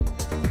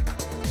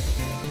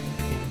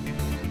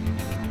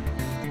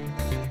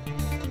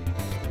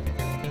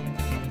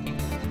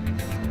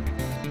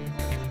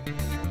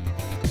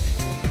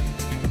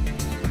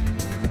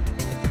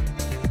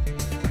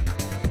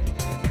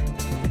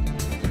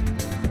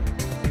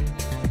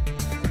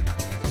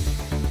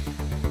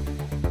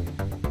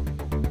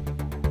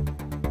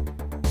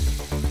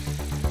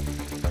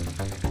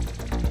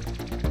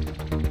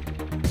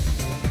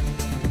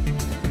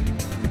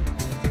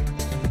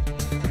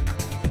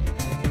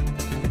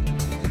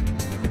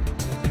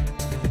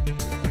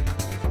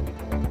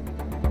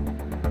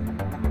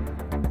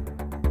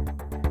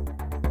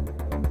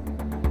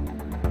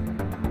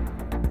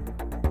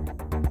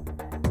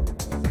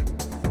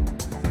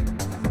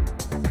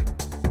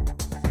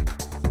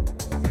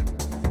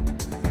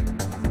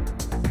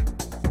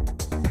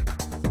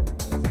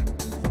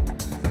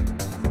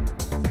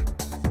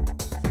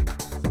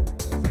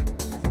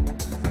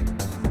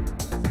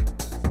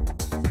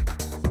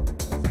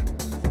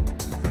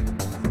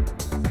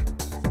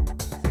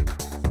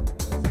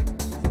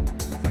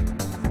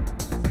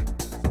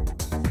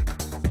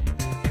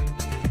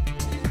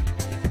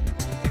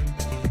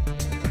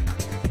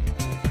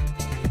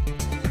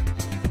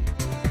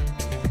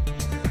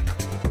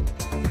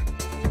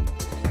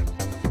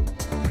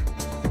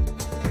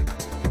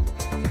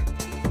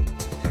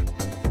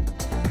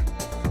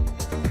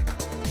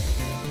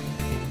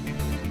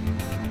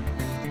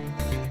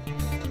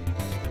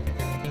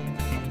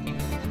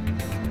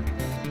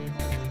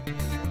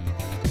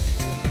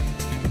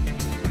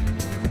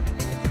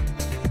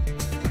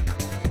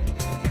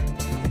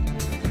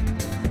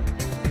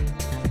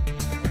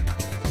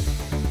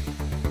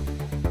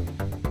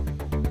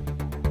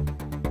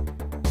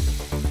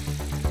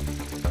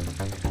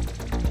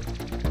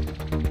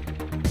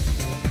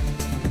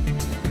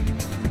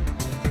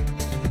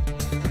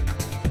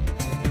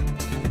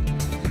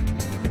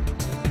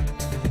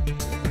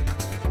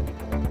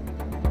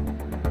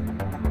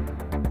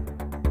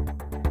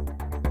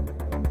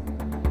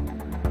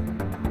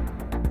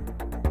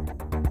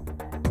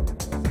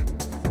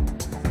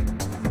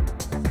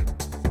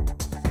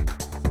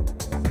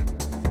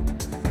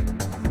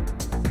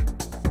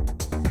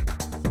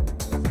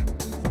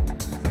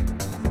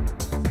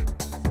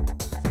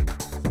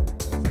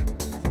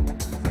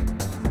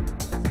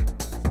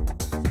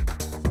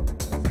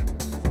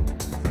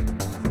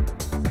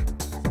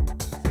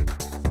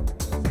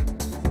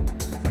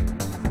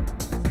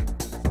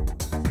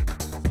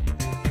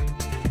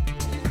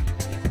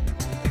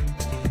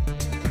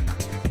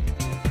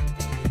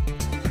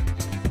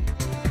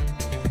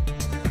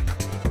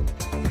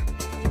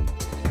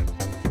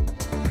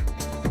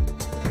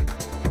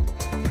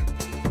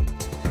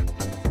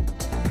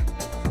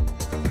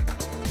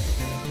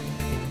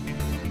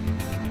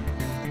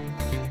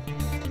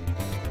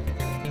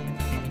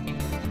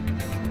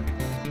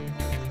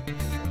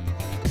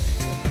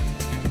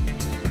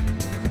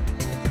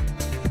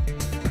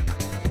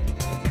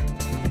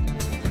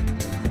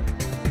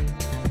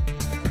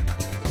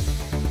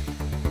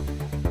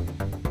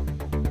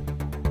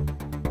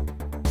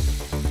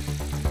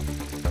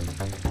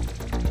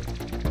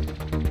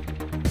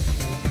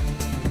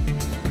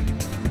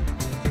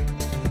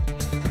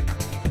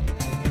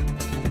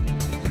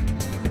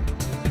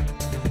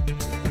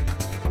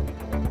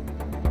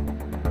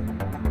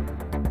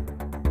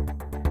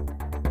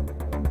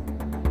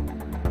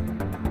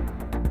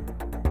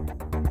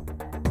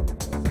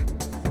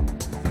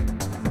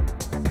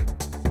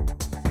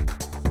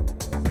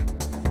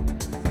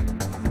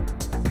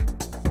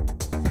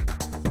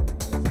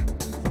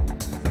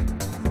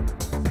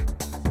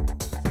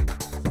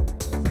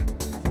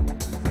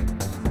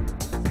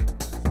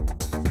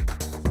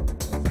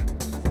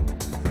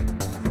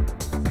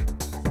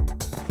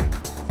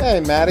Hey,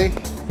 Maddie.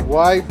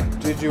 Why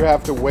did you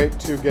have to wait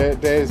 2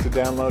 days to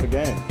download a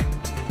game?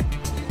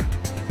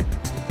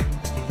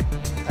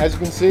 As you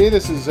can see,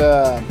 this is,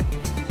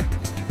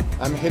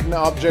 I'm Hidden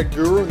Object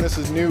Guru, and this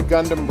is new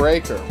Gundam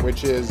Breaker,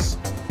 which is,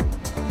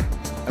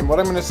 and what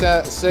I'm going to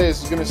say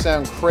is going to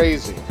sound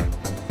crazy.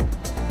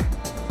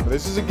 But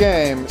this is a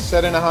game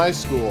set in a high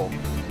school,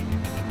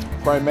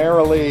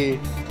 primarily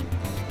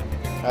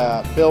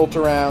built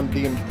around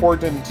the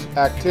important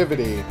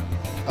activity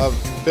of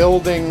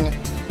building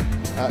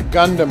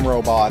Gundam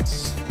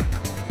robots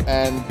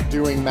and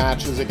doing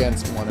matches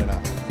against one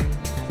another.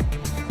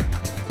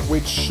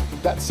 Which,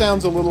 that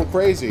sounds a little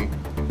crazy,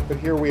 but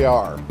here we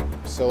are.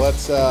 So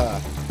let's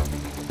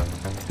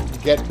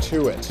get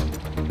to it.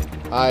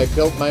 I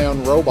built my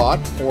own robot,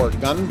 or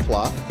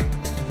Gunpla,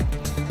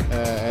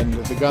 and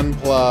the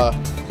Gunpla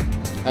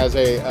has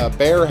a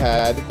bear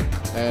head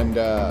and,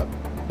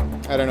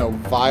 I don't know,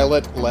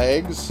 violet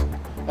legs,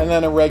 and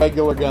then a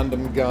regular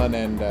Gundam gun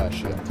and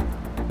shield.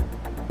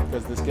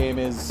 Because this game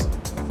is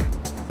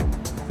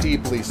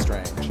deeply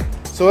strange.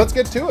 So let's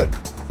get to it.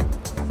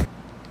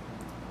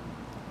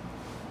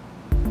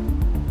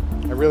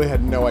 I really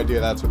had no idea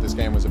that's what this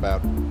game was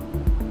about.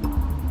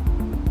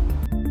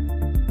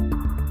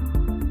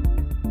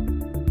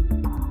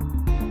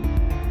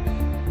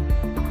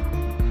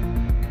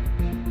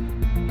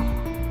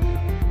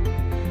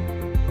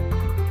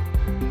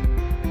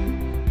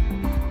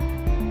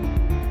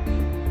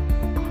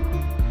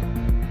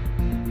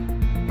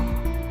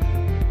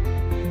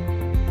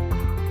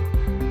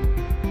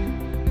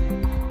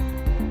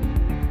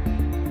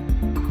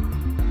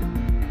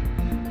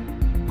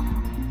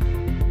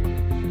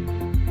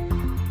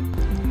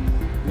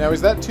 Now,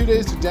 is that 2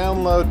 days to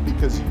download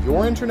because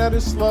your internet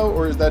is slow,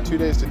 or is that 2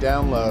 days to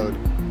download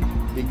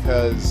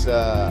because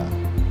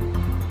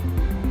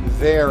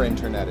their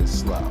internet is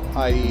slow?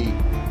 I.e.,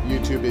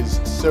 YouTube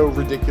is so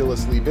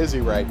ridiculously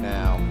busy right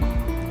now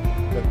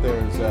that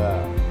there's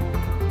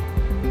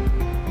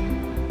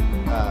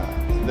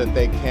that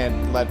they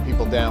can't let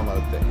people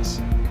download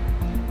things.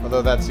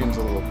 Although that seems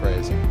a little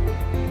crazy.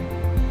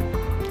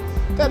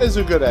 That is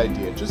a good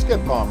idea. Just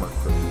get Bomber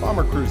Crew.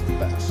 Bomber Crew's the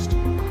best.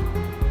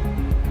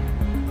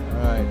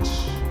 Alright,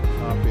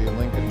 copy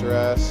link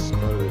address,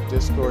 go to the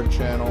Discord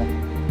channel.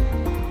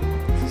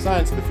 It's the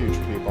science of the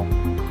future, people.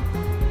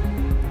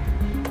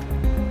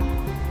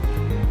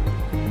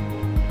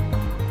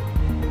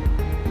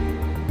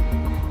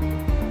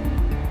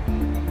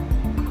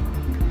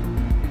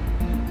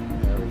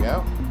 There we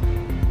go.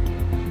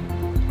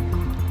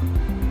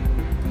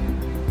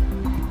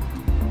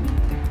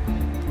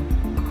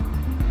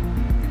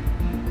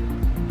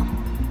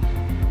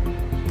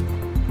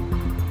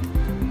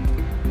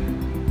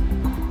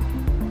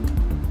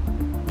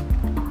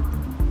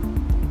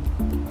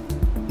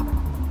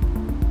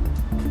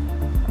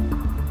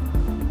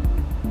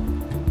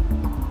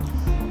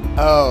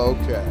 Oh,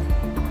 okay.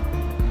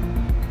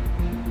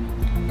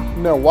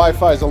 No,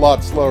 Wi-Fi is a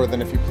lot slower than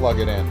if you plug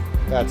it in.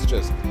 That's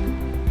just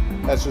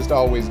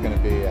always going to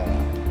be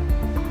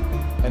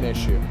an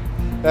issue.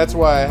 That's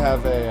why I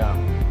have a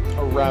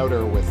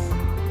router with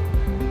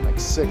like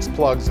 6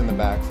 plugs in the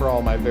back for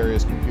all my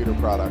various computer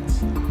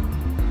products.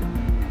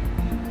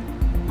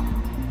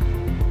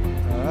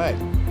 All right,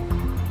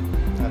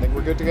 I think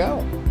we're good to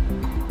go.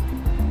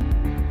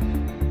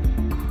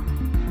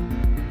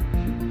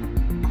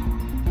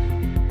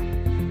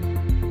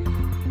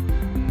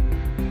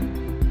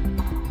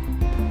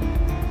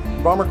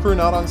 Bomber Crew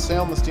not on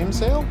sale in the Steam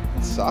sale?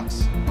 That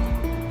sucks.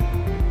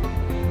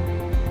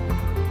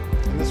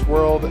 In this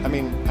world, I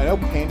mean, I know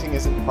painting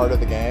isn't part of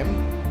the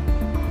game,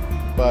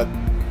 but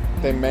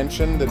they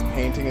mentioned that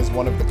painting is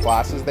one of the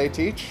classes they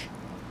teach,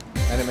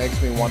 and it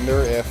makes me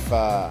wonder if,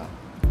 I'm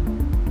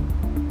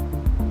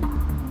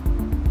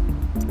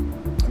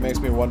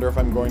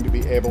going to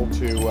be able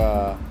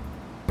to,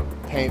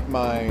 paint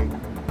my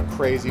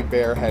crazy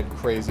bear head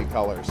crazy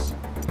colors.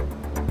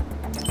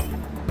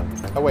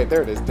 Oh wait,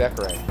 there it is,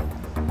 decorate.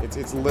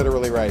 It's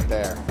literally right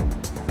there.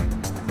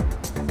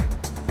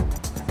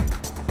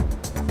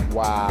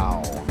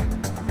 Wow.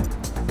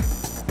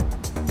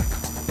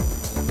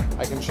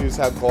 I can choose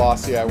how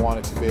glossy I want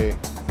it to be.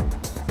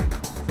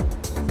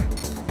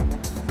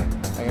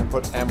 I can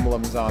put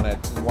emblems on it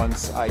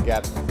once I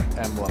get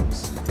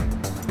emblems.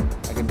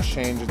 I can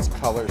change its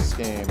color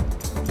scheme.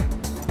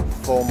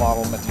 Full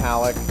model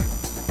metallic.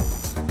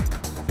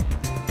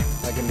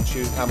 I can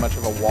choose how much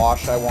of a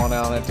wash I want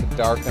on it to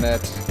darken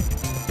it.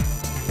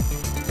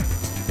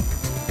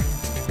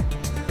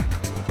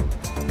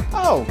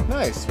 Oh,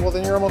 nice. Well,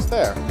 then you're almost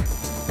there. I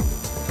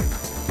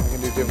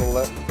can do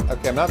different.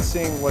 Okay, I'm not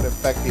seeing what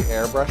effect the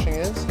airbrushing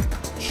is.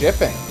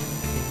 Chipping.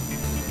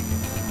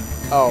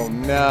 Oh,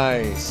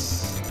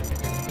 nice.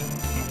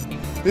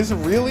 This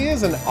really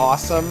is an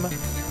awesome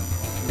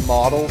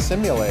model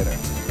simulator.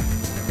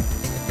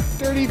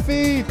 Dirty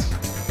feet.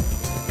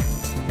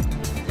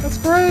 That's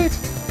great.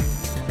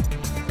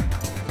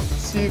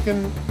 So you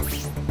can.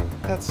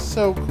 That's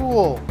so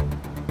cool.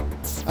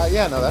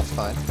 Yeah, no, that's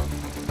fine.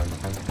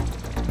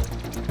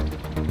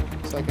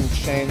 So I can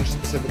change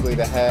specifically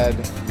the head.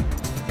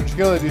 But you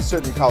can only do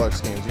certain color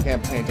schemes. You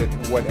can't paint it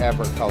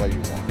whatever color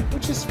you want,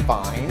 which is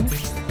fine.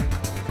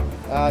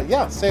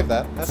 Yeah, save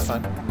that. That's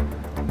fine.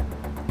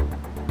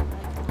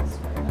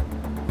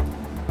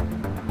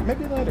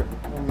 Maybe later.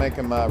 We'll make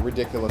him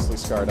ridiculously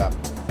scarred up.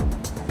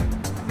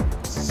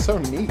 This is so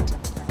neat.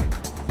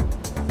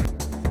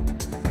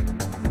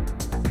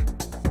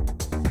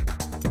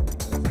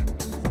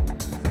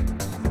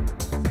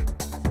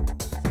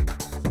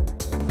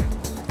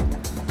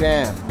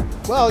 Damn.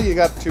 Well, you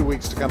got 2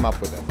 weeks to come up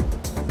with it.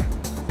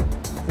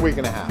 A week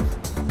and a half.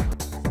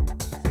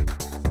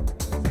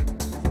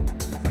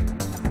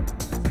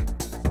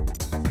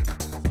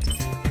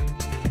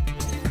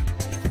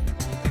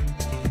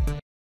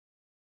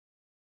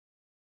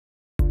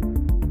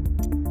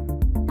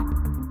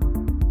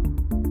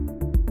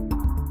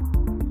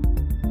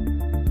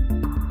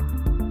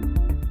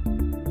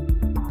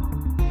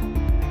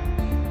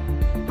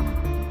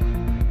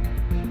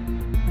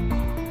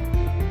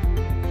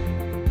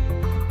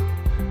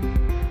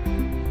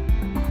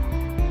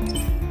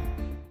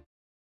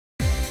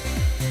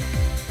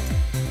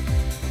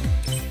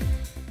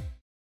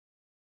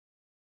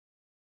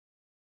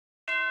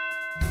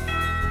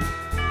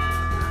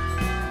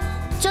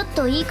ちょっ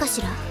といいか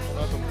しら。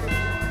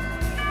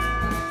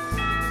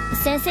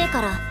先生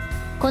から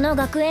この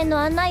学園の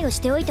案内を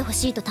しておいてほ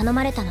しいと頼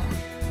まれたの。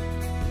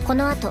こ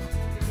の後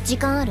時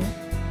間ある？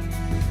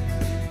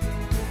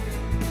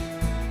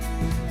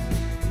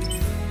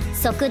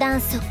即断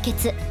即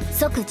決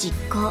即実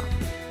行。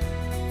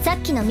さっ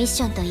きのミッ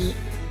ションといい、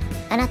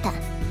あなた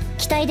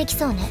期待でき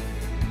そうね。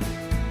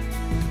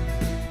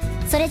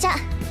それじゃ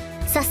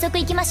早速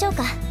行きましょう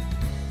か。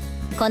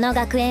この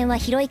学園は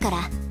広いから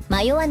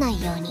迷わな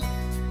いように。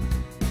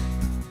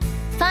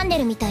ファンネ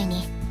ルみたい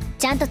に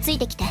ちゃんとつい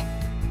てきて。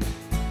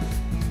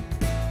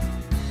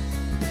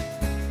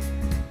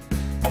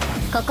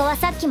ここは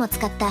さっきも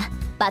使った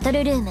バト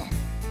ルルーム。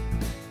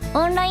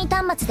オンライン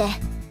端末で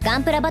ガ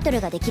ンプラバト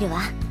ルができる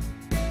わ。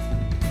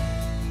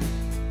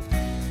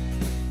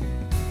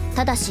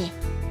ただし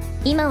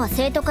今は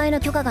生徒会の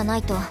許可がな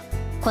いと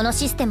この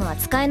システムは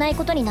使えない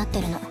ことになって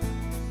るの。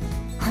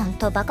ほん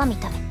とバカみ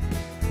たい。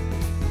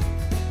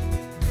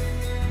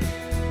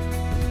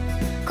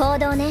行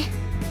動ね。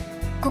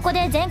ここ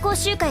で全校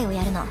集会を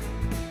やるの。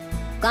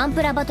ガン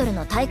プラバトル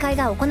の大会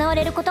が行わ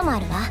れることもあ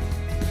るわ。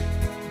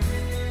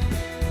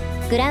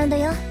グラウンド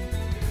よ。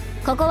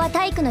ここは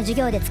体育の授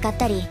業で使っ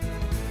たり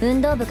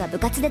運動部が部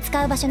活で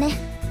使う場所ね。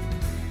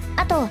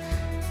あと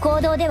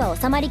行動では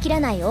収まりきら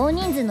ない大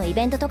人数のイ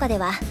ベントとかで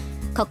は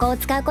ここを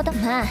使うこと。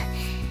まあ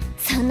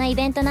そんなイ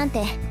ベントなん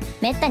て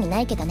めったにな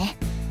いけどね。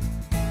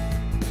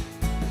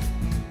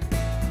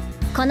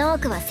この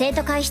奥は生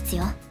徒会室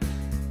よ。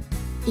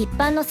一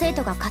般の生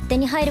徒が勝手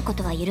に入るこ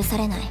とは許さ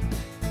れない。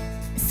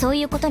そう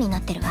いうことにな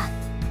ってるわ。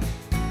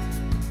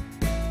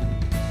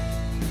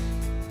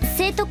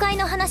生徒会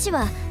の話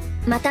は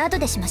また後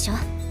でしましょう。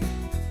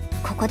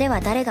ここで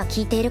は誰が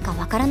聞いているか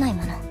わからない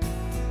もの。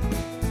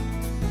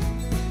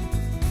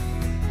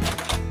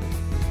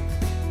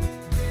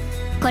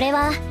これ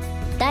は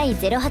第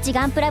08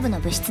ガンプラ部の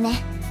部室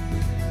ね。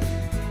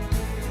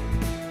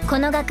こ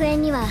の学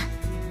園には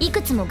い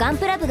くつもガン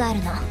プラ部があ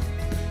るの。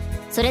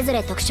それぞ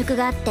れ特色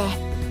があって、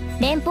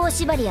連邦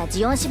縛りや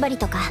ジオン縛り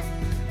とか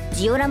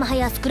ジオラマ派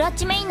やスクラッ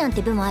チメインなん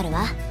て部もある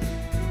わ。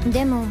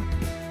でも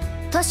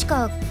確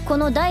かこ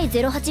の第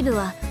08部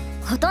は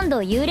ほとんど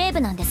幽霊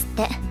部なんですっ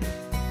て。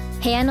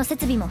部屋の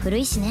設備も古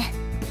いしね。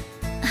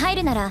入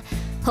るなら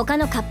他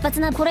の活発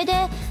な。これで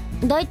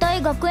だいた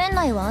い学園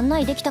内を案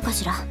内できたか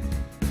しら。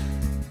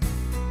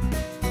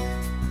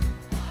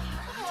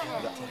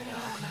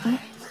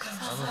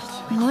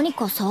何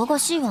か騒が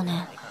しいわ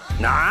ね。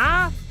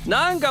な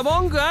んか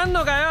文句あん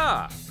のか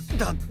よ。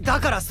だ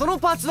からその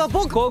パーツは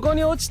僕。ここ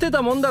に落ちて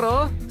たもんだ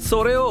ろ。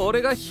それを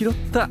俺が拾っ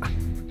た。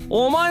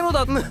お前の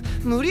だ。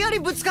無理やり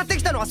ぶつかって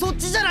きたのはそっ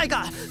ちじゃない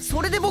か。そ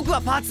れで僕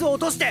はパーツを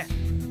落として。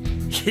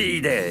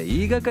ひでえ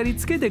言いがかり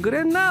つけてく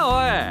れんな。お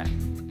い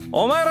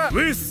お前ら。ウ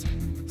ィス、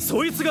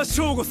そいつが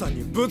省吾さん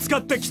にぶつか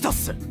ってきたっ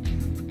す。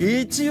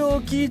一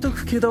応聞いと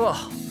くけど、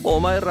お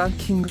前ラン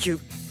キング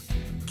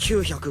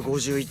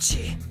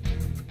951。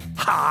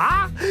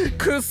はあ、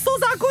くっそ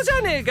雑魚じ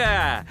ゃねえ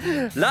か。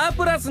ラ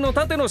プラスの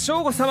盾の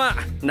省吾様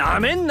な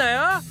めんな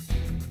よ。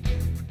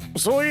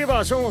そういえ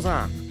ば省吾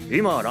さん、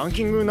今ラン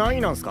キング何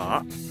位なんす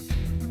か？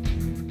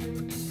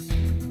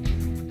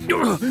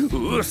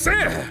うっせ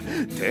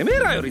え、てめえ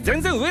らより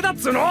全然上だっ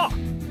つうの。は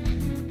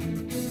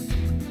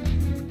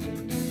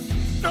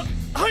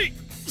い、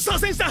左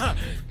遷した。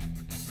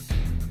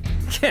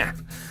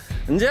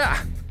じゃあ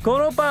こ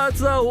のパー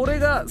ツは俺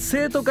が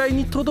生徒会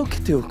に届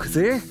けておく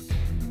ぜ。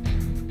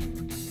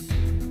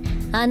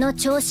あの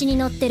調子に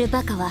乗ってる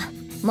バカは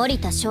森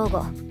田翔吾、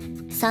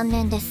3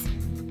年です。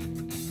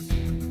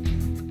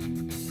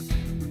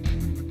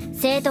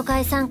生徒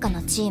会傘下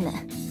のチーム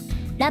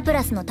ラプ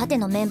ラスの盾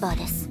のメンバー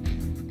です。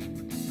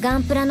ガ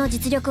ンプラの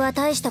実力は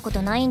大したこ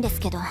とないんです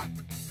けど、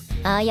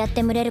ああやっ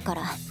て群れるか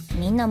ら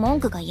みんな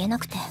文句が言えな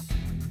くて。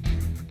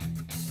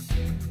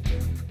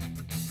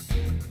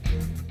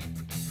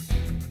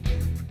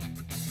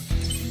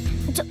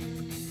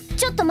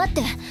待っ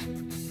て。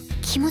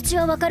気持ち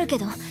はわかるけ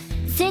ど、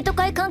生徒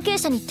会関係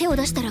者に手を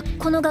出したら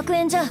この学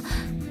園じゃ。や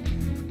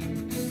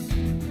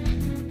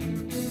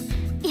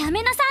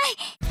めなさ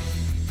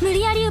い。無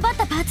理やり奪っ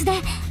たパーツで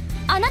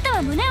あなた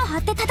は胸を張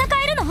って戦え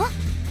るの？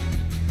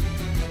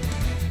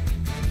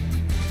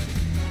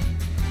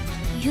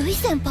ゆい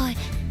先輩。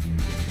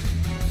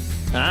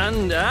な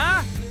ん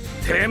だ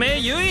てめえ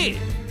ゆい、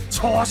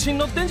調子に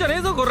乗ってんじゃね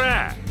えぞこれ。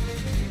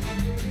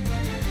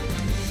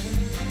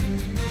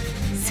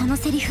その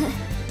セリフ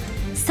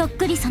そっ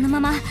くりそのま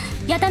ま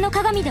矢田の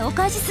鏡でお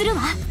返しする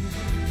わ。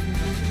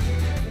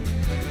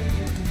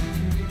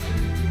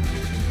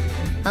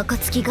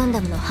暁ガン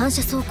ダムの反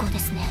射装甲で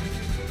すね。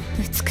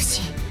美し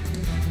い。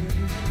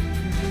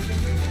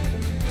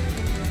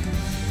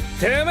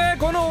てめえ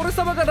この俺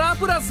様がラ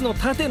プラスの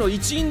盾の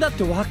一員だっ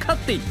て分かっ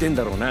て言ってん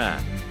だろうな。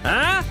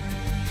あ？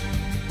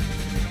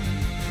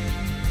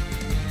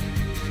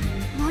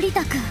森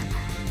田君、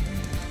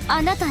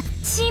あなた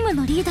チーム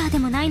のリーダーで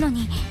もないの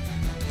に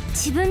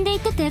自分で言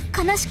ってて悲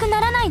しく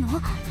ならないの？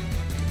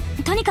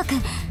とにかく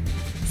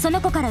その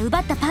子から奪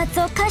ったパー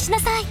ツを返しな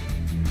さい。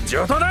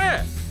上等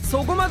だ。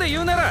そこまで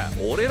言うなら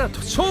俺らと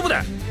勝負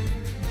だ。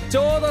ち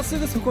ょうどす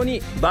ぐそこ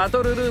にバ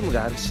トルルーム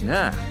があるし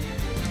な。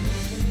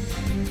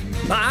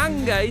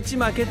万が一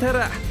負けた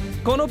ら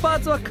このパー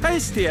ツは返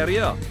してやる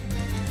よ。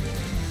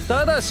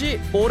ただし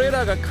俺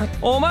らが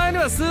お前に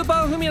はスー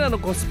パーフミナの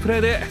コスプ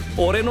レで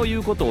俺の言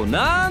うことを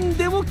何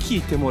でも聞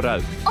いてもら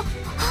う。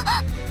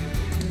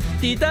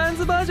ティターン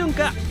ズバージョン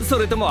か、そ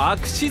れともア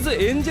クシズ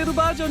エンジェル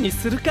バージョンに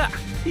するか、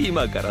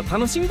今から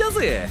楽しみだ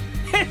ぜ。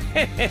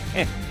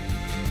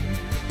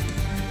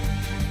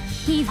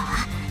いいわ。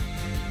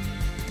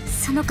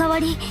その代わ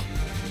り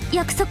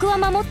約束は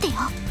守ってよ。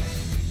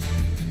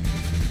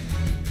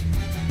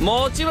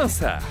もちろん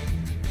さ。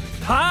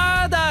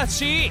ただ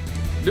し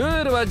ル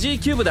ールは G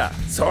キューブだ。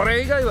そ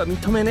れ以外は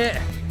認めね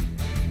え。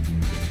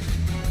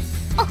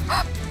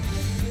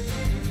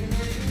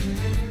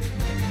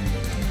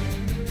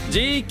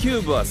G キュ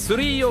ーブは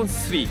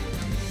 3on3。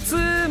 つ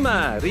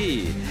ま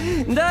り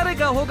誰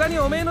か他に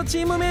おめえのチ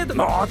ームメイト、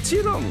もち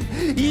ろん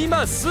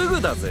今す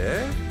ぐだ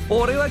ぜ。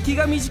俺は気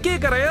が短え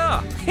からよ。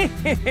あ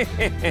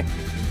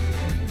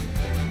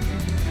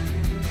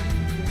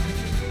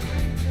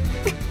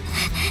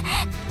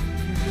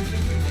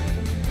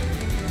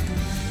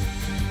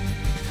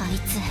い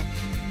つ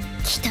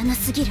汚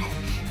すぎる。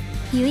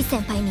ゆい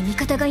先輩に味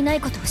方がいな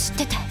いことを知っ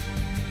てて。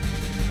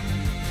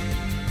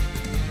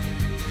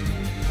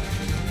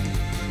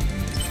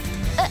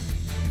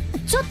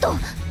ちょっと、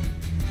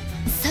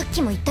さっ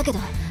きも言ったけど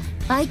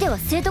相手は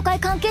生徒会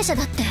関係者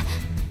だって。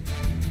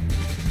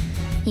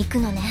行く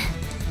のね。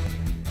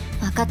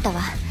分かった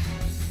わ。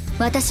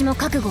私も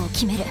覚悟を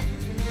決める。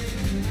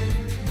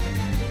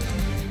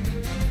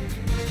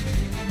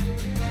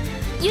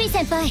ゆい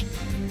先輩、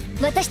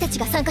私たち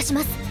が参加し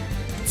ます。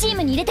チー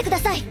ムに入れてくだ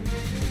さい。え、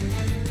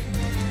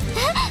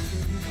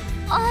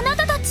あな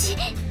たたち。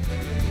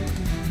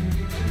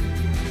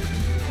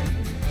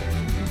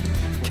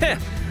け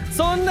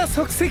そんな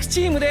即席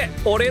チームで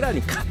俺らに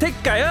勝てっ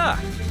かよ。さ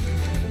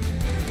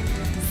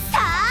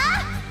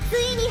あつ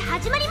いに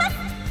始まります。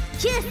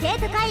旧生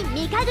徒会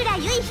三神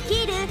楽由率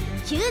いる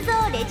急増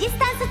レジス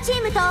タンスチ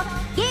ームと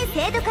現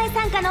生徒会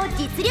参加の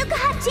実力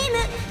派チーム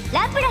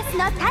ラプラス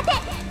の盾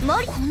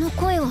森。この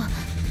声は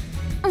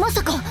ま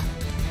さか。そう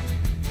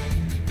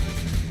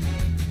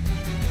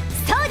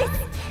です、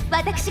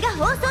私が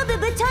放送部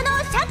部長の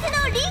釈野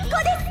凛子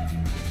で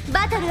す。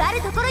バトルあ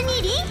るところ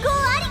に凛子あ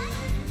り。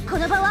こ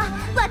の場は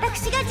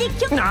私が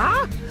実況。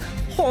なあ、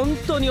本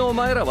当にお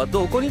前らは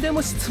どこにで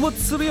も出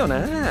没するよ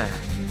な。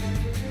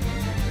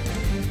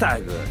た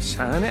くし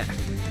ゃあね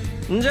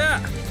え。じゃ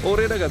あ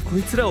俺らがこ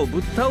いつらをぶ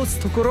っ倒す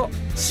ところ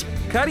し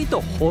っかり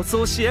と放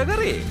送しやが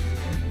れ。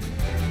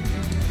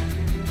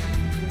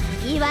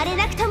言われ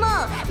なくとも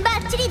バ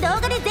ッチリ動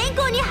画で全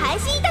校に配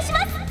信いたしま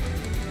す。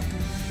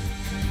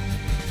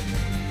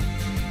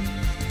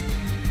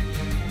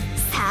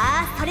さ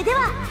あそれで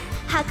は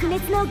白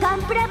熱のガ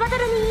ンプラバト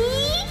ルに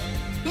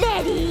レ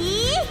ディー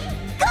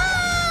ゴー。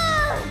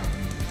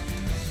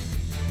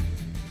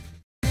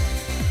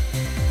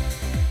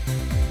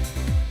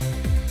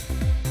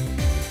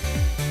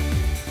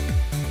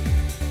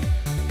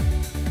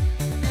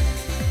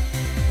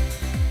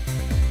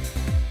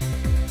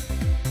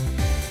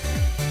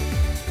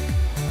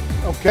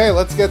Okay,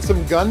 let's get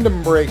some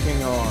Gundam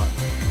breaking on.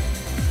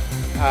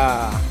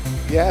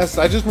 Yes,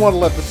 I just want to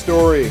let the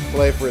story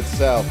play for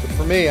itself. But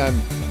for me, I'm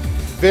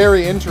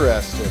very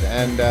interested.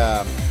 And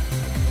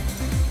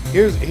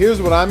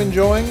here's what I'm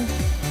enjoying.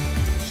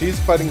 She's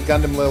fighting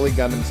Gundam Lily,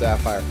 Gundam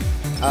Sapphire.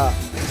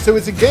 So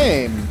it's a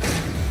game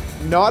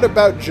not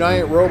about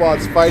giant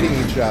robots fighting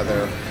each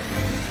other,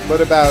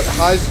 but about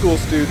high school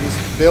students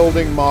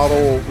building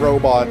model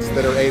robots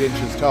that are 8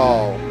 inches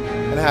tall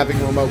and having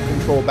remote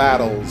control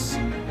battles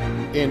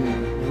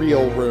in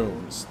real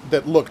rooms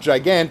that look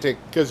gigantic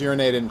because you're an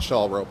 8-inch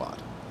tall robot.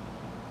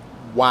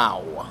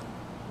 Wow.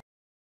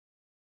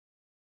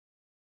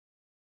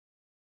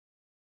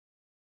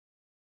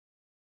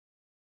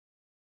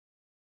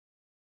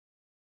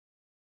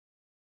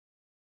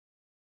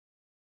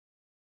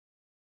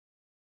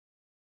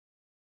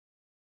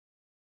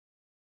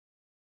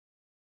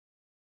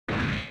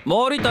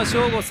 森田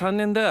翔吾3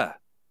年だ。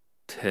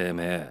て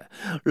めえ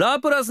ラ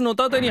プラスの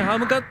盾に歯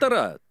向かった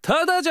ら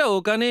ただじゃ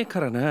おかねえ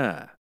から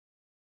な。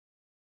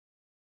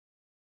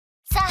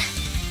さあ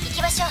行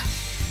きましょう。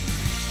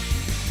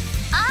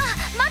ああ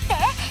待って、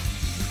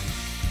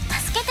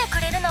助けてく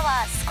れるの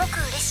はすごく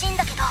嬉しいん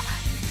だけど、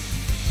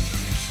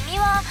君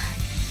は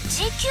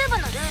G キューブ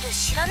のルール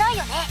知らない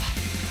よね。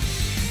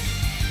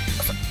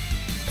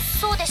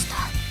そうでした。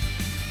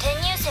転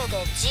入生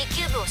で G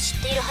キューブを知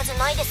っているはず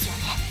ないですよ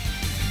ね。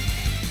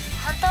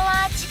本当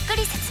はじっく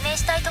り説明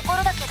したいとこ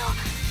ろだけど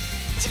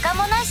時間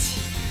もない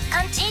し、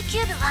缶 G キ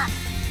ューブは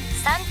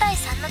3対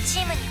3の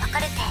チームに分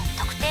かれて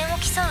得点を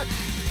競う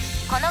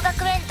この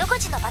学園独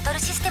自のバトル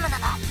システムな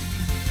の。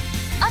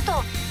あ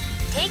と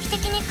定期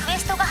的にクエ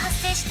ストが発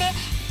生して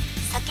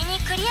先に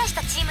クリアし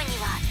たチームに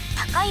は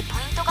高いポ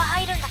イントが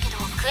入るんだけ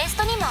ど、クエス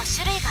トにも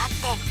種類があっ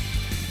て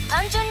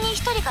単純に1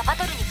人がバ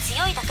トルに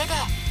強いだけで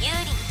有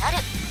利になる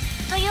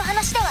という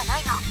話ではな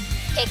いの。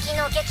敵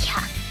の撃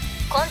破、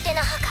コンテ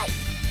ナ破壊、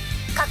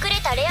隠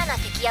れたレアな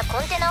敵やコ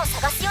ンテナを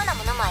探すような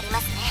ものもありま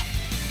すね。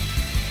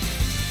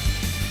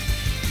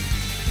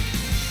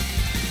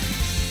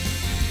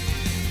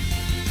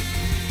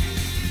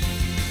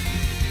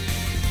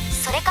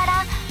それか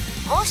ら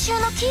報酬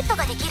のキープ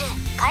ができる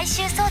回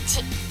収装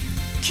置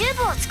キュー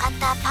ブを使っ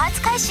たパー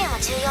ツ回収も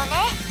重要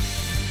ね。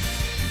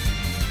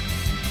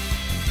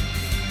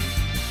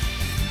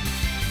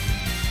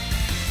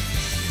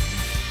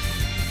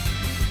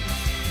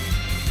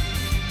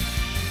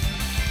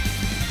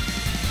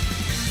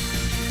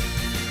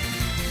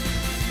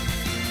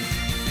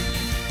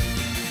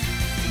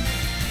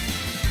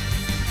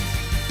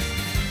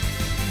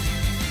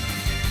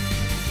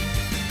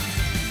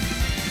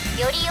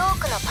より多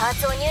くのパー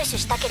ツを入手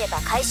したけれ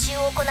ば回収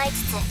を行い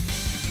つつ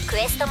ク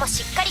エストも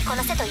しっかりこ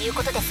なせという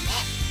ことですね。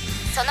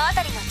そのあ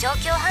たりの状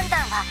況判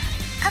断は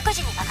各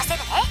自に任せる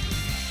ね。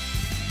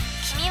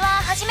君は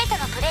初めて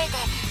のプレイで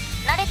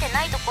慣れて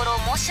ないところ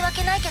申し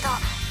訳ないけど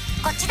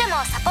こっちで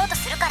もサポート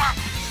するから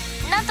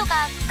なんと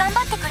か頑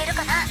張ってくれる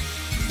かな。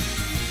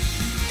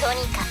と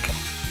にかく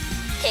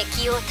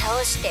敵を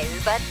倒して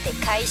奪って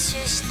回収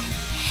して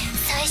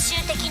最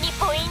終的に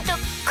ポイント、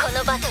こ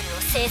のバトル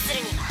を制する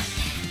には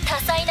多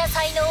彩な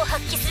才能を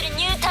発揮する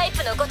ニュータイ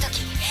プのごと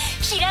き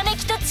ひらめ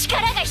きと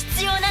力が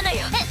必要なの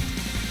よ。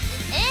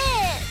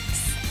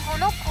こ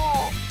の子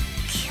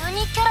急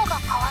にキャラが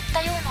変わっ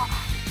たような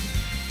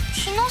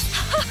気の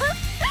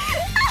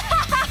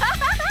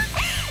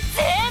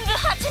全部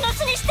蜂の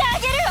巣にしてあ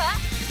げるわ。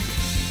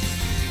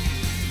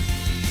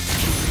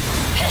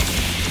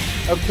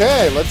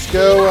Okay, let's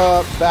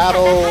go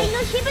battle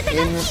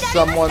in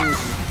someone's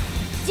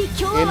in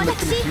the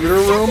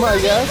computer room, I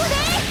guess.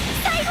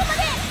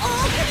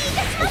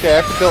 Okay,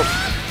 I have to build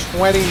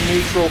 20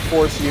 neutral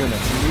force units,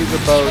 and these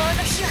are both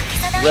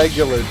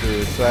regular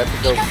dudes, so I have to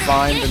go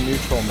find the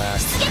neutral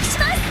mech and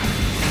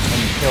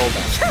kill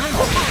them.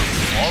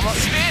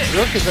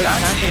 Look, is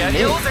attacking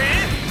me?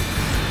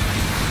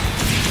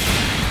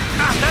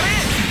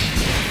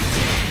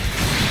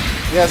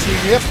 Yeah, so you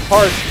get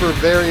parts for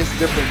various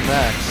different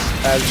mechs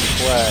as you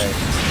play.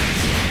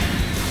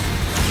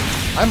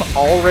 I'm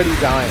already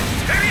dying.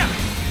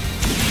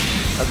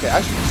 Okay,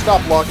 I should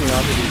stop locking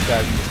onto these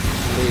guys and just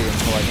flee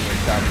until I can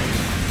recover.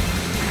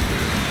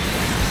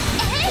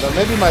 Although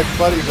maybe my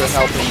buddies are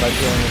helping by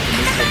dealing with the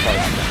neutral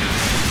parts.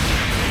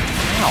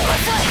 Ow.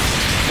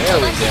 There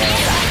we go.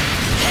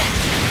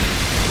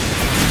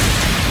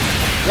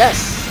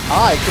 Yes!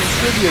 I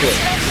contributed!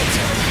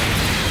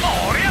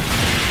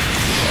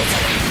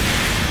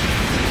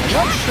 I'm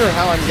not sure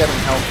how I'm getting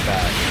health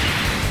back,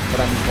 but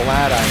I'm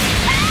glad I am.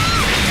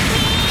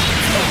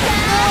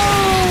 No!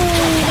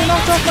 I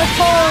knocked off my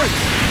part!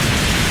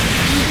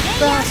 You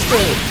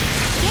bastard!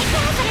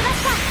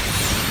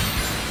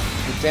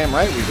 You're damn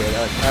right we did. Can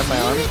I have my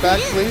arms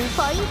back, please?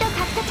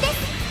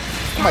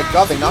 Oh my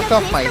god, they knocked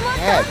off my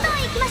head!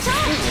 What's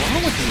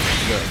wrong with these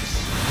jerks?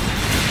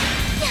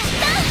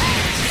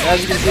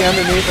 As you can see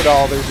underneath it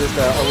all, there's just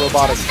a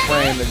robotic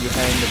frame that you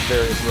hang the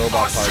various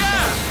robot parts on.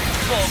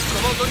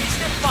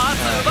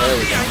 There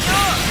we go.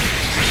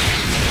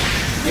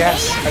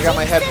 Yes, I got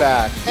my head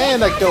back,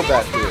 and I killed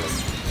that dude.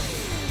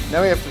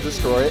 Now we have to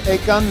destroy a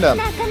Gundam.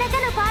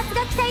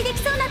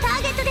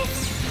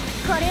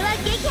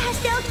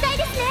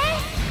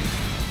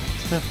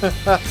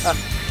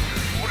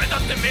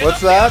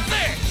 What's that?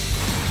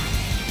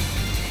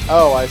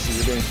 Oh, I see,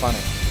 you're being funny.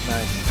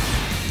 Nice.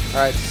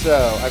 Alright, so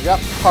I've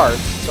got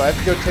parts, so I have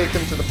to go take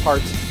them to the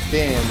parts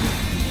bin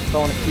if I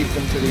want to keep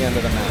them to the end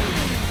of the match.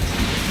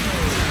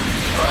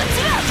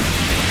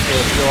 So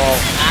if you're all,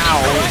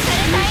 ow,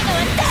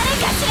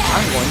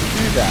 I'm going to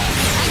do that.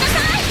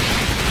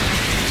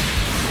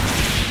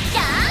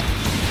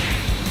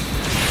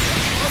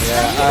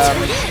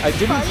 Yeah, I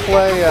didn't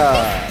play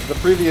the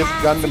previous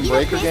Gundam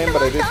Breaker game,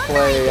 but I did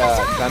play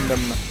Gundam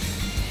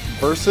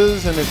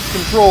Versus, and its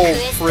controls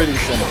pretty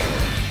similar.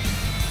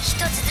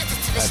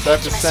 So I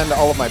have to send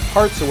all of my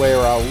parts away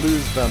or I'll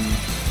lose them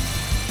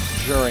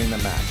during the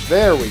match.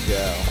 There we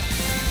go.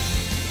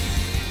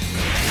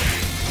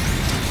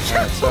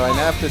 Alright, so I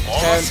have to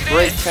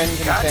break 10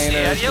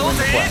 containers to win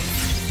the quest.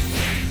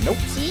 Nope.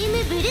 チー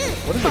ムブルー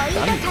What ポ is イン a ト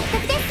gun? 獲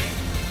得で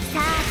す。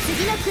さあ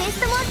次のクエス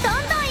トもど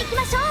んどん行き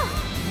ましょう。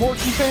 More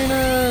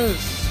containers!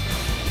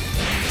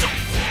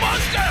 マ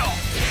ジかよ。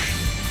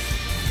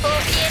怯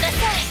えな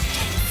さい、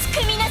す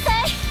くみなさ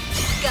い。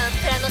ガン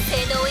プラの性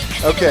能を生か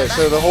せるのは Okay,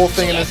 so the whole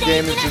thing in this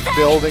game is just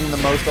building the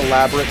most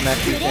elaborate mech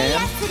you プレイヤ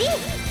can. ー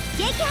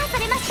3撃破さ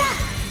れました。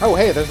 Oh,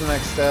 hey, there's the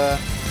next, や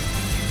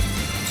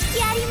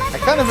りまし I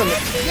た kind of ね am...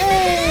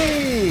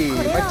 Yay!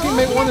 My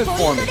teammate won it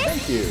for me,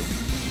 thank you.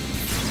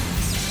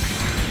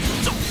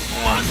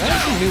 Can I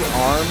have some new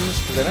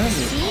arms? Because I don't have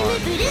チ new ーム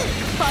arms. ブルー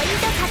ポイ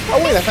ント獲 Oh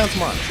得 wait, で I す。 found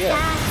some arms, さ yeah. あ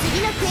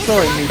次のクエストも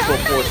Sorry, どんどん neutral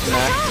行 force きましょ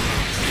Max.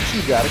 う。 You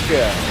gotta go.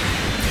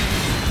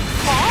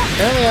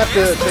 Apparently I have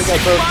to take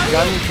out both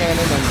gun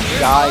cannon and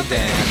guy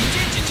dam.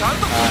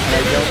 And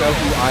I don't know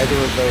who either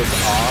of those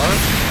are,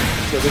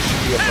 so this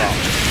should be a problem.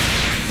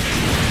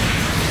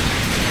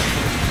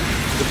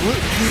 The blue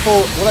people,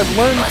 what I've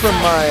learned from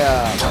my,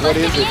 what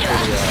is it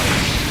video,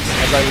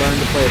 as I learned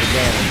to play the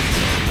game,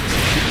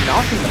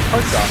 knocking the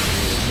parts off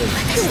is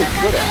really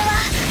good at it.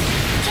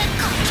 結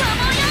構凶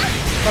暴よ。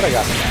 But I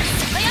got the back.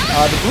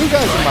 The blue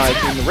guys are my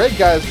team, the red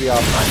guys are the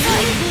opposite. チ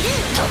ームブル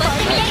ーポイ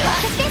ント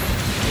獲得です。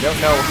 I don't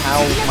know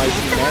how my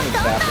team managed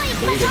that,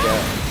 but way to go.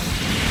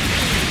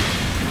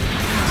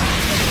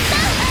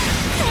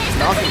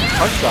 Knocking the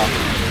parts off.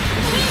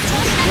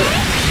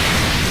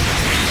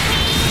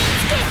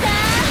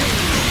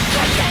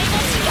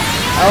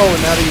 Oh,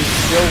 and now to use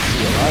skill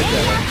seal. I get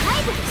it.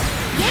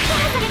 撃破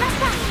されまし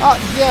た。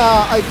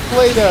 Yeah, I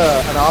played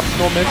an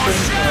optional mission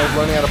when I was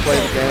learning how to play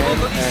the game,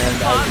 and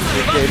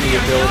it gave me the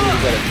ability to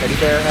get a teddy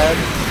bear head.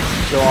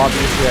 So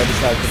obviously I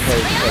decided to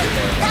play the teddy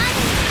bear head.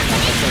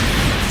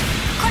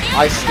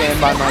 I stand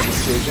by my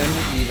decision,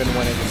 even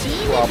when it was チ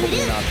ームブル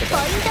probably ー not the ポ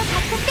イ best. ント獲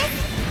得です。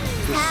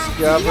さあ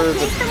次 Discover のク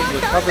the エストもどんど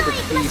ん recover 行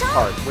the きま key しょう。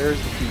 part. Where's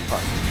the key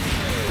part?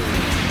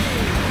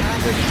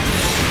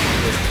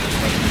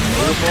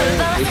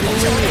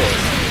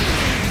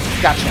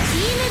 Gotcha. チ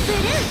ームブル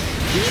ー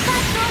キーパ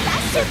ーツをダ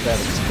ッシュ。 Get that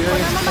この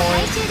experience まま point.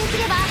 回収でき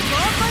れば高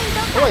ポイン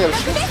ト Oh, I got a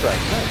獲得 shield です。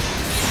 strike. Nice.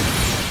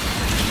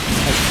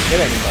 I didn't hit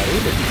anybody,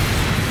 but...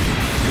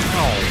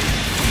 Ow.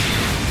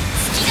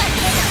 チーム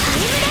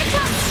レッ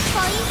ド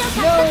ポイント獲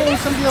得 No, で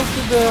す。 somebody else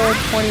did the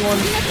 21,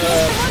 次のク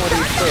エストもどん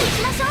どん行 21st.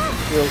 きましょう。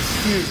 Well,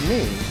 excuse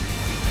me.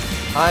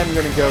 I'm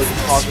gonna go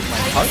deposit my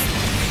heart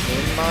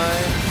in my...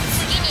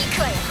 次に行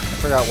くわよ。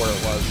 I forgot where it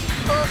was.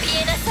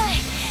 怯えなさい、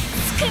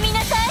すくみ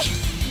なさい。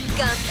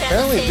ガンプラ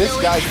の Apparently 性 this 能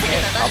を guy 生かせる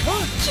can't まま cover?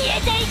 消え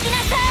ていきな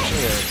さい。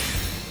 Weird.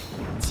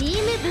 チ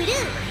ームブルー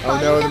Oh ポイ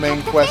no, ン the ト main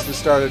獲得 quest で has す。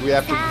 started. We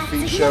have to さあ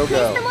defeat 次のクエス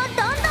Shogo. トもどん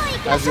どん行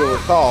きま As しょ you'll う。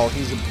 recall,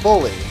 he's a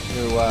bully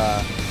who, や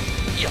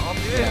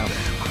べえ、 Yeah.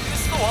 クエ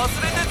スト忘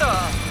れてた。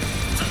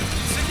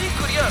次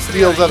クリアす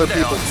ればいい steals んだよ。 other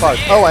people's parts.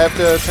 Oh, I have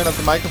to turn up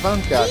the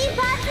microphone? キー Gotcha.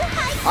 パーツ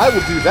配布 I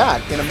will do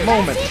that in a 素晴ら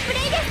moment. しいプレ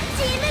イで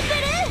す。チームブ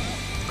ルー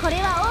これ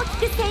は大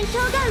きく戦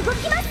況が動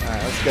きます。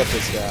 Alright, let's get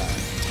this guy.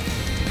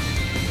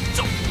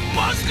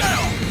 マジかよ。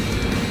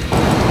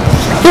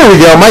 Here we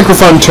go,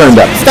 microphone turned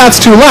up. If that's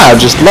too loud,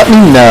 just let me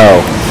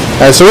know.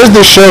 Alright, so where's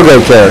the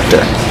Shogo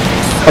character?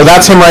 Oh,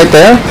 that's him right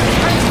there?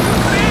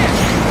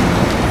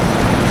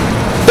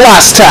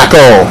 Blast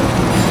tackle!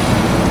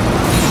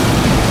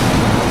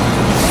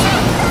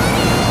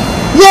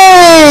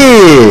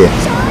 Yay!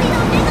 勝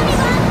利の女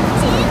神はチ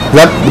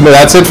ーム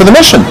That's it for the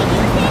mission.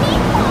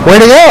 Way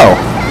to go!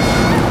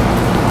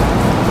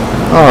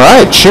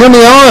 Alright, cheer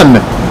me on,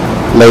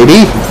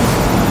 lady.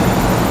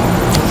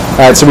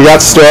 Alright, so we got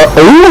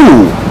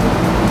ooh!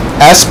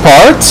 S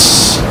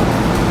parts.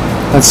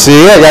 Let's see,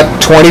 I got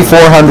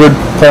 2,400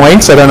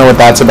 points. I don't know what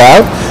that's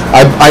about.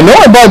 I know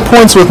I buy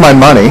points with my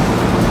money.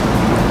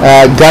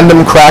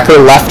 Gundam cracker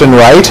left and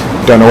right.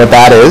 Don't know what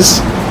that is.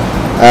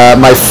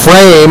 My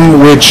frame,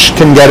 which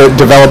can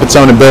develop its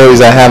own abilities,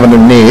 I have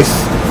underneath.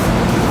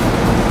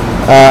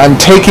 I'm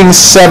taking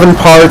 7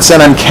 parts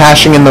and I'm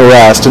cashing in the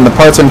rest. And the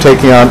parts I'm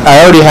taking on,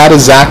 I already had a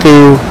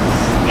Zaku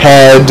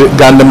head,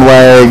 Gundam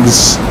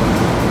legs.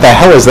 The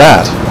hell is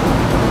that?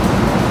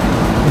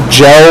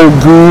 Gel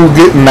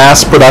Goog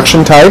mass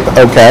production type,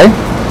 okay.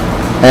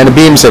 And a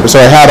beam saber, so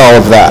I had all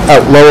of that.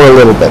 Oh, lower a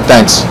little bit,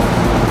 thanks.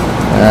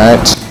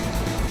 Alright.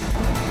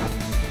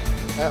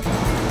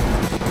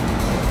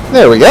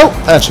 There we go,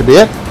 that should be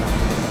it.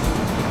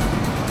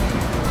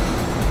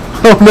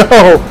 Oh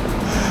no!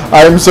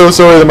 I'm so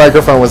sorry the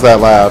microphone was that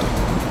loud.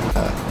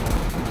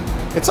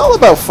 It's all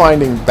about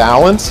finding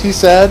balance, he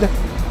said.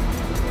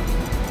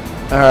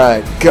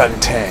 Alright, gun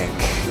tank.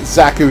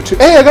 Zaku 2.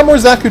 Hey, I got more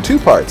Zaku 2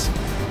 parts.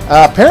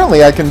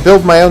 Apparently I can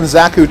build my own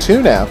Zaku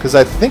 2 now, because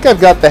I think I've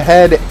got the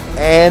head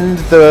and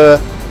the...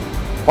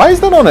 Why is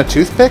that on a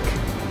toothpick?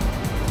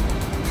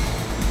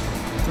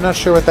 I'm not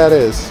sure what that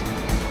is.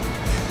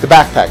 The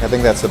backpack. I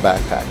think that's the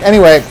backpack.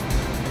 Anyway,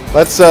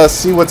 let's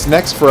see what's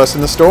next for us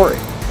in the story.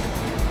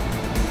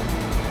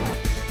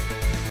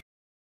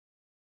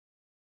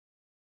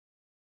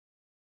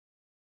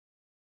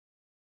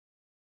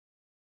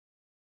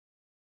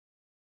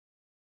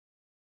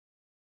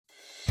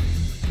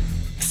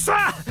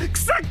 さく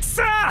さく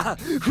さ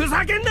ふ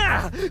ざけん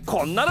な。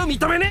こんなの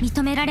認めね。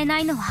認められな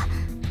いのは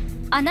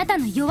あなた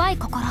の弱い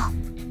心。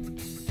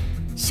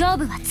勝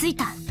負はつい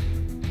た。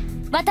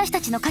私た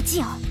ちの勝ち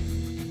よ。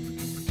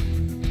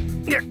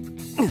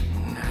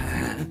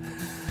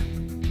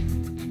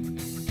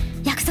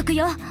約束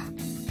よ。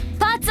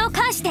パーツを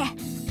返して。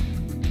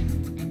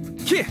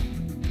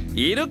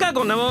いるか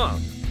こんなもん。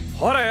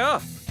ほらよ。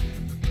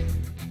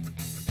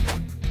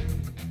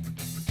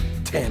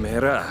てめえ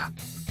ら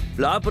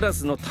ラプラ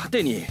スの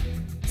盾に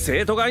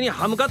生徒会に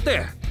歯向かっ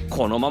て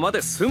このまま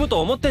で済む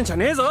と思ってんじゃ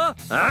ねえぞ。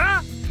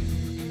あ？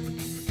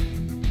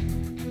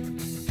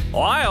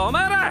おいお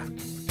前ら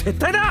撤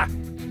退だ。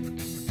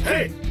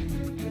へい。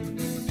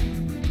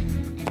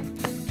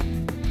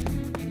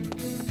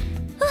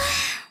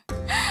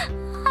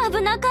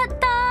危なかっ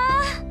た。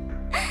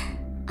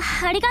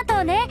ありがと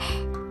うね。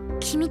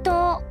君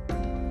と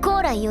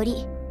高麗よ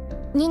り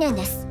2年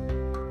です。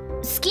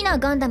好きな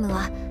ガンダム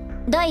は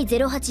第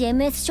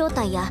 08MS 正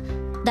体や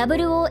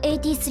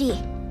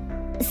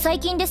 0083。最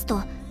近です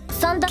と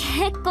サンダ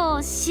ー。結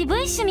構渋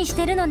い趣味し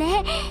てるの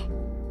ね。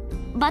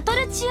バト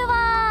ル中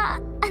は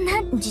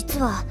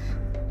実は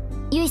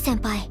ゆい先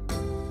輩、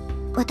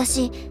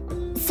私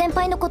先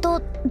輩のこ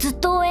とずっ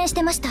と応援し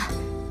てました。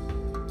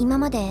今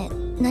まで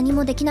何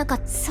もできなか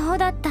った。そう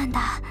だったんだ。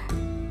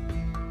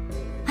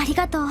あり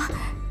がとう。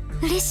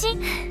嬉しい。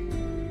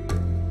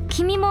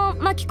君も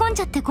巻き込ん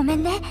じゃってごめ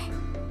んね。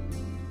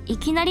い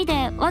きなり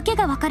でわけ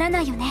がわからな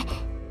いよね。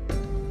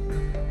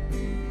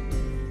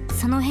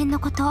その辺の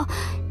こと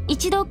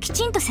一度き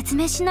ちんと説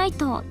明しない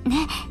と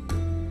ね。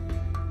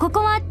ここ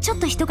はちょっ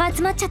と人が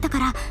集まっちゃったか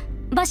ら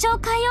場所を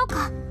変えよう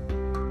か。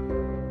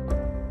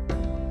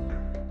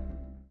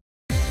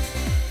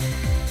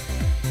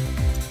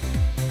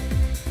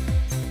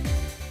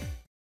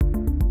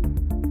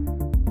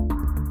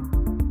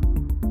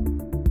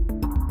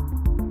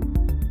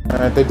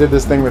They did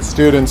this thing with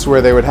students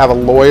where they would have a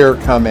lawyer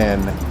come in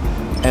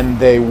and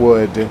they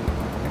would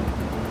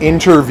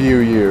interview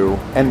you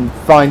and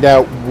find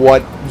out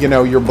what, you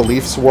know, your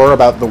beliefs were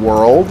about the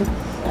world,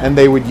 and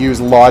they would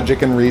use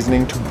logic and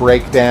reasoning to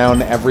break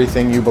down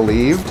everything you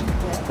believed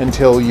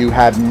until you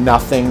had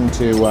nothing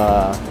to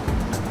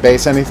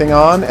base anything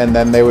on, and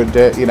then they would,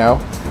 you know,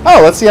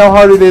 oh, let's see how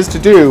hard it is to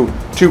do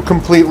to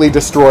completely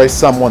destroy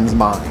someone's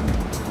mind.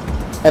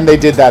 And they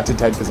did that to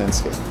Ted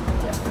Kaczynski.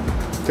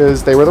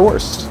 Because they were the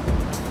worst.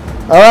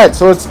 Alright,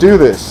 so let's do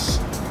this.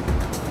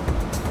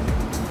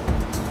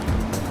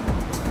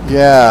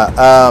 Yeah,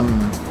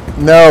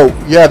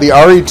 the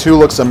RE2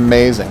 looks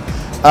amazing.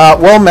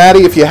 Well,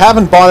 Maddie, if you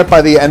haven't bought it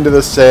by the end of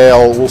the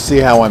sale, we'll see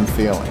how I'm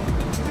feeling.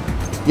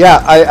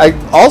 Yeah, I'm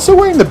also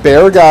wearing the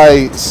bear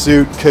guy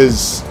suit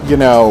because, you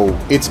know,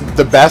 it's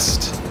the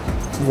best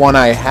one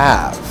I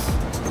have.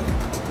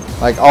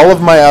 Like, all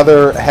of my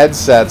other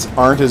headsets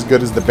aren't as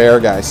good as the bear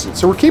guy suit.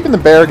 So we're keeping the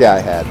bear guy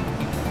head.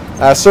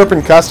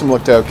 Serpent Custom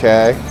looked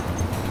okay.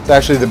 It's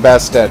actually the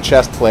best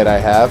chest plate I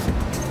have.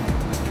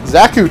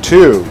 Zaku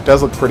 2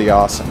 does look pretty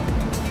awesome.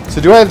 So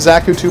do I have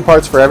Zaku 2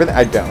 parts for everything?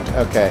 I don't.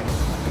 Okay.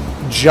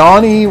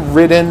 Johnny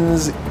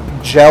Ridden's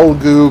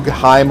Gelgoog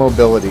High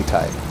Mobility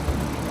Type.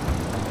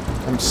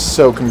 I'm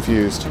so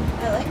confused. I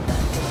like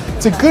that.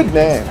 It's a good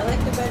name. I like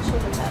the red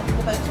shoulder pad. The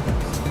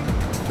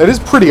bicycles. That is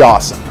pretty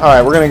awesome.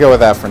 Alright, we're going to go with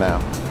that for now.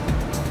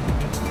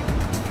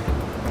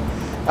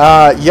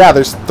 Yeah,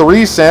 there's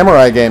 3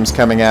 samurai games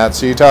coming out.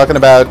 So you're talking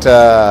about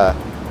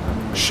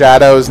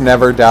Shadows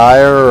Never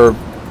Die or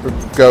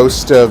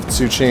Ghost of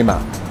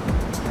Tsushima?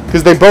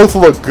 Because they both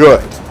look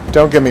good.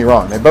 Don't get me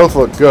wrong. They both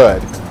look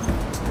good.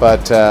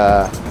 But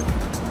I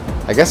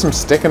guess I'm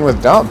sticking with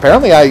Dom.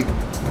 Apparently I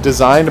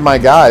designed my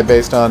guy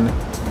based on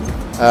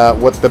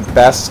what the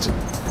best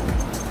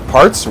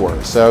parts were.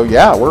 So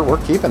yeah, we're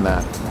keeping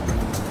that.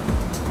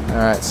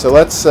 Alright, so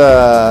let's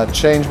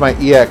change my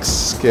EX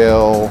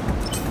skill.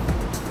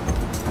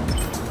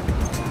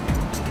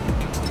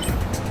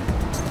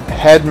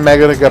 Head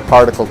Mega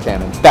Particle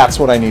Cannon. That's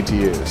what I need to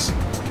use.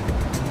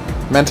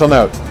 Mental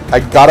note. I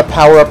gotta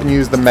power up and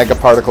use the Mega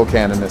Particle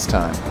Cannon this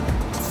time.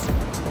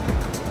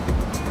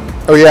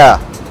 Oh yeah.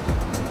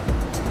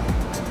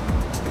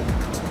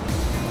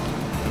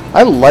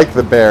 I like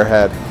the bear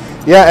head.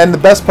 Yeah, and the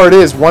best part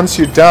is, once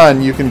you're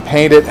done, you can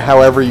paint it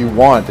however you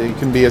want. It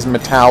can be as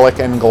metallic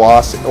and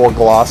glossy, or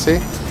glossy.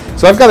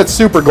 So I've got it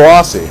super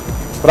glossy,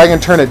 but I can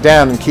turn it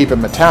down and keep it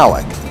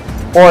metallic.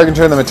 Or I can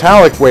turn the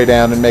metallic way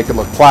down and make it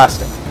look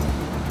plastic.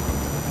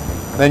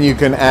 Then you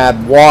can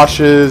add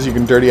washes, you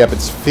can dirty up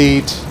its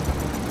feet.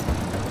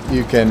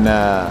 You can,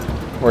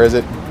 where is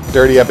it?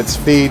 Dirty up its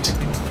feet.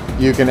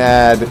 You can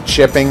add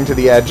chipping to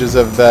the edges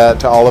of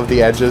to all of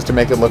the edges to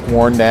make it look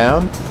worn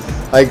down.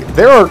 Like,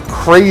 there are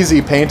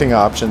crazy painting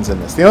options in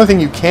this. The only thing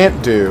you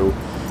can't do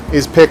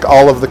is pick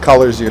all of the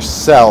colors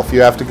yourself.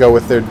 You have to go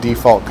with their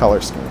default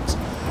color schemes.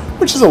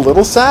 Which is a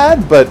little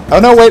sad, but... Oh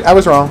no, wait, I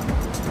was wrong.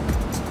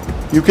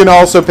 You can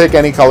also pick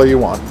any color you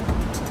want.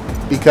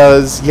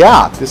 Because,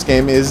 yeah, this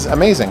game is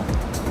amazing.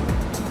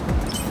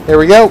 Here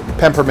we go.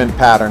 Peppermint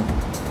pattern.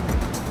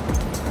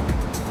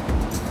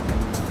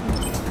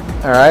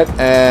 Alright,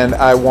 and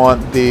I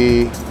want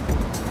the...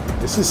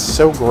 This is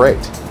so great.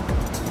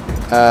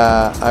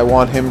 I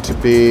want him to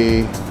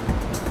be...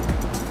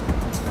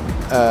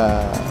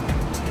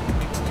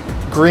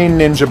 Green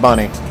Ninja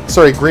Bunny.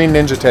 Sorry, Green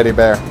Ninja Teddy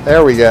Bear.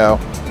 There we go.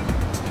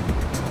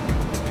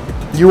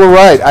 You were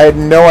right. I had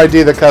no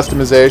idea the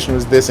customization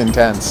was this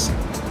intense.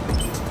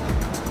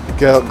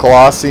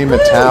 Glossy,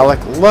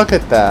 metallic. Look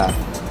at that.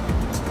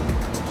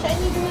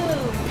 Shiny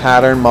blue.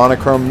 Pattern,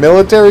 monochrome,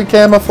 military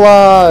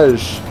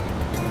camouflage.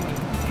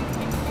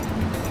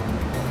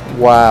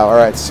 Wow.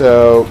 Alright,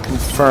 so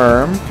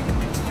confirm.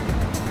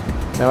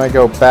 Now I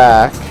go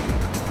back.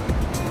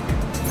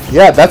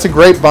 Yeah, that's a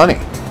great bunny.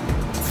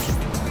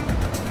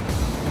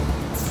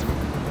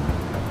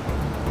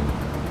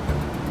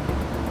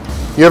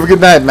 You have a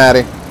good night,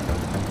 Maddie.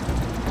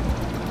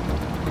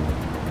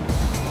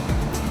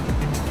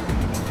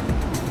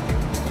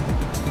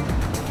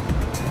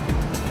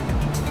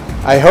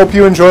 I hope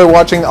you enjoy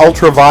watching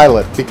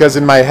Ultraviolet, because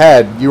in my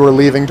head, you were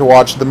leaving to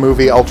watch the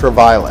movie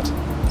Ultraviolet.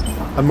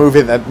 A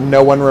movie that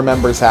no one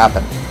remembers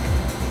happened.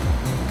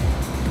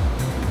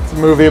 It's a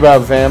movie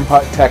about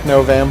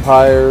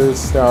techno-vampires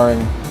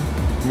starring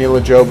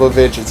Mila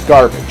Jovovich. It's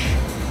garbage.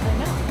 I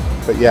know.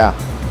 But yeah.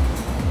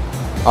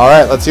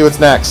 Alright, let's see what's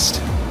next.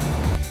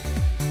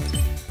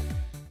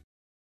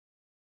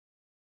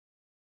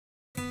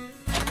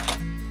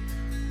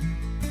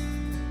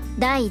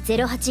第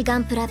08ガ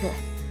ンプラ部。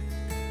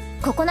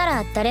ここな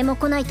ら誰も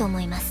来ないと思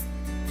います。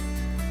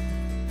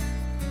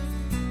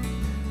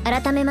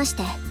改めまし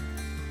て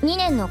2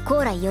年の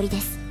高麗より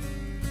です。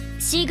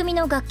 C 組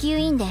の学級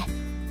委員で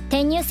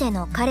転入生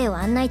の彼を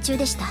案内中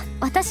でした。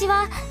私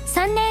は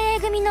3年 A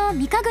組の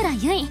三神楽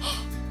由衣。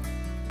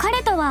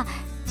彼とは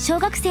小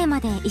学生ま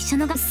で一緒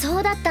のが。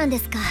そうだったんで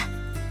すか。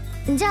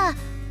じゃあ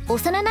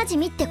幼馴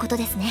染ってこと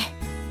ですね。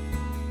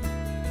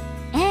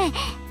え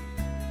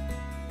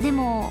え。で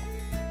も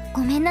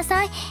ごめんな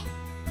さい、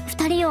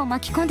2人を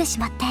巻き込んでし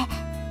まって。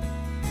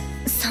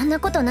そんな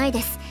ことない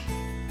です。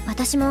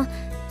私も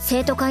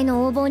生徒会の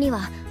横暴に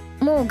は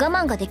もう我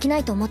慢ができな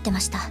いと思ってま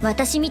した。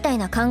私みたい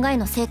な考え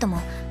の生徒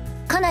も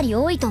かなり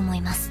多いと思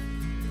います。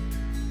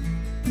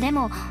で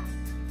も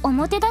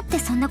表だって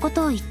そんなこ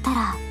とを言った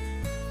ら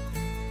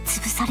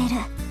潰される。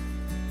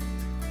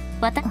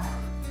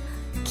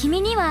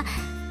君には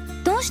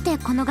どうして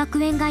この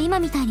学園が今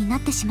みたいになっ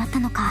てしまった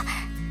のか、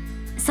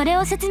それ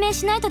を説明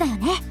しないとだよ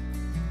ね。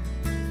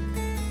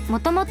も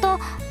ともと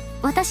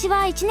私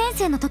は1年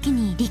生の時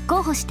に立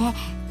候補して、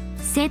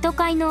生徒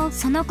会の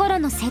その頃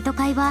の生徒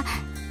会は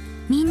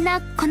みん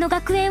なこの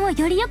学園を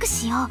より良く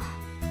しよ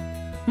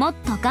う、もっ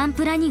とガン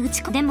プラに打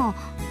ち込んで。も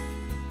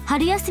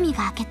春休み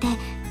が明けて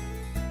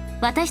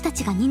私た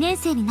ちが2年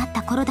生になっ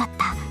た頃だっ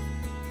た。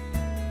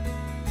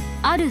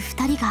ある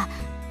2人が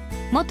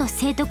元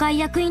生徒会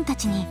役員た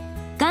ちに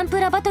ガンプ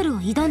ラバトルを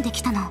挑んで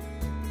きたの。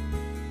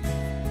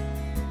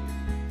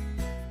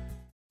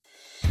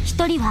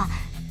1人は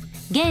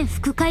現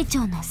副会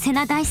長の瀬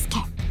名大輔、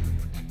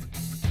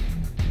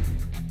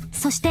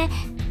そして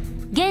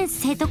現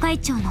生徒会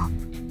長の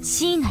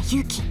椎名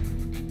祐樹。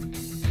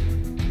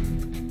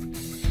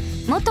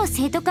元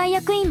生徒会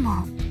役員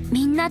も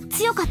みんな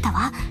強かった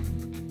わ。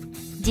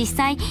実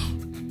際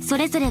そ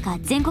れぞれが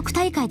全国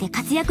大会で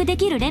活躍で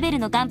きるレベル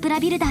のガンプラ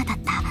ビルダーだっ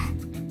た。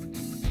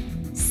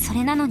そ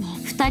れなのに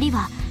2人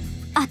は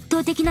圧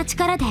倒的な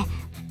力で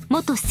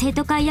元生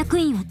徒会役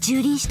員を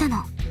蹂躙した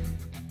の。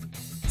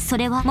そ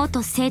れは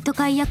元生徒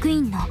会役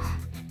員の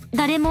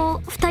誰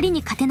も2人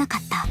に勝てなか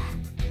った。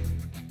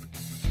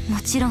も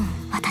ちろん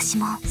私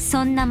も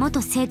そんな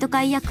元生徒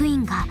会役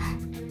員が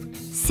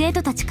生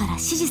徒たちから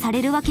支持さ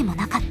れるわけも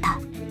なかった。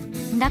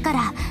だか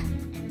ら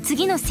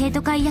次の生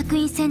徒会役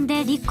員選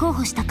で立候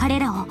補した彼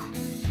らを、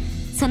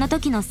その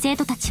時の生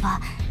徒たち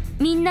は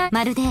みんな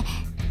まるで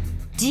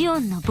ジオ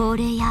ンの亡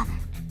霊や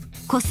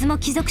コスモ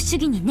貴族主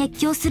義に熱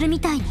狂するみ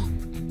たいに、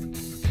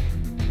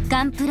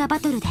ガンプラバ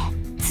トルで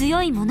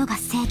強いものが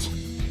正義、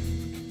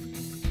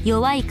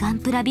弱いガン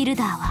プラビル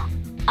ダーは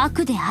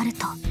悪である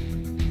と。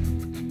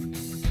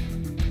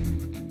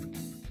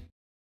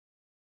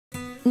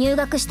入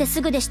学して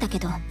すぐでしたけ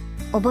ど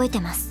覚えて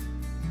ます。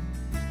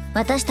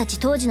私たち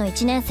当時の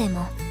1年生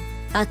も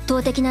圧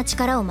倒的な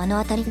力を目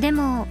の当たり。で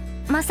も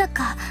まさ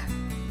か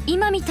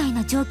今みたい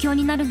な状況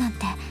になるなん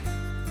て。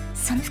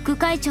その副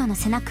会長の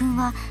瀬名君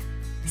は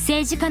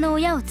政治家の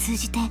親を通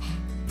じて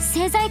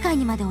政財界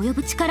にまで及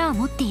ぶ力を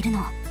持っている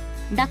の。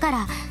だか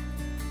ら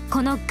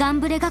このガン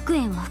ブレ学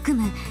園を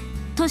含む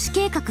都市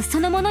計画そ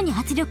のものに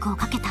圧力を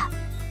かけた。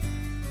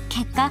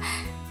結果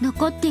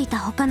残っていた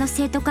他の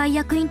生徒会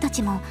役員た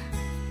ちも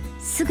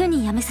すぐ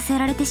に辞めさせ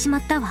られてしま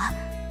ったわ。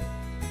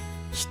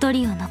一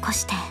人を残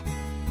して。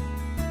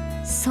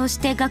そうし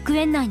て学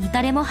園内に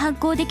誰も反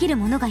抗できる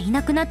者がい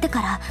なくなって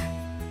から、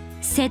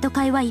生徒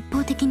会は一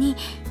方的に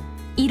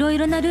いろい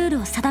ろなルー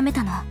ルを定め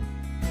たの。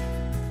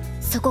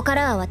そこか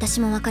らは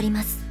私もわかり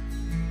ます。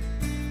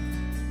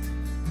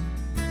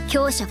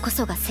強者こ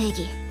そが正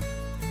義。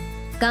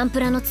ガンプ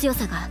ラの強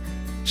さが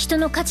人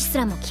の価値す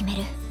らも決め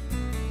る。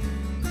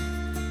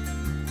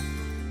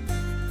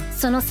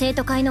その生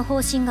徒会の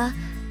方針が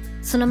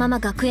そのまま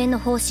学園の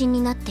方針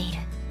になっている。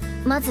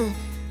まず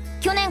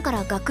去年か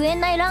ら学園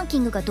内ランキ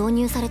ングが導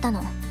入された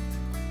の。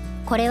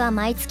これは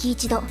毎月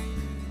一度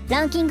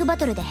ランキングバ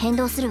トルで変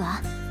動するわ。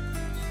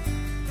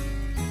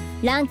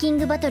ランキン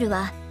グバトル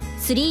は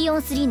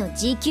 3on3 の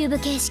G キューブ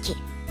形式。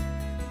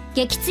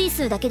撃墜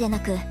数だけでな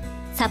く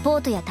サポ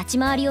ートや立ち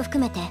回りを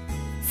含めて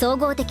総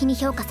合的に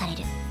評価され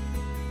る。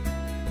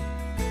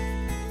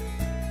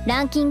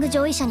ランキング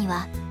上位者に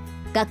は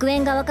学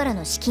園側から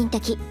の資金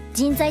的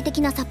人材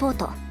的なサポー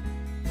ト、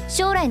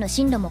将来の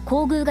進路も厚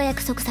遇が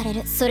約束され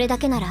る。それだ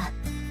けなら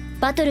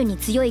バトルに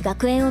強い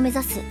学園を目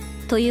指す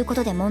というこ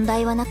とで問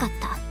題はなかっ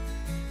た。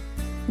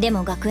で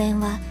も学園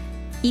は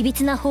いび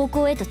つな方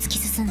向へと突き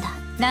進んだ。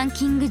ラン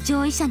キング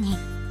上位者に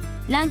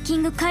ランキ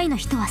ング下位の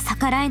人は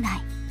逆らえな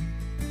い。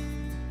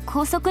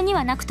校則に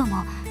はなくと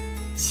も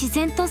自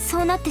然と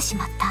そうなってし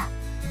まった。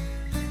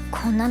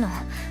こんなの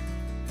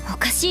お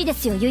かしいで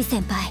すよ、ゆい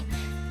先輩。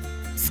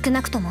少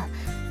なくとも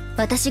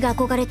私が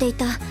憧れてい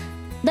た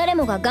誰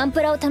もがガン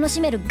プラを楽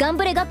しめるガン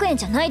ブレ学園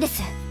じゃないで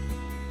す。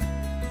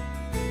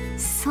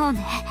そう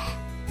ね、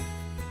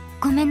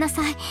ごめんな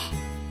さい。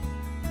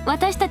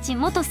私たち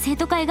元生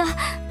徒会が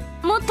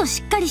もっと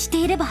しっかりして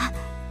いれば。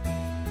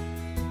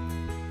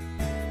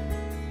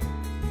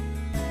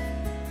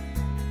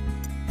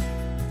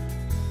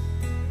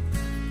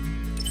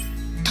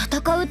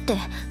戦うって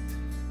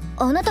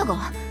あなたが？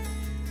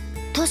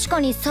確か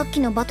にさっき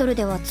のバトル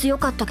では強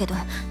かったけど、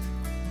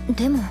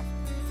でも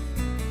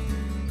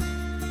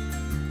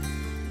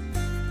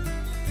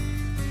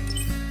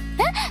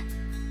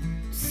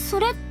そ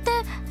れって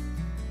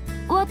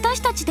私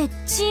たちで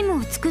チー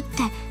ムを作って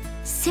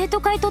生徒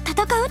会と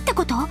戦うって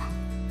こと？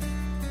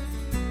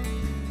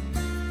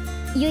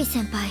ゆい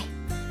先輩、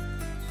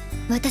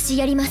私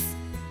やります。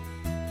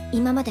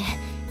今まで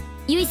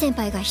ゆい先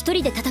輩が一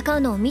人で戦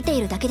うのを見て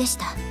いるだけでし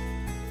た。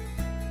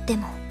で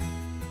も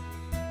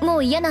も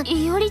う嫌な。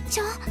いおりち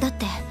ゃん、だっ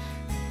て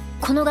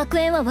この学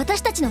園は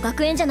私たちの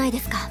学園じゃないで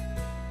すか。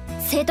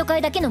生徒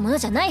会だけのもの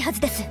じゃないはず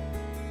です。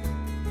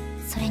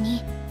それ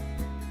に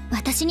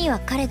私には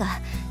彼が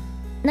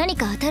何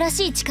か新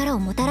しい力を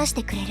もたらし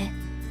てくれる、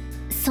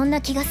そん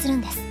な気がする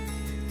んです。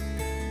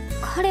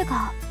彼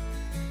が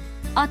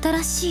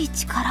新しい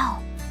力を。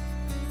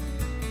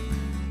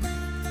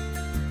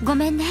ご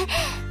めんね、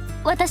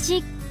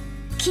私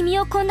君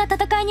をこんな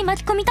戦いに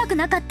巻き込みたく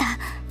なかった。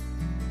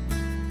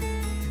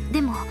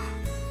でも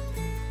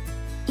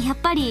やっ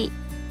ぱり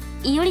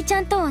いおりち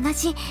ゃんと同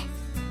じ、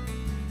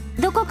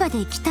どこか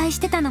で期待し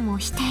てたのも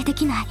否定で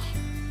きない。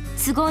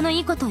都合のい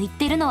いことを言っ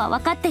てるのは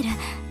分かってる。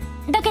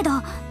だけど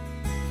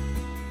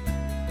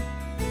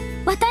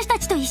私た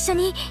ちと一緒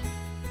に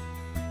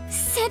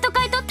生徒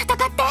会と戦っ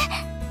て。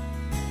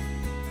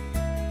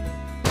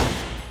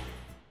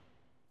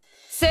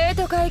生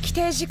徒会規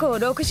定事項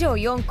6条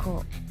4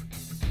項、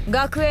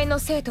学園の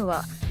生徒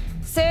は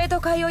生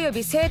徒会及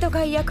び生徒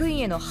会役員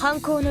への反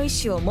抗の意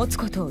思を持つ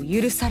ことを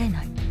許され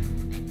ない。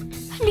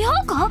涼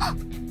子？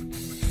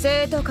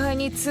生徒会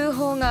に通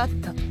報があっ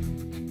た。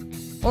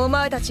お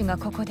前たちが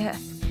ここで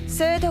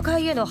生徒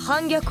会への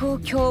反逆を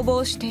共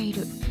謀してい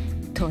る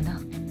とな。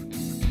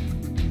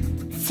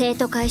生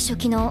徒会初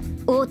期の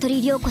大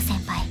鳥涼子先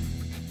輩、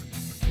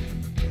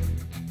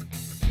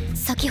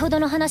先ほど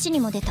の話に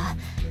も出た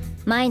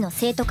前の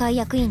生徒会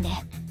役員で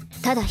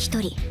ただ一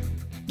人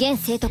現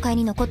生徒会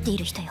に残ってい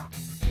る人よ。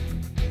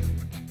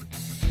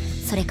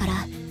それから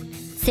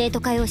生徒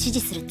会を支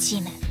持するチ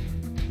ーム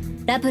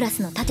ラプラ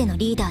スの盾の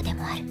リーダーで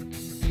もある。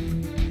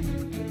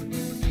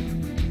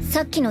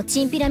さっきの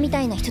チンピラみ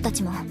たいな人た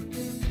ちも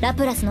ラ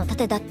プラスの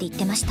盾だって言っ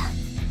てました。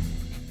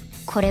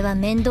これは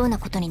面倒な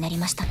ことになり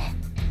ましたね。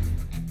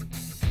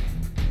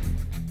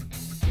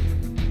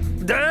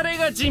誰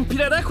がチンピ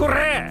ラだこ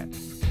れ。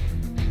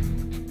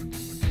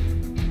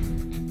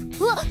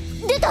うわ、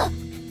出た。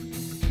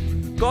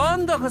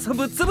今度こそ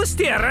ぶっ潰し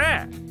てや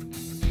る。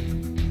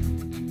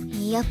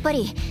やっぱ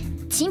り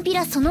チンピ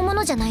ラそのも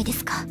のじゃないで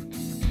すか。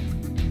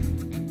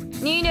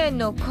2年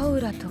のコ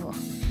ウラと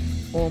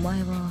お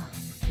前は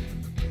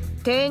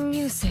転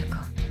入生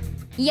か。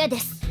嫌で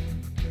す。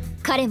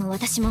彼も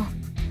私も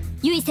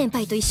ユイ先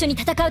輩と一緒に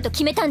戦うと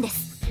決めたんで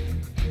す。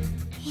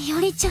いお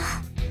りちゃん、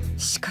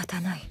仕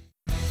方ない。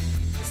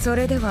そ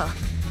れでは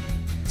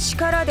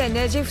力で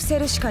ねじ伏せ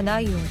るしかな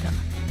いようだ。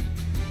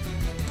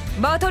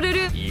バトル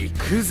ル行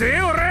く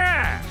ぜ俺。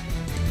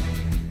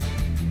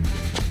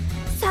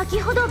先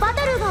ほどバ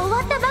トルが終わ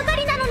ったばか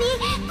りなのに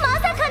ま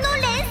さかの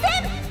連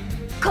戦。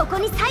ここ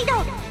に再度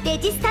レ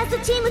ジスタンス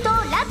チームと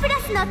ラプラ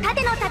スの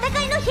盾の戦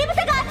いの火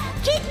蓋が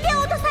切って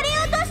落とされ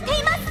ようとして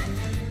います。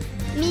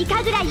三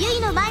神楽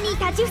結の前に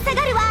立ちふさ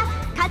がるは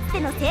かつ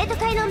ての生徒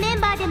会のメン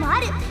バーでもあ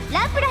る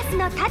ラプラス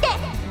の盾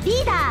リ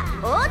ーダ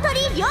ー大鳥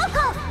涼子。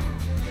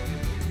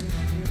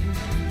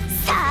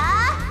さ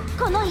あ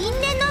この因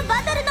縁の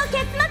バトルの結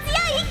末や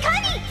いか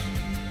に。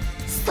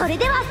それ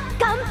では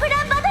ガンプ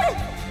ラバト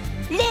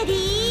ルレディー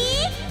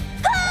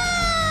ゴ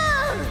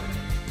ー。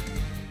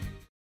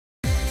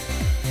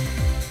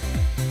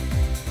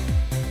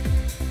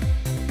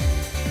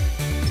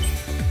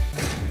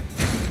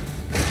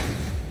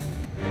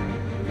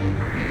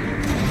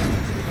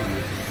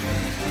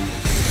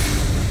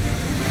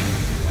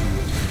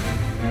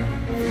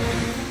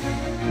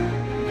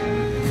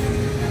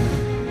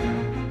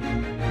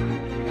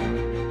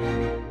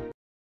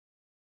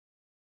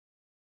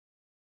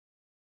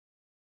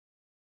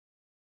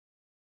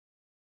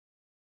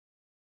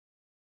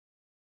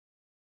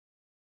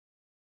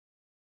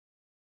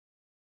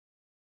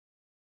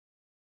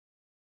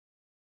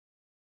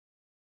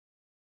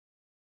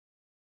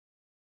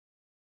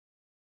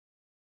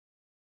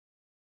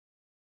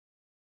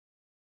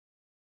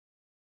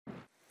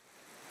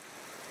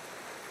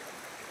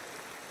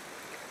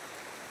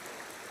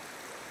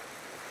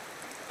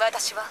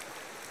私は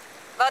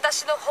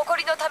私の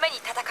誇りのために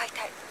戦いた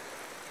い。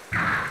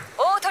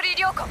大鳥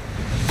良子、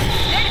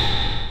出る。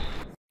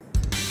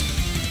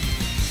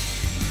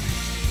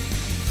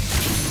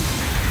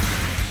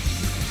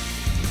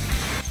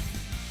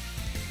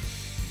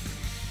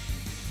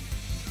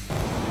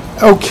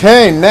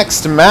Okay,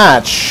 next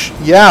match.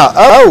 Yeah.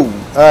 Oh,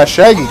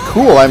 Shaggy,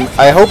 cool.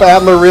 I hope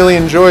Adler really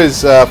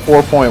enjoys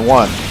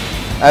 4.1.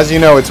 As you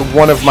know, it's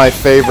one of my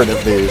favorite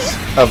of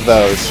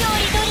those.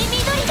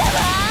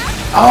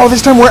 Oh,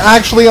 this time we're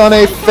actually on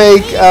a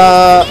fake,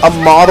 a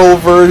model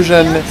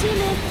version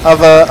of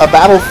a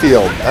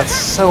battlefield. That's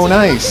so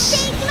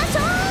nice.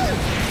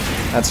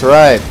 That's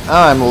right.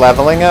 I'm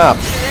leveling up.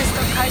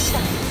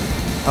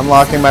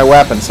 Unlocking my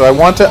weapon. So I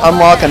want to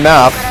unlock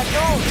enough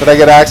that I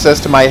get access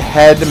to my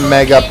head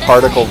mega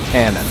particle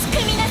cannon.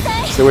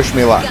 So wish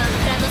me luck.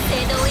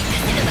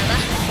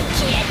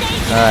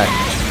 Alright.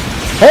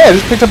 Hey, I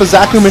just picked up a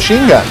Zaku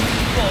machine gun.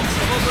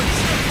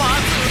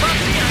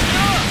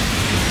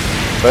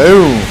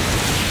 Boom.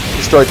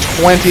 Destroy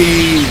 20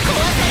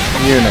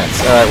 units.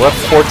 Alright, we're up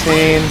to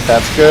 14.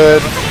 That's good.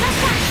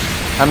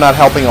 I'm not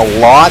helping a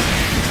lot,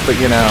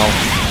 but you know.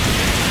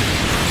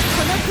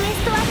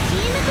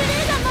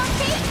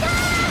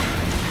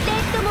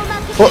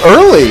 Well,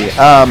 early,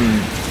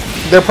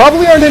 there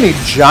probably aren't any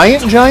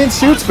giant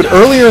suits, but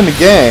earlier in the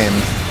game,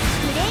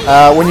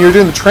 when you were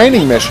doing the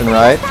training mission,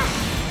 right,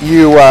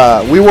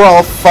 we were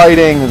all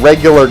fighting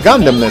regular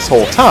Gundam this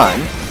whole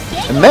time,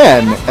 and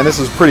then, and this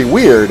was pretty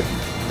weird,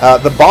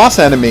 the boss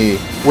enemy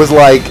was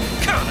like,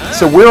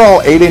 so we're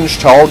all 8-inch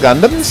tall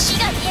Gundams,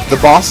 the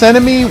boss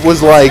enemy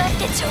was like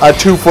a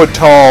 2-foot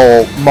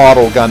tall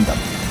model Gundam,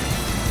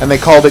 and they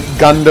called it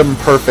Gundam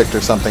Perfect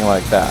or something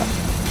like that.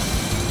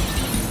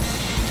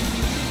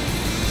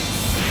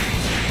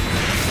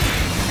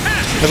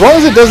 As long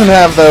as it doesn't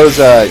have those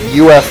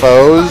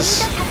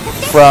UFOs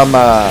from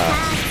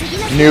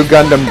New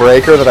Gundam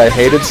Breaker that I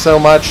hated so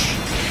much.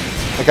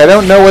 Like, I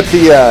don't know what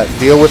the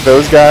deal with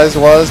those guys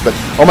was, but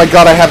oh my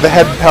god, I have the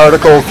head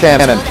particle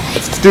cannon.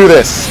 Let's do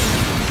this.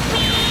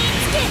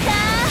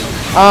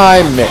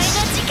 I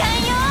missed.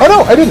 Oh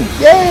no, I didn't.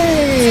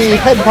 Yay!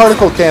 Head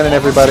particle cannon,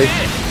 everybody.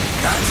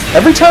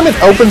 Every time it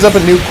opens up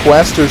a new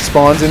quest or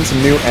spawns in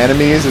some new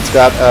enemies, it's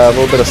got a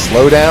little bit of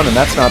slowdown, and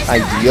that's not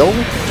ideal.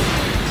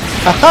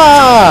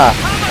 Haha!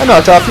 I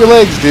knocked off your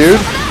legs, dude.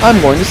 I'm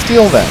going to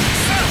steal them.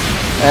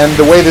 And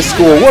the way this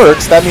school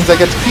works, that means I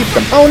get to keep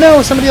them. Oh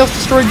no, somebody else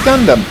destroyed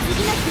Gundam.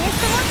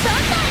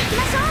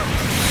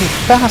 You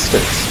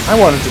bastards. I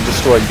wanted to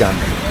destroy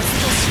Gundam.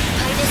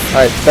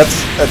 Alright,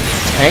 that's a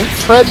tank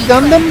tread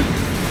Gundam?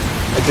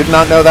 I did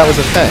not know that was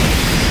a thing.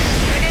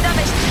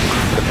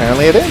 But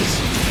apparently it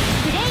is.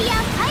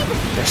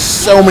 There's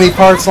so many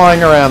parts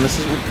lying around. This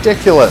is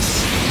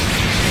ridiculous.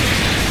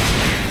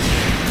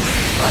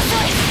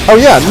 Oh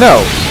yeah,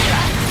 no.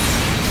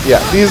 Yeah,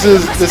 this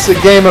is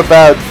a game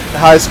about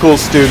high school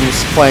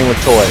students playing with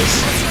toys.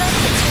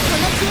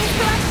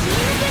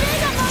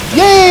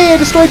 Yay! I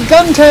destroyed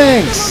gun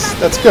tanks!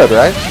 That's good,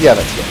 right? Yeah,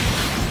 that's good.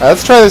 Alright,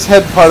 let's try this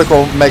head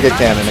particle mega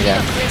cannon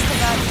again.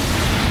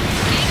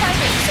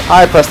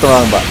 I pressed the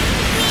wrong button.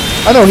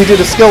 Oh no, he did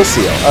a skill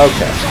seal.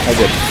 Okay, I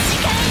didn't.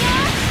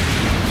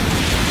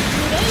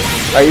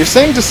 Alright, you're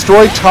saying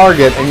destroy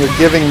target and you're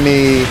giving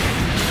me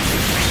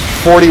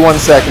 41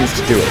 seconds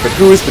to do it, but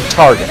who is the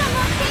target?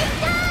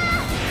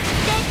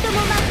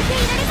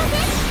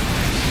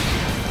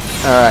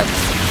 Alright.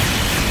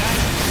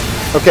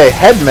 Okay,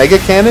 head mega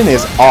cannon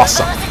is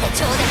awesome.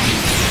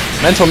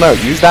 Mental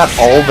note, use that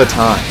all the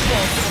time.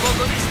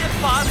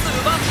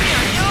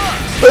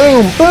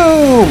 Boom,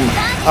 boom!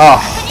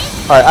 Oh.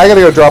 Alright, I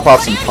gotta go drop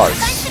off some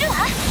parts.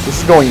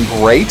 This is going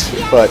great,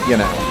 but, you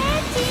know.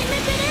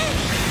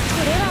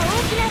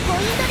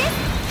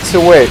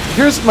 So wait,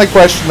 here's my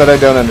question that I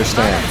don't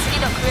understand.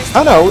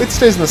 Oh no, it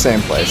stays in the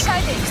same place.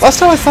 Last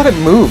time I thought it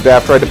moved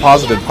after I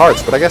deposited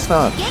parts, but I guess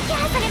not.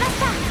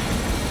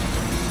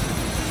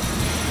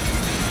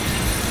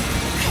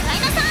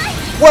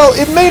 Well,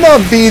 it may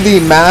not be the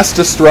mass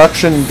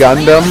destruction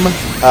Gundam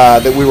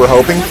that we were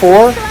hoping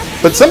for,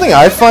 but something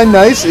I find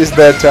nice is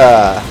that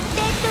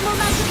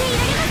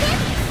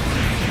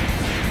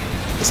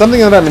something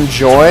that I'm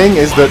enjoying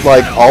is that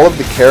like all of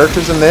the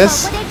characters in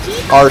this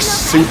are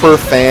super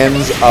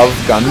fans of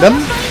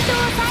Gundam.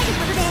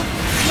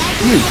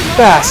 You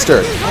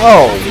bastard!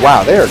 Oh,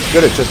 wow, they are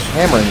good at just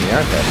hammering me,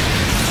 aren't they?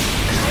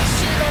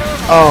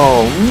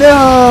 Oh,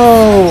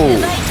 no!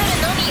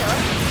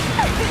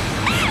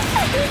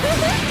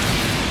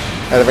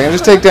 And if I can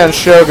just take down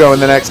Shogo in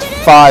the next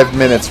 5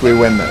 minutes, we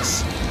win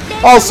this.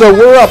 Also,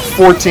 we're up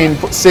 16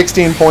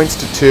 points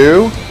to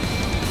 2,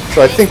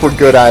 so I think we're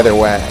good either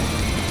way.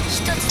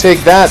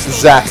 Take that,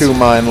 Zaku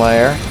Mine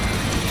Layer.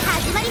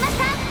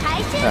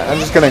 I'm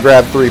just going to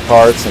grab 3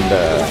 parts and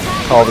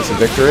call this a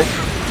victory.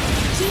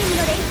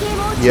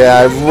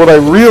 Yeah, what I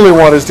really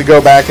want is to go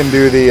back and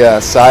do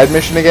the side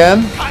mission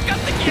again,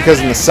 because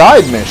in the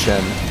side mission,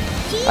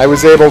 I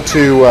was able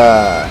to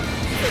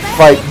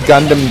fight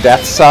Gundam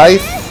Death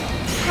Scythe.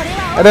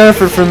 I don't know if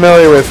you're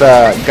familiar with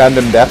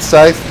Gundam Death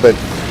Scythe, but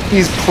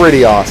He's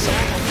pretty awesome.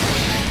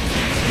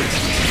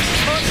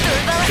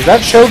 Is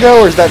that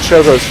Shogo or is that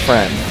Shogo's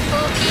friend?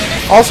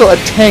 Also, a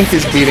tank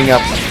is beating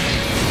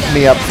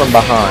me up from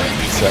behind,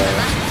 so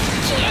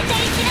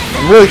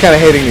I'm really kind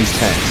of hating these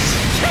tanks.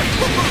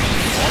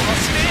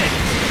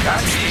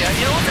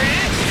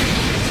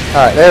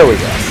 Alright, there we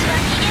go.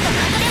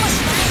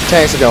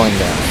 Tanks are going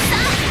down.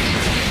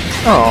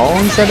 Oh,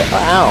 he said,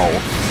 ow.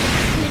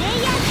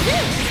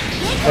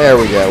 There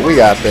we go, we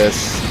got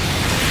this.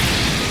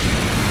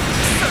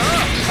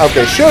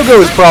 Okay,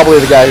 Shogo is probably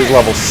the guy who's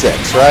level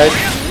 6, right?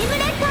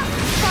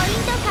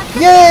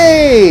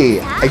 Yay!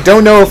 I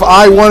don't know if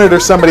I won it or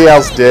somebody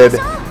else did.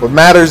 What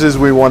matters is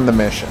we won the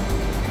mission.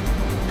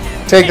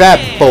 Take that,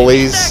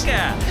 bullies.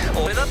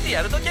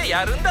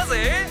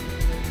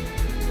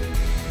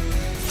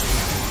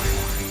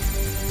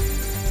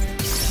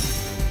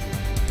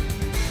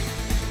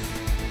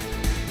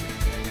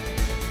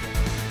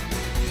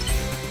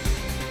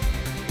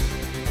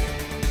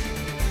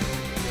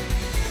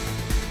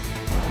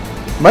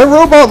 My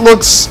robot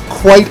looks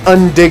quite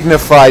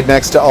undignified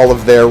next to all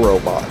of their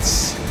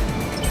robots.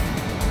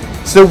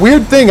 It's a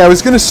weird thing. I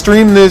was going to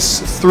stream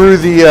this through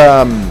the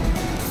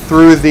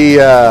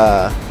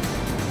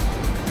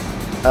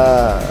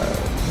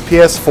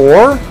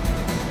PS4,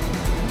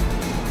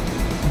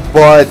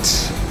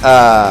 but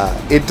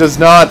it does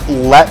not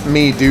let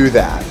me do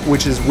that,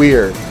 which is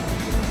weird.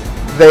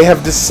 They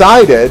have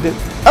decided,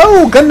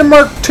 oh, Gundam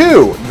Mark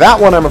II. That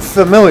one I'm a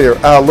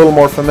little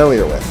more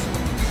familiar with.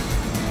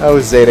 Oh,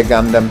 Zeta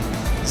Gundam.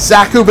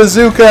 Zaku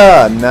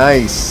Bazooka!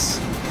 Nice.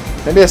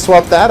 Maybe I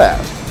swap that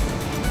out.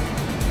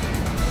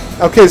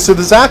 Okay, so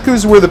the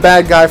Zakus were the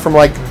bad guy from,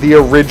 like, the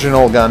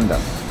original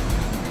Gundam.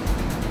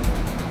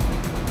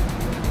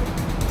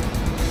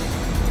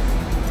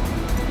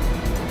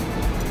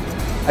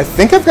 I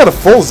think I've got a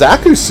full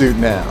Zaku suit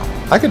now.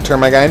 I could turn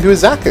my guy into a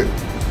Zaku.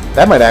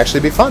 That might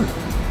actually be fun.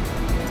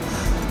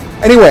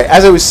 Anyway,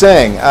 as I was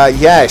saying,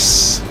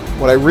 yes.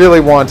 What I really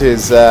want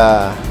is,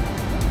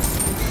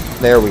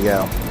 there we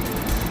go. I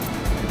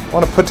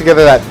want to put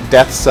together that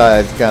Death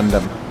Side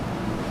Gundam.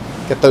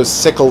 Get those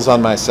sickles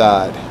on my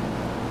side.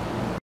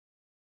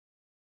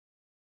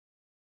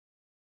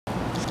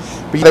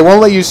 But they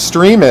won't let you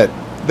stream it.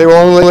 They will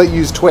only let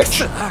you use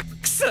Twitch.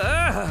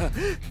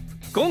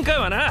 今回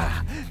は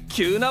な、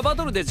急なバ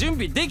トルで準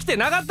備できて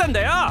なかったん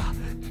だよ。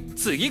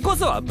次こ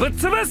そはぶっ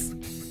潰す。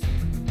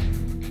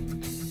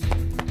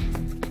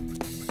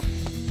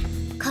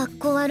かっ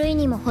こ悪い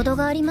にも程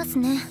があります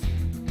ね。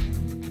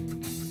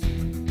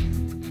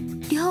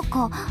涼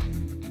子、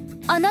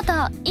あな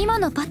た今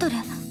のバトル。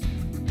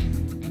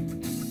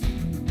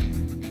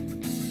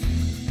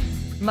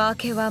負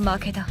けは負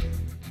けだ。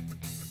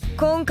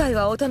今回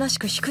はおとなし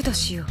く引くと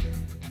しよう。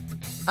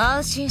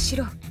安心し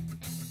ろ。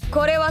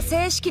これは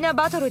正式な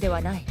バトルで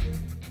はない。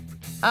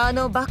あ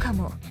のバカ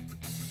も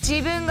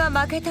自分が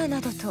負けた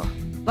などと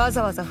わ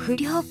ざわざ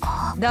涼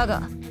子だ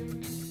が、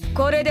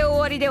これで終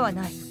わりでは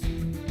ない。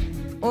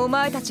お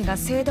前たちが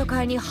生徒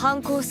会に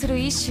反抗する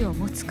意志を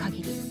持つ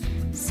限り、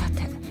さ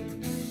て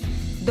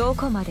ど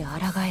こまで抗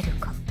える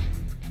か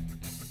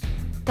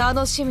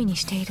楽しみに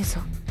している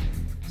ぞ。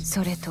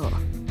それと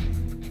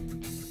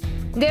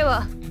で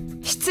は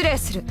失礼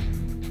する。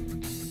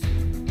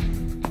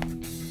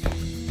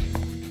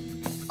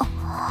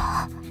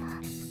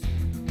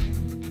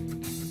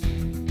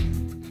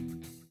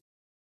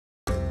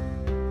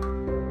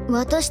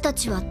私た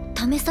ちは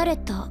試され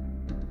た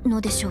の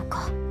でしょう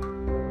か。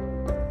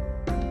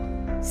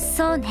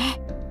そうね。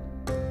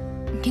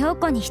涼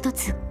子に一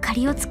つ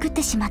借りを作っ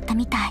てしまった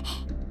みたい。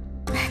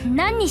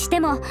何にして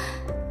も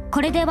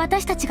これで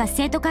私たちが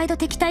生徒会と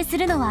敵対す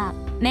るのは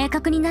明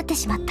確になって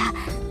しまった。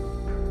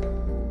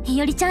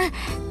いおりちゃん、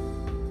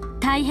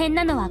大変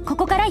なのはこ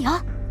こから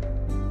よ。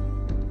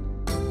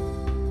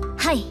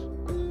はい。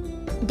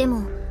で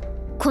も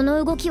こ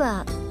の動き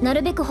はな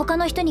るべく他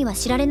の人には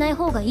知られない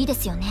方がいいで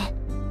すよね。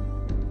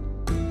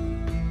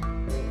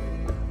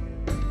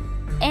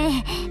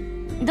え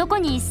え、どこ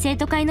に生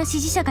徒会の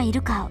支持者がい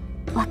るか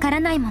わから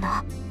ないもの。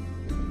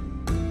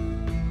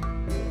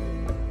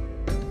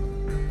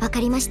わ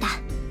かりました。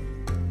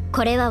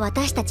これは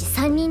私たち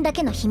3人だ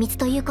けの秘密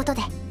ということ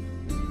で。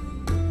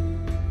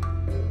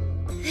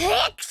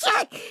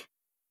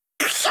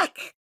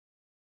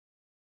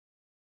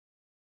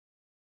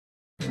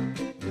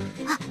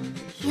あ、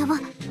やば。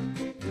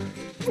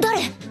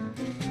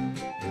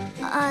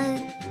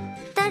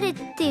誰っ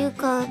ていう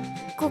か、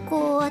こ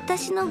こ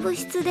私の部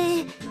室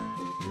で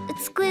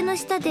机の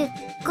下で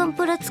ガン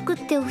プラ作っ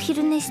てお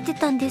昼寝して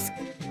たんです。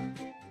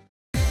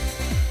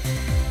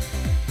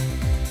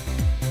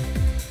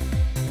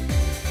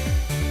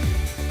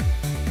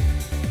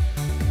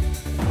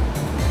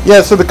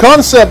Yeah, so the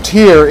concept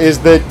here is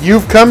that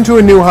you've come to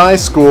a new high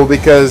school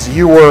because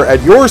you were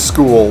at your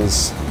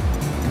schools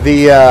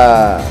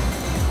there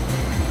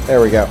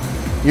we go.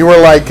 You were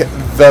like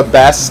the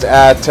best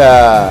at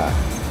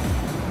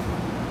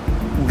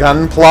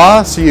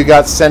Gunpla, so you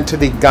got sent to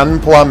the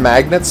Gunpla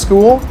Magnet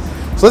School.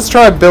 So let's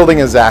try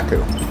building a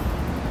Zaku.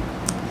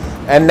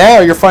 And now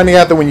you're finding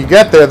out that when you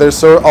get there,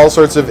 there's all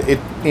sorts of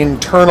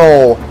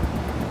internal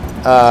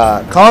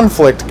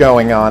conflict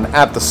going on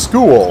at the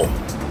school,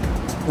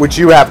 which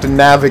you have to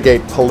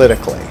navigate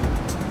politically.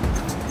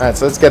 Alright,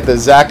 so let's get the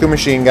Zaku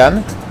machine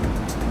gun.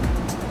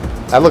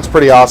 That looks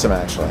pretty awesome,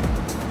 actually.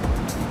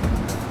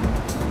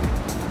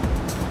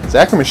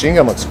 Zaku machine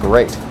gun looks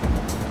great.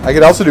 I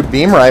could also do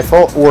beam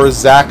rifle or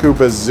Zaku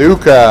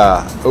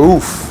bazooka.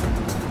 Oof.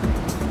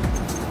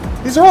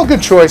 These are all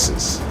good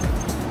choices.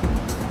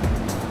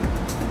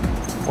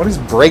 What is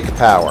brake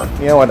power?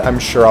 You know what? I'm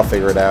sure I'll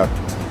figure it out.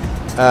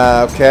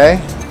 Okay.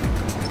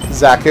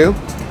 Zaku.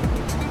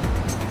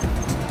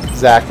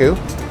 Zaku.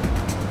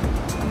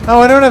 Oh,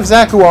 I don't have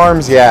Zaku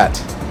arms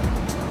yet.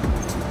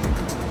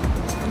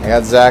 I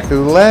got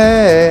Zaku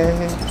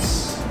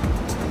legs.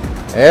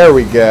 There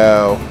we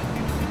go.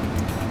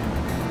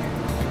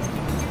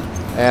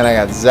 And I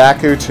got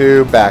Zaku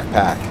 2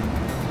 backpack.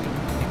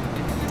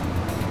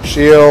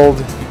 Shield.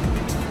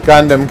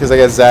 Gundam, because I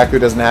guess Zaku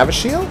doesn't have a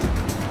shield?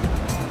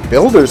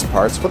 Builder's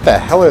parts? What the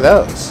hell are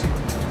those?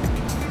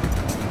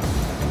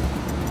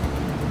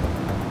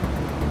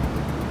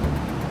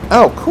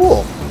 Oh,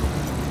 cool.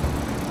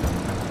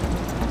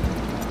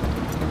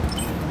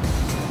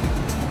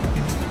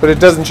 But it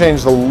doesn't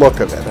change the look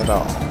of it at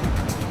all.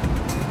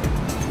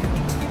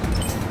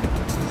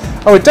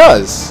 Oh, it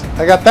does.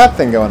 I got that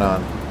thing going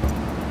on.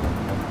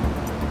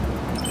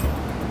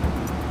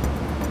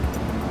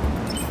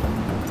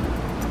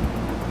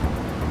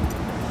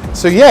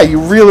 So yeah, you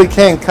really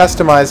can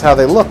customize how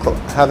they look.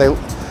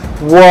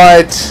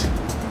 What?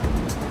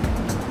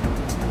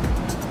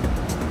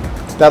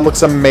 That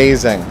looks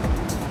amazing.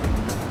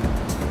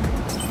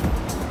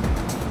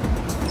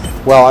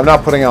 Well, I'm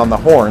not putting on the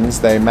horns.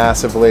 They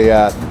massively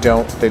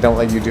don't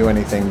let you do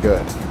anything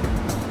good.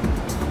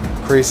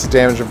 Increases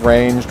damage of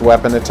ranged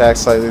weapon attacks,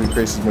 slightly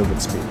decreases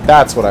movement speed.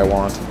 That's what I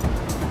want.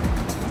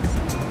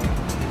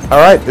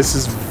 Alright, this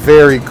is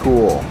very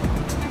cool.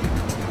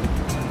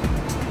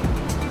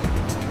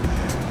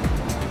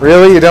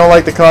 Really? You don't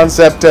like the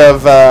concept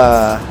of,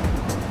 yeah,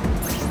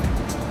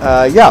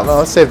 well,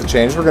 let's save the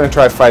change. We're going to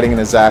try fighting in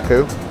a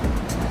Zaku.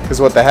 Because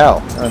what the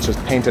hell? Let's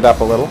just paint it up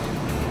a little.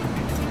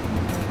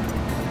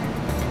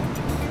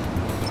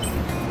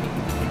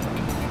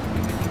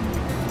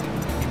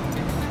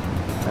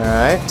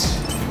 Alright.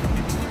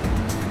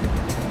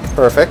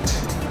 Perfect.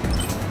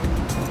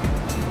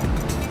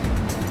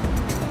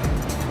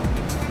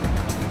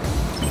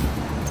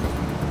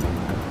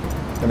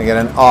 Gonna get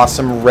an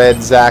awesome red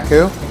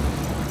Zaku.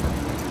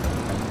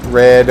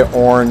 Red,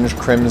 orange,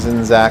 crimson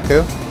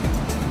Zaku.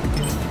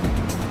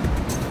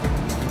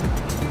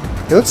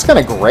 He looks kind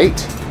of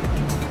great.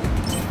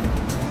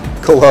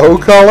 Glow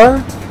color?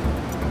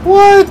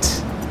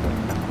 What?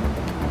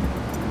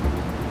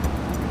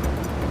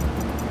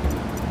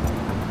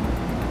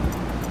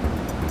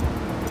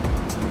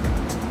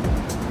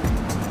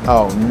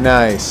 Oh,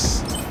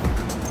 nice.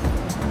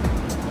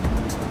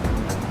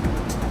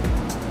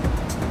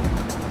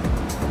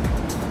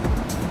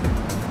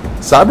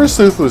 Cyber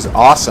Sleuth was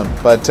awesome,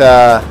 but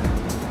yeah,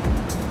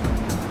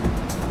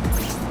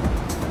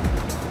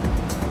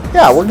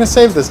 we're gonna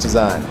save this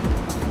design.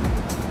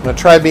 I'm gonna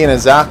try being a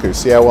Zaku,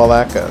 see how well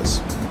that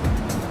goes.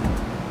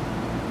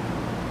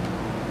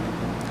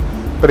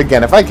 But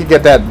again, if I could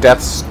get that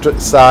Death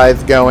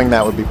Scythe going,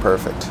 that would be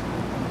perfect.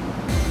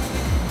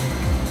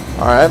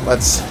 Alright,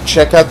 let's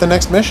check out the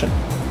next mission.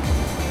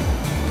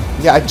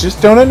 Yeah, I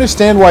just don't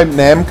understand why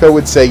Namco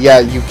would say, yeah,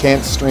 you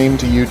can't stream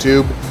to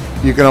YouTube,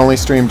 you can only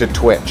stream to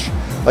Twitch.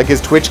 Like,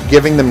 is Twitch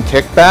giving them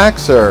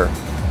kickbacks or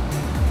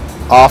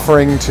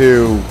offering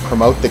to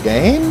promote the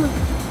game?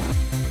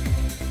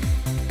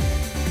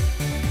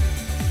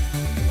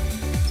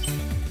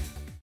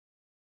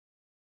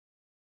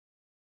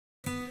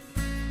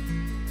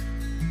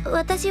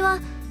 Watashi wa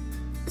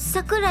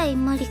Sakurai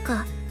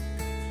Marika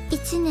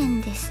 1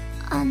年です。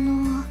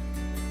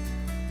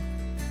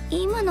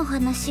今の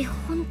話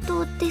本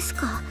当です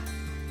か？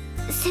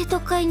生徒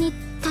会に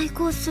対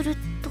抗する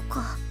と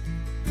か。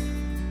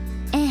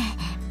ええ。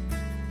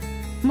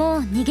も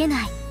う逃げ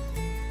ない。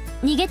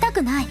逃げた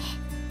くない。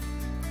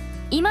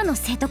今の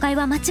生徒会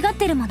は間違っ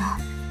てるもの。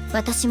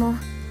私も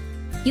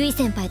ゆい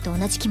先輩と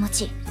同じ気持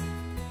ち。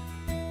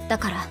だ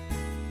から。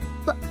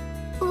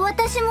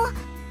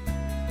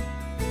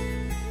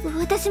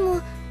私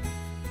も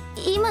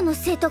今の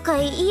生徒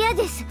会嫌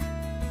です。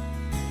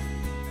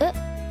え？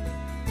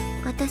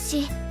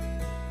私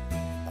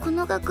こ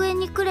の学園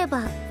に来れ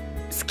ば好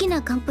き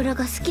なガンプラ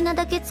が好きな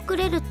だけ作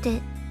れるっ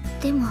て。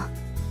でも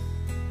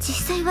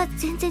実際は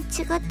全然違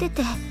って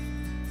て、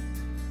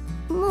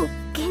もう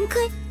限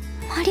界。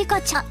マリ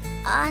カちゃん、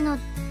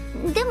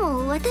で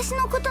も私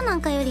のことな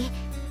んかより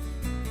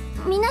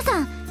皆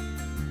さん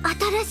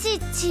新しい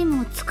チー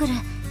ムを作る、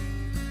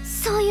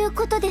そういう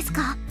ことです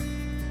か？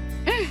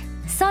う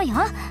ん、そうよ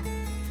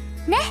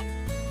ね。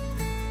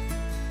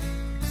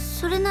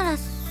それなら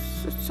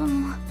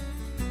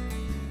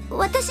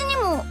私に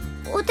も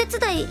お手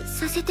伝い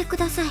させてく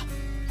ださい。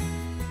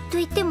と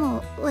言って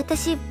も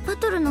私バ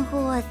トルの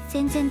方は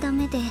全然ダ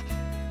メで、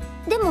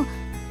でも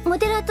モ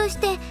デラーとし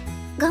て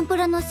ガンプ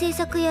ラの制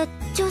作や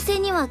調整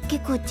には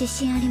結構自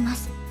信ありま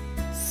す。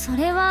そ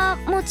れは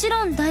もち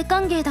ろん大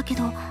歓迎だけ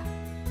ど、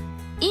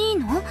いい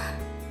の？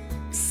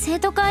生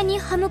徒会に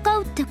歯向か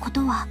うってこ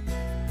とは。はい、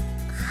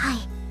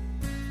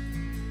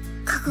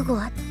覚悟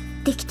は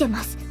できて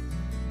ます。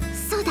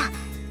そうだ、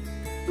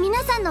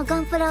皆さんの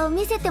ガンプラを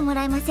見せても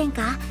らえません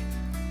か？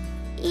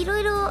いろ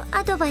いろ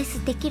アドバイ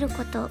スできる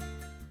こと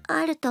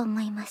あると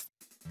思います。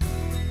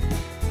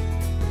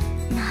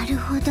なる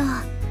ほど、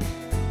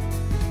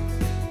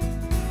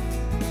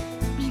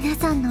皆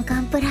さんのガ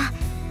ンプラ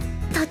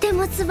とて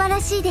も素晴ら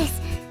しいで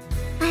す。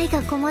愛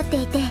がこもっ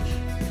ていて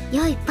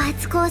良いパー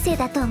ツ構成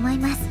だと思い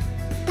ます。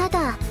た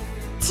だ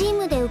チー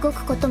ムで動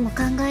くことも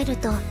考える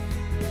と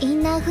イ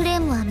ンナーフレ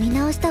ームは見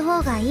直した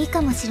方がいい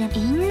かもしれない。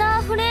インナ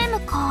ーフレーム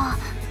か。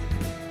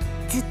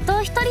ずっ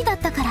と一人だっ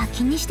たから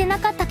気にしてな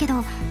かったけ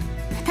ど、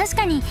確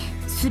かに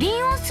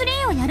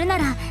 3on3 をやるな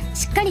ら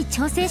しっかり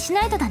調整し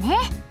ないとだね。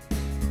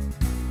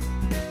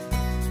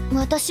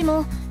私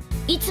も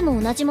いつ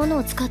も同じもの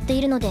を使って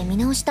いるので見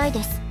直したい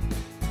です。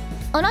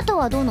あなた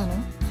はどうなの？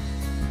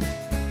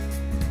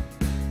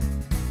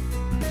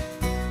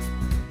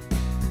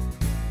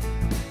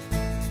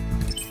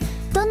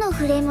どの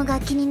フレームが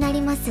気にな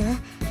ります？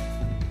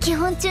基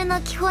本中の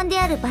基本で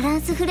あるバラ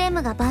ンスフレー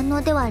ムが万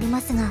能ではあり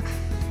ますが、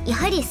や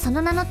はりそ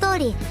の名の通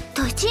り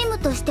チーム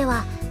として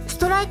はス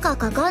トライカー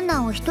かガンナ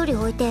ンを1人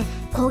置いて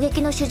攻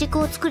撃の主軸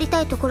を作り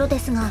たいところで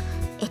すが、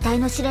得体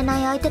の知れな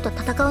い相手と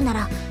戦うな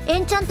らエ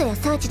ンチャントや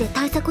サーチで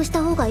対策し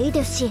た方がいい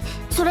ですし、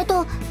それ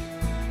と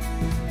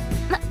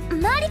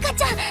マリカ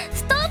ちゃん、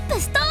ストップ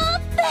ストッ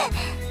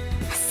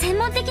プ。専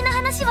門的な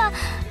話は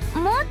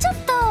もうちょっ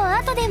と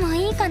後でも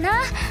いいか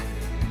な。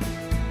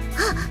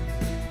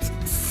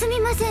すみ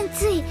ません、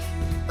つい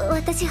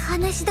私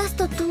話し出す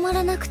と止ま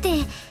らなくて。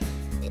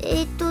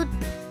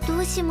ど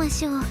うしま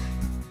しょう。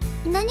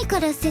何か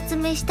ら説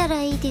明した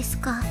らいいです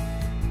か？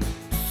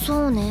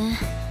そうね、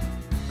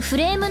フ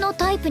レームの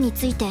タイプに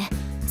ついて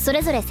そ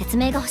れぞれ説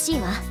明が欲しい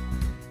わ。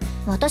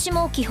私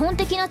も基本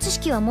的な知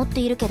識は持って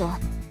いるけど。で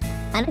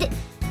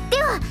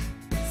は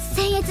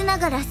僭越な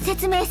がら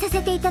説明さ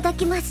せていただ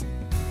きます。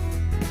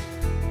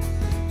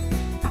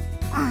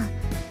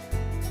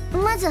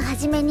まずは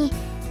じめに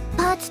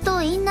パーツ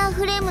とインナー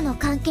フレームの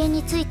関係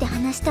について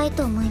話したい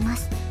と思いま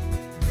す。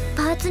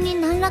パーツに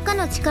何らか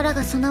の力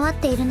が備わっ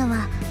ているの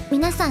は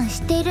皆さん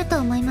知っていると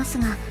思います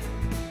が、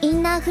イ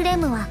ンナーフレー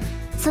ムは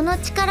その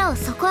力を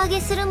底上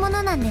げするも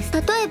のなんです。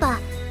例えば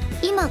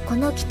今こ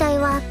の機体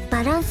は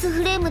バランス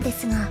フレームで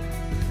すが、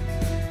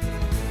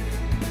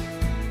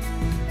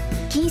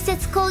近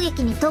接攻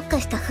撃に特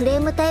化したフレ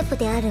ームタイプ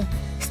である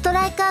スト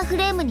ライカーフ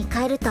レームに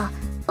変えると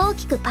大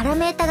きくパラ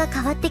メータが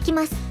変わってき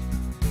ます。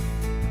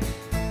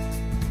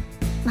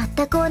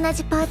全く同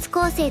じパーツ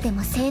構成で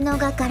も性能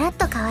がガラッ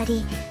と変わ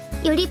り、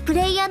よりプ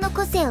レイヤーの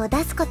個性を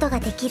出すことが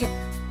できる。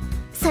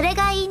それ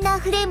がインナー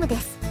フレームで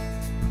す。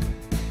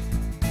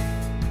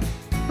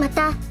ま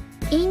た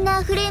インナ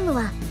ーフレーム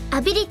は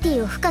アビリテ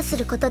ィを付加す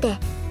ることで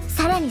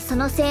さらにそ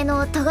の性能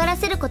を尖ら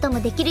せること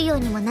もできるよう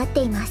にもなっ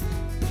ています。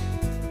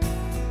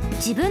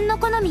自分の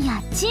好み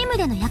やチーム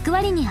での役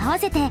割に合わ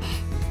せて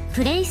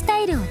プレイスタ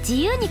イルを自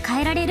由に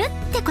変えられるっ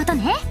てこと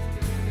ね。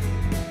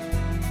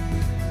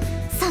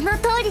その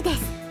通りで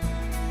す。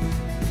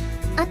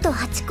あと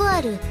8個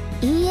ある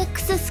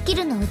EX スキ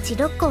ルのうち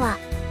6個は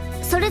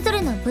それぞ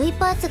れの V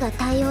パーツが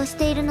対応し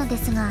ているので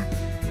すが、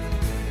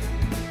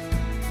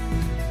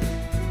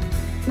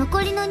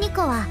残りの2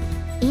個は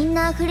イン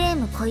ナーフレー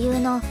ム固有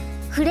の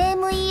フレー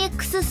ム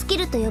EX スキ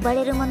ルと呼ば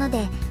れるもの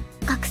で、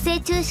覚醒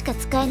中しか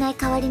使えない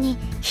代わりに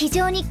非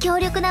常に強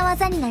力な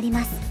技になり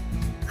ます。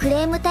フ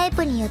レームタイ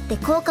プによって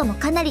効果も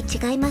かなり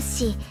違います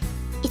し、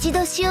一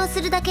度使用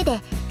するだけ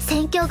で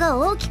戦況が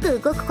大きく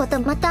動くこと。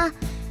また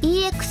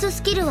EX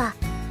スキルは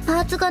パ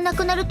ーツがな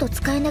くなると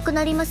使えなく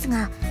なります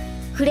が、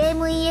フレー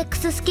ム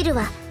EX スキル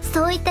は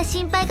そういった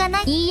心配が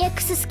ない。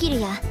 EX スキル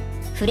や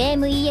フレー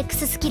ム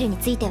EX スキルに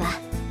ついては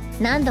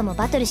何度も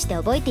バトルして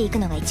覚えていく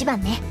のが一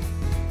番ね。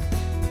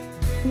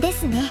で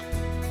すね。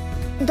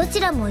ど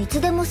ちらもい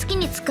つでも好き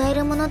に使え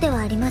るものでは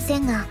ありませ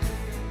んが、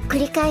繰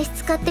り返し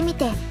使ってみ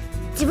て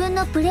自分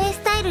のプレイ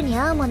スタイルに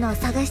合うものを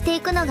探して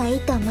いくのがいい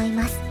と思い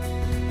ます。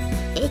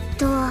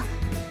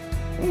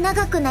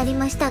長くなり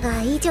ました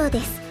が以上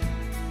です。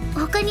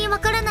他にわ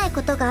からない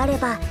ことがあれ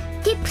ば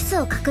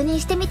Tips を確認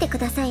してみてく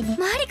ださいね。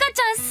マリカち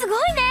ゃんすごい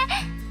ね。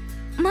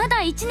まだ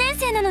1年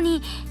生なの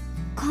に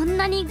こん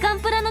なにガン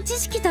プラの知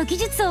識と技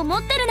術を持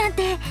ってるなん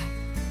て。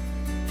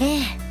え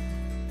え、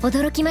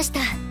驚きました。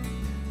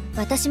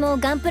私も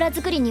ガンプラ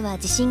作りには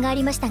自信があ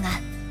りましたが、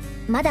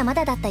まだま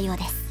だだったよう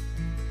です。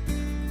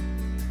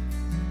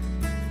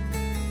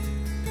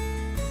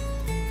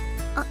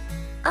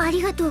あ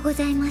りがとうご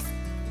ざいます。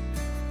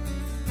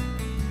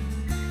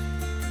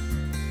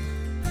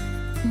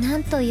な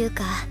んという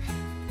か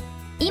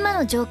今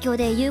の状況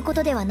で言うこ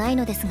とではない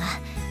のですが、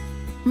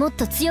もっ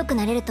と強く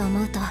なれると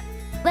思うと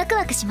ワク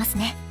ワクします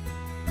ね。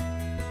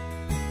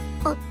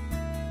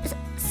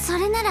そ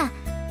れなら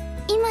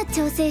今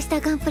調整した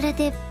ガンプラ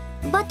で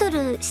バト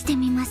ルして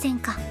みません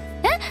か？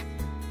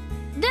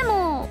で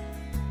も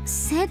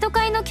生徒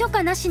会の許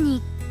可なし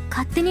に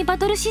勝手にバ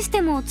トルシス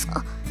テムを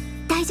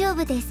大丈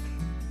夫です。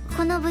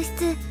この部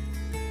室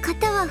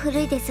型は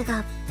古いです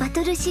がバ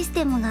トルシス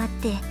テムがあっ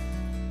て。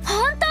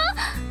本当？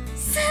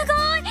す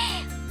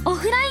ごい。オ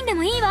フラインで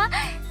もいいわ。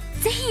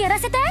ぜひやら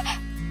せて。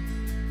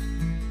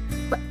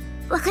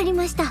わかり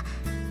ました。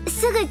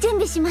すぐ準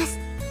備します。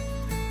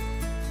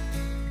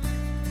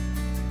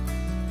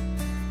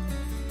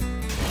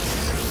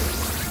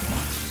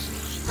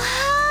わ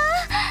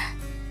あ、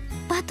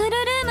バトルル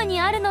ーム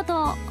にあるの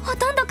とほ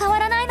とんど変わ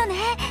らないのね。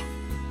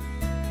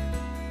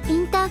イ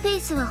ンターフェー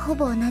スはほ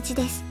ぼ同じ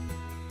です。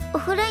オ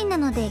フラインな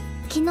ので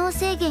機能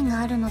制限が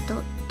あるの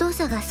と動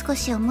作が少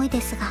し重い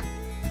ですが。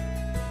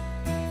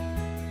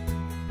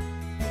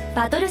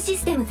バトルシ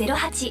ステム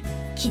08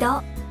起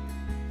動。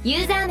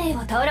ユーザー名を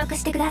登録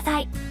してくださ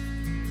い。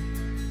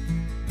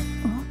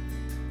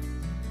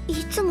い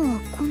つもは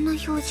こんな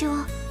表示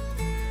は。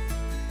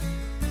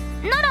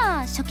なら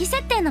初期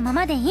設定のま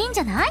までいいん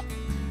じゃない？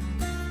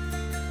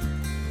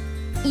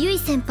ゆい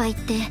先輩っ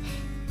て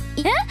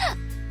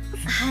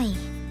はい、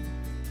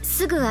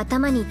すぐ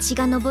頭に血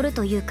が上る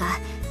というか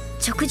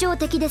直情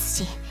的で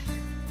すし。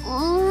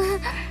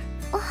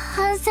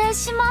反省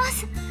しま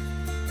す。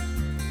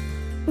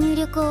入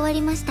力終わ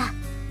りました。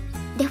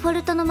デフォ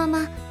ルトのま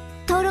ま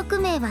登録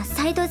名は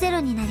サイドゼロ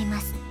になりま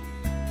す。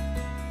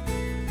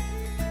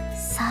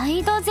サ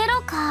イドゼ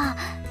ロか。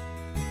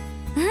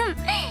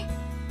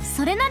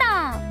それな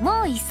ら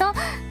もういっそ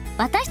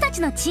私た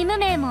ちのチーム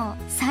名も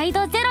サイ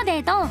ドゼロ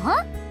でどう？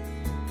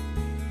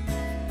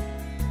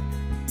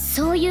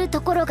そういう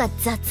ところが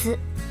雑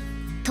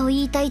と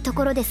言いたいと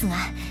ころですが、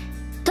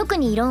特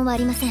に異論はあ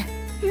りません。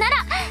なら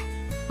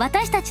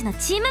私たちの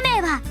チーム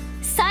名は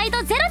サイ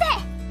ドゼロで。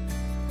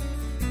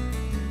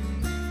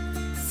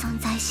存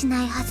在し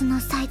ないはずの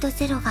サイド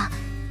ゼロが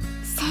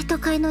生徒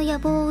会の野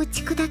望を打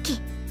ち砕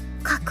き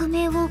革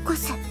命を起こ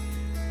す。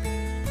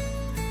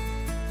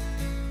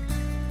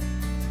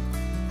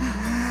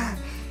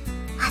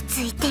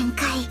熱い展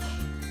開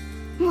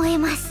燃え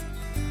ます。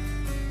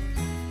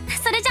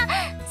それじゃ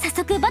早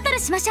速バトル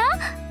しましょう。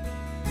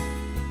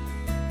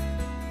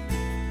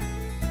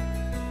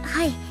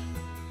はい、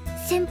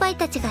先輩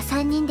たちが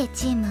3人で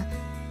チーム、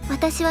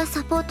私は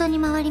サポートに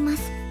回りま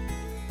す。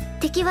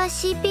敵は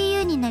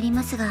CPU になり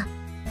ますが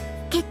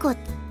結構。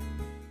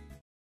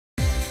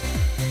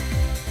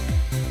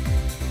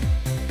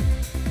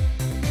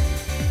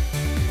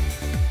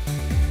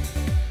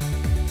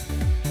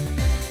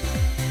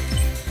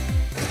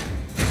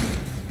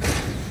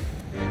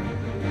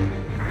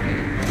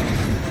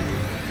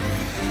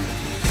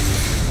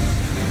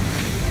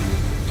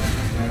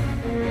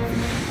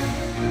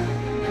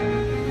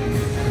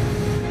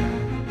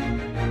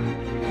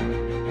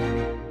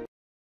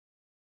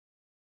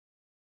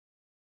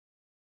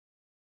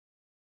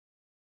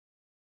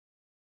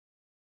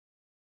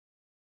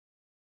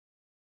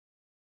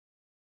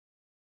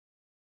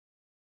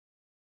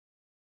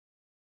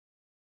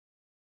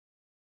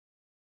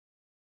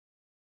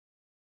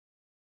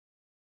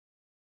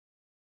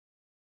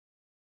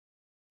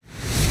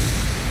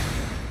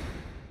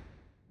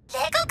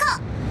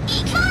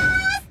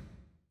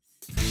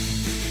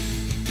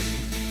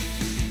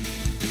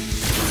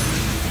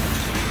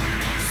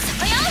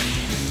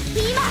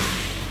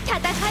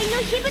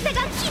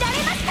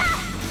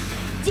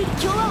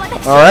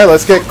Alright,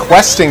 let's get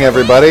questing,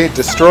 everybody.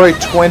 Destroy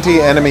 20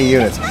 enemy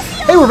units.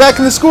 Hey, we're back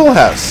in the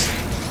schoolhouse.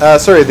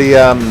 Sorry, the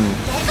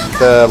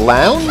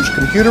lounge?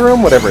 Computer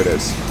room? Whatever it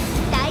is.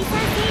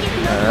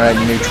 Alright,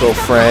 neutral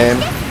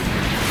frame.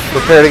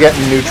 Prepare to get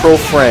neutral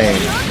frame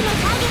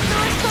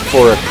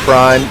for a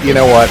crime. You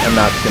know what? I'm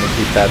not going to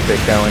keep that bit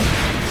going.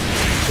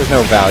 There's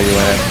no value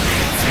in it.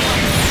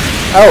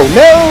 Oh,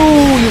 no!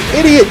 You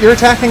idiot! You're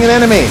attacking an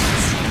enemy!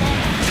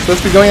 You're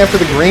supposed to be going after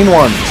the green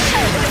ones.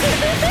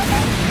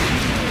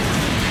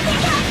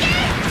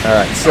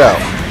 Alright, so,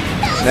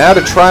 now to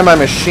try my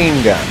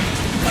machine gun.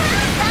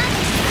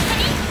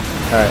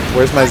 Alright,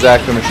 where's my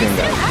Zacto machine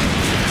gun?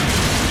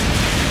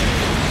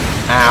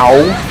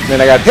 Ow! I mean,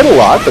 I got hit a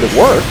lot, but it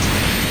worked.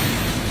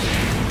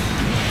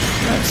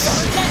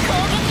 Nice.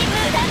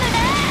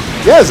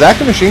 Yeah,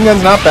 Zacto machine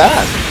gun's not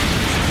bad.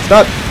 It's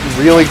not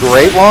really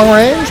great long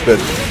range, but,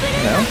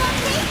 you know.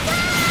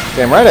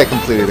 Damn right I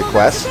completed a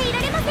quest.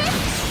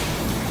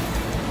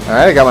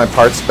 Alright, I got my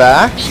parts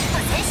back.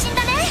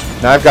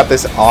 Now I've got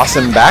this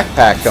awesome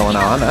backpack going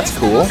on. That's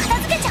cool.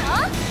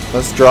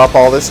 Let's drop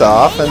all this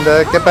off and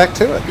get back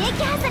to it. Do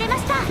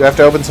I have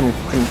to open some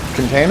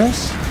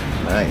containers?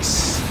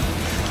 Nice.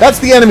 That's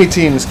the enemy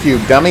team's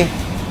cube, dummy.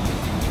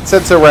 It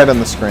said so right on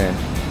the screen.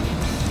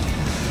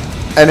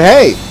 And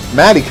hey,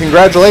 Maddie,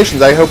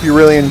 congratulations. I hope you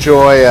really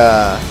enjoy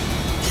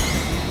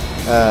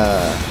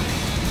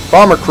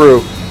Bomber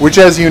Crew, which,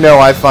 as you know,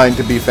 I find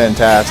to be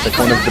fantastic.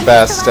 One of the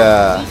best...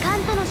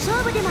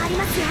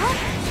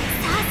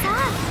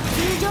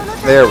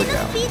 There we go.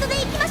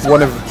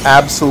 One of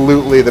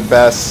absolutely the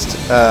best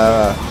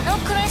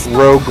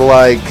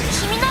roguelike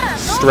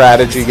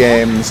strategy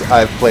games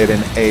I've played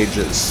in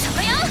ages.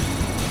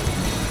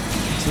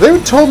 So they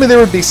told me there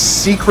would be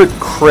secret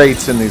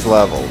crates in these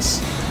levels.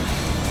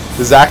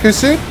 The Zaku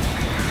suit?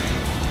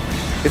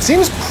 It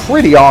seems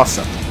pretty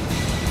awesome.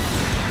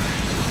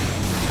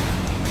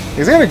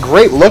 He's got a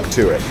great look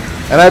to it.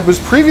 And I was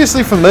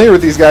previously familiar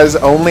with these guys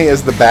only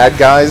as the bad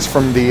guys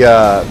from the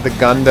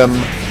Gundam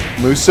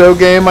Musou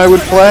game I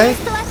would play.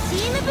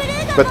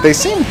 But they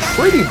seem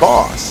pretty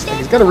boss. Like,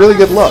 he's got a really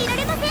good look.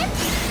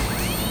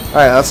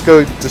 Alright, let's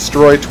go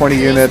destroy 20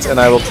 units, and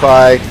I will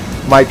try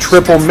my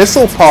triple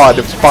missile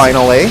pod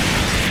finally,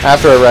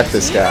 after I wreck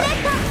this guy.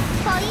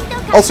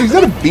 Also, he's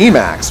got a beam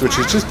axe, which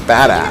is just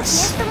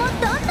badass.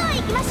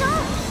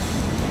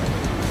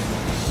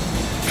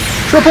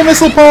 Triple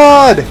missile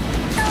pod!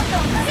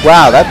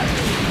 Wow, that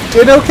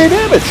did okay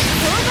damage.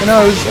 You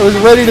know, I was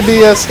ready to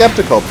be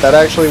skeptical, but that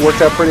actually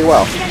worked out pretty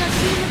well.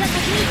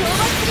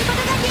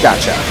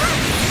 Gotcha.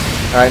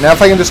 Alright, now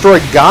if I can destroy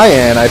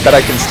Gaian, I bet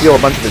I can steal a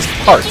bunch of his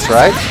parts,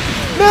 right?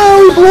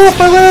 No, he blew off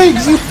my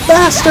legs, you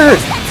bastard!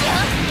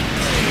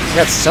 I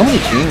got so many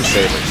beam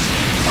sabers.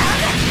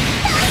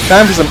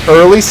 Time for some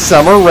early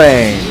summer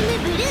rain.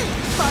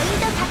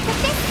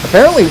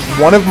 Apparently,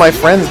 one of my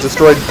friends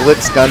destroyed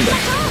Blitz Gundam.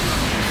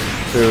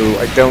 Who,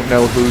 I don't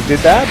know who did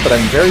that, but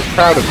I'm very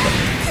proud of them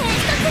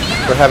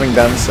for having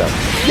done so.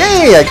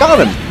 Yay, I got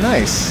him!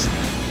 Nice.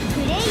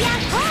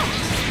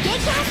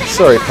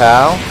 Sorry,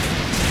 pal.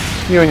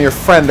 You and your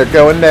friend are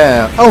going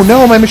down. Oh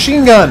no, my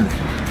machine gun!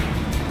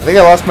 I think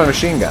I lost my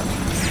machine gun.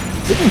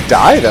 Didn't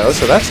die though,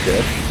 so that's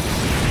good.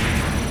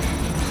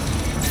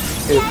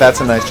 That's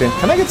a nice change.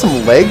 Can I get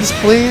some legs,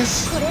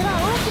 please?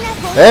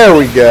 There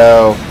we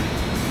go.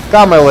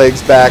 Got my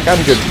legs back.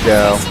 I'm good to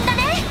go.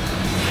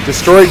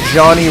 Destroy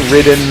Johnny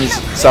Ridden's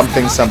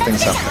something, something,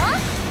 something.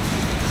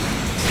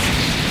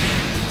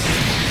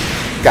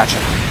 Gotcha.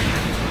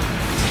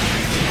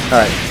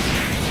 Alright.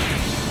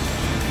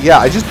 Yeah,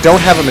 I just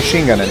don't have a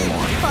machine gun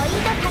anymore.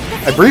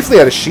 I briefly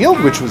had a shield,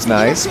 which was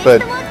nice,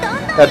 but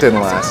that didn't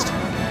last.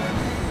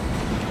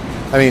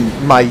 I mean,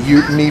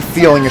 me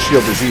feeling a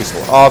shield is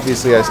useful.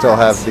 Obviously, I still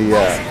have the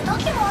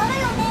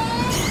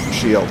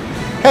shield.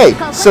 Hey,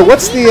 so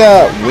what's the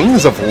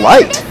Wings of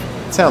Light?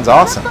 It sounds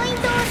awesome.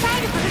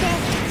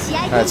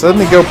 Alright, so let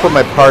me go put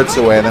my parts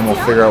away, and then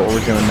we'll figure out what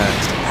we're doing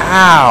next.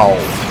 Ow!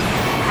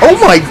 Oh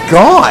my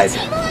god!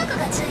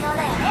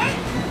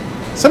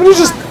 Somebody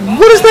just...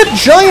 What is that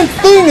giant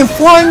thing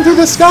flying through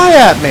the sky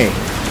at me?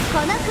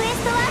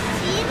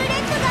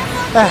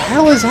 What the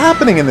hell is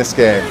happening in this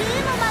game?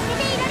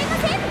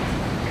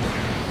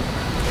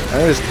 I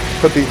just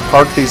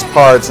park these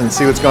parts and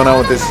see what's going on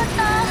with this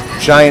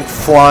giant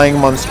flying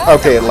monster.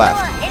 Okay, it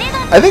left.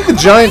 I think the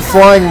giant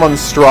flying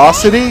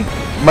monstrosity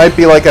might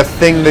be like a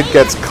thing that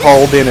gets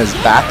called in as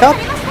backup.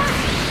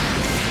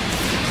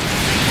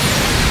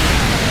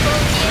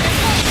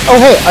 Oh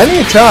hey, I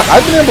need to tell you,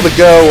 I've been able to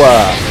go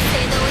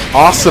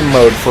awesome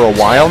mode for a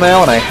while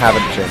now, and I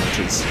haven't been, which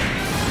is,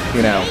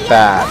 you know,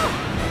 bad.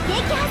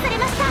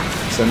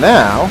 So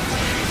now,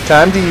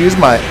 time to use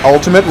my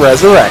ultimate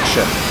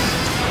resurrection,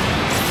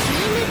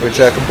 which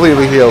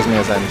completely heals me,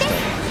 as I understand.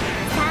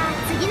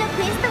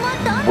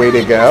 Way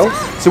to go.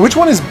 So which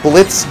one is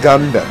Blitz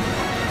Gundam?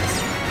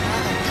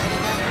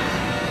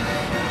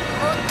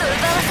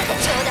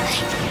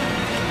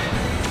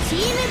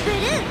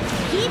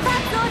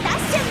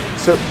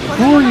 So,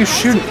 who are you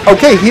shooting?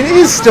 Okay, he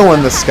is still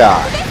in the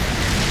sky.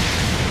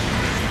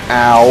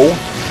 Ow.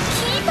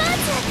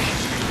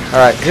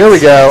 Alright, here we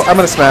go. I'm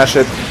gonna smash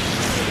it.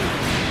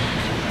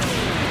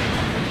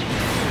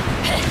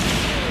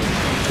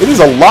 It is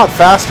a lot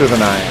faster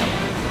than I am.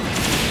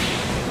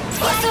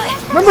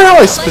 Remember how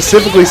I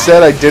specifically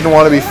said I didn't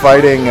want to be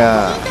fighting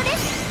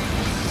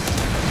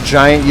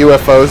giant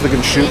UFOs that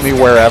can shoot me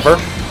wherever?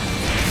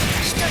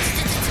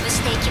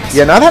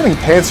 Yeah, not having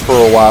pants for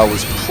a while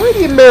was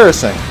pretty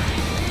embarrassing.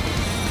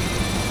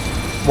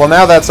 Well,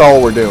 now that's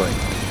all we're doing.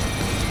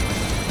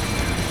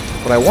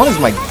 What I want is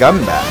my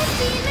gun back.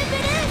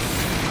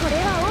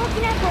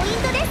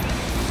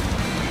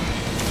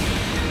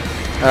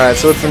 Alright,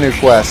 so what's the new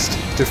quest?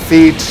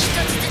 Defeat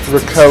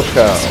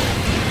Rokoko.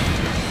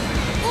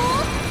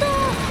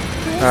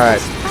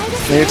 Alright.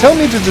 Now you're telling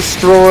me to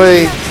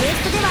destroy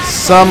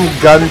some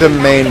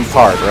Gundam main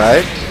part,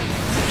 right?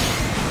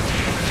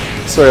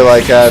 Sorry,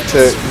 like,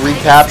 to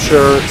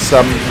recapture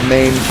some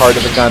main part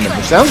of the Gundam.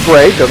 Which sounds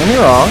great, don't get me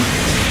wrong.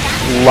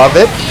 Love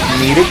it,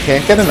 need it,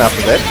 can't get enough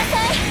of it.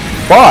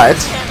 But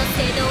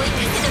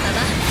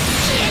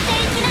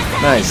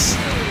nice.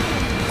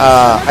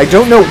 I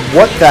don't know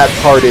what that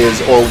part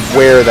is or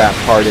where that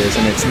part is,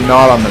 and it's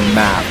not on the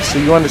map, so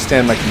you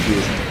understand my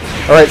confusion.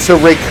 Alright, so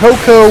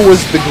Rokoko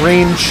was the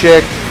green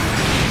chick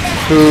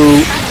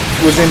who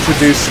was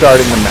introduced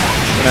starting the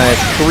match, and I have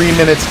 3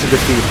 minutes to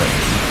defeat her.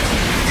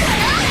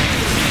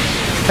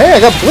 Hey, I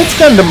got Blitz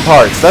Gundam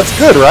parts, that's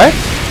good, right?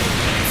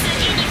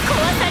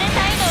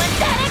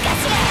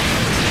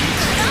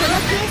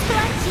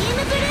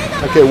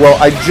 Okay, well,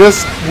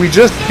 we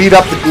just beat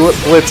up the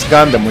Blitz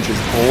Gundam, which is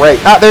great.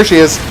 Ah, there she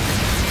is.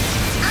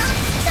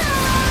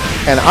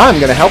 And I'm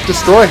gonna help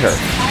destroy her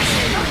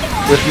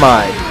with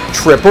my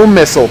triple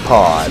missile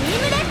pod.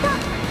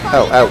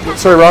 Oh,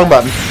 sorry, wrong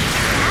button.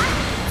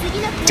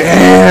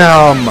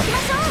 Damn!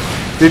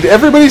 Did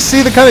everybody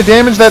see the kind of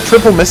damage that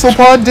triple missile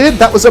pod did?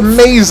 That was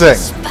amazing!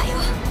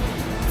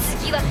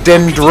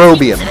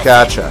 Dendrobium,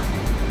 gotcha.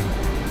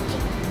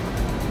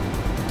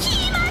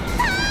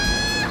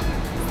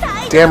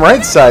 Damn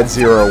right Side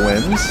Zero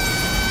wins.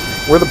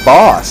 We're the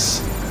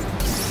boss.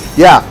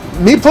 Yeah,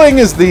 me playing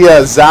as the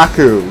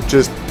Zaku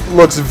just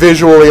looks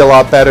visually a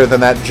lot better than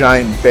that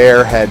giant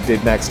bear head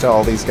did next to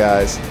all these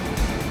guys.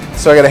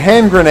 So I got a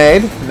hand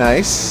grenade.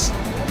 Nice.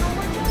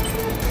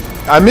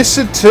 I missed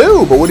it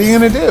too, but what are you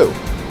going to do?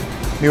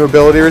 New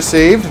ability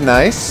received.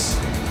 Nice.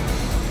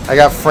 I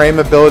got frame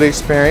ability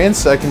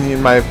experience. I can,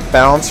 in my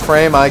balance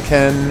frame, I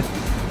can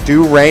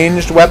do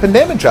ranged weapon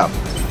damage up.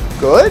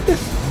 Good.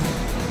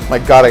 My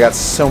god, I got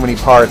so many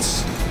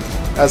parts.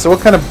 So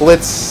what kind of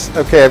blitz?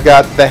 Okay, I've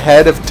got the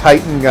head of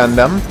Titan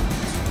Gundam,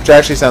 which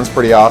actually sounds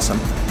pretty awesome.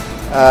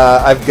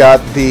 I've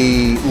got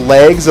the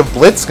legs of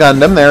Blitz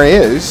Gundam. There he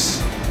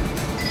is.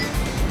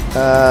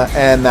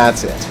 And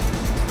that's it.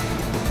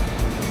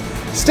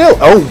 Still,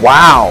 oh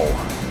wow.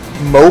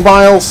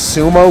 Mobile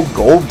Sumo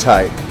Gold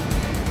type.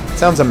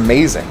 Sounds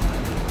amazing.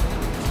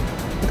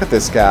 Look at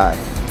this guy.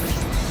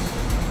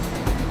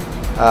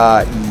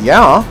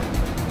 Yeah.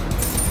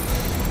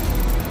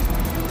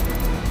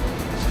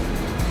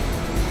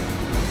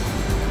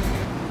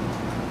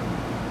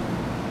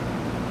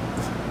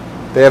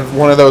 They have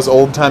one of those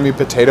old-timey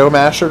potato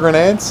masher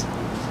grenades.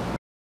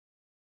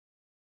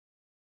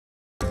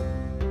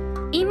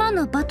 今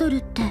のバトル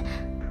って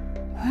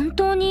本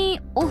当に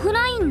オフ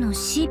ラインの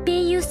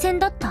CPU 戦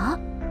だった？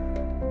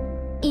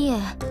いえ、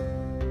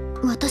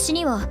私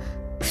には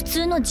普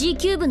通の G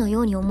キューブの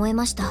ように思え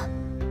ました。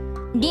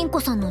凛子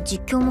さんの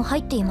実況も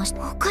入っていまし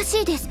た。おか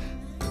しいです。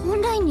オ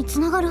ンラインにつ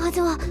ながるはず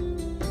は。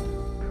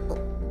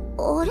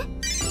あれ？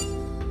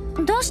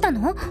どうした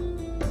の？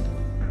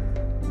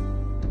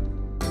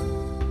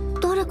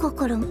誰か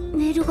からメ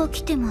ールが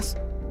来てます。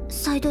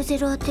サイドゼ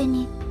ロ宛て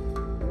に。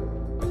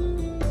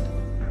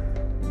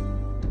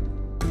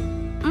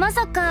ま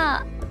さ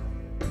か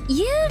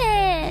幽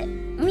霊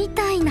み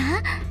たい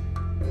な？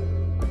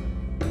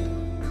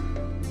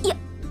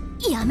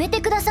やめて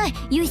ください、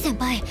ゆい先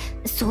輩。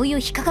そういう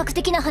非科学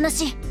的な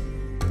話。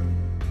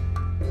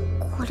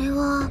これ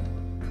は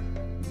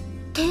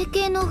定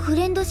型のフ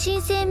レンド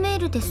申請メー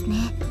ルです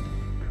ね。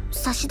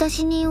差出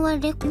人は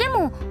で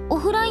もオ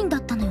フラインだ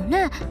ったのよ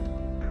ね。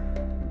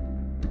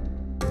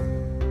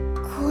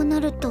こう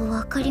なると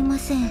分かりま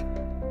せん。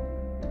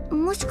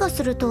もしか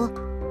すると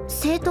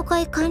生徒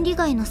会管理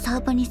外のサ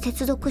ーバに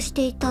接続し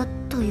ていた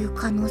という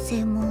可能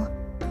性も。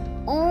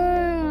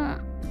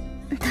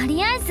と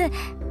りあえず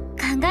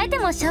考えて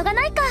もしょうが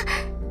ないか。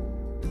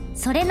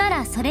それな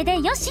らそれで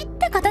よしっ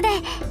てことで、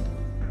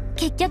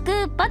結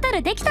局バト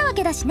ルできたわ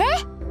けだしね。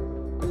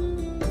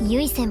ゆ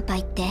い先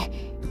輩って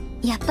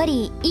やっぱ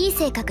りいい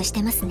性格し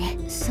てますね。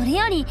それ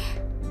より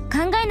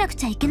考えなく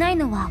ちゃいけない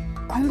のは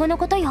今後の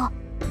ことよ。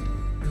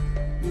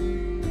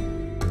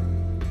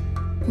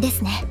で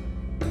すね。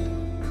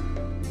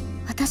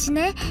私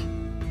ね、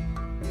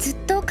ずっ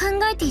と考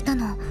えていた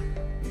の。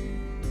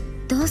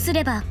どうす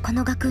ればこ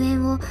の学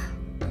園を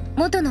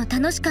元の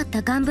楽しかっ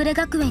たガンブレ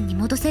学園に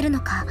戻せるの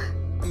か。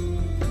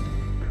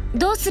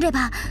どうすれ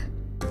ば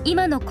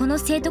今のこの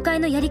生徒会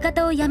のやり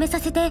方をやめさ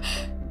せて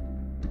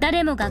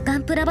誰もがガ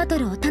ンプラバト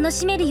ルを楽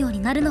しめるよう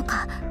になるの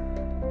か。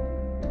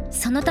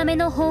そのため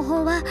の方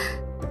法は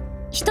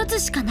一つ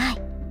しかな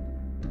い。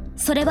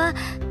それは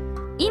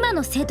今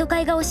の生徒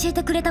会が教え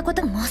てくれたこ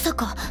と。まさ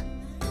か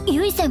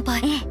ゆい先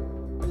輩。え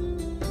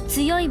え、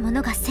強いも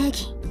のが正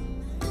義。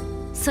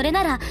それ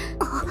なら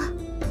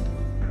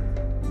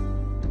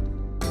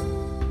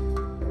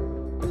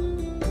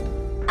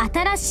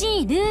新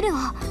しいルールを、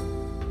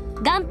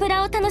ガンプ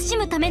ラを楽し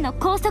むための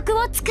拘束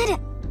を作る。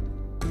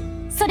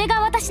それ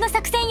が私の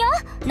作戦よ。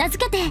名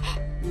付けて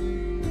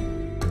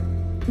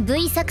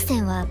V 作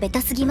戦はベ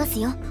タすぎます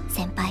よ、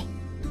先輩。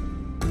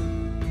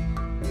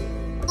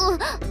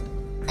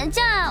じ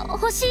ゃあ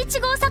星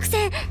1号作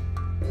戦。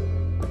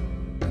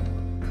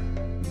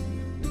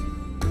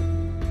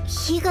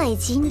被害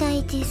甚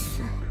大で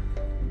す。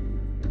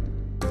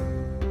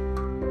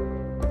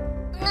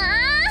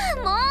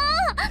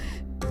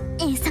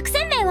作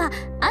戦名は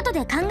後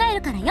で考え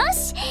るからよ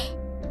し。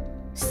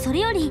それ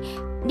より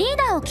リー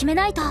ダーを決め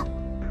ないと。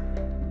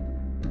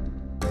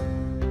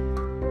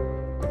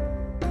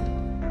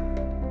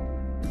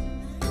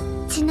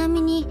ちな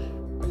みに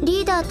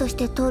リーダーとし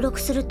て登録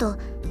すると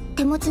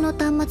手持ちの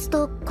端末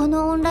とこ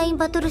のオンライン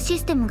バトルシ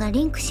ステムが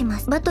リンクしま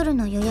す。バトル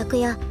の予約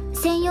や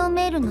専用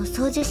メールの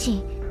送受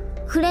信、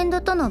フレン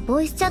ドとの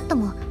ボイスチャット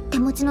も手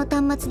持ちの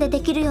端末で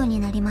できるように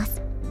なりま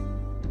す。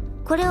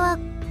これは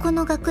こ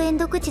の学園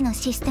独自の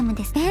システム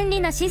です。便利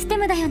なシステ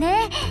ムだよ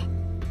ね。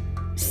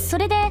そ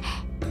れで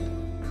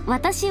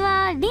私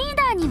はリー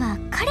ダーには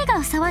彼が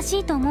ふさわし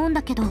いと思うん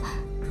だけど、ど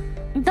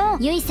う？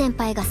ゆい先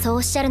輩がそうお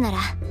っしゃるなら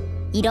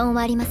異論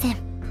はありません。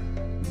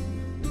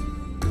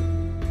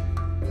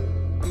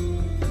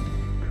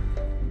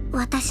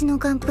私の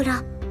ガンプ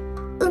ラ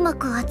うま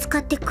く扱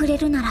ってくれ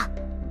るなら。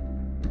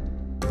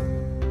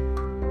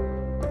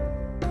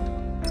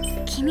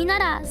君な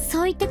らそ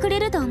う言ってくれ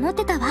ると思っ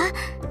てたわ。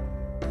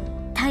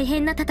大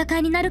変な戦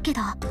いになるけ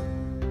ど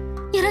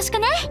よろしく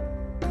ね。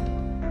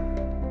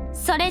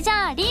それじ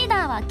ゃあリー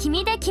ダーは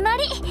君で決ま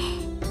り。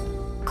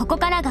ここ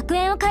から学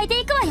園を変え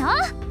ていくわよ。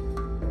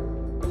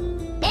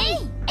えい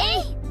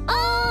えいお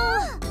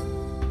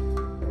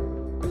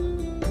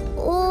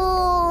ー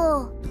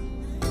おー。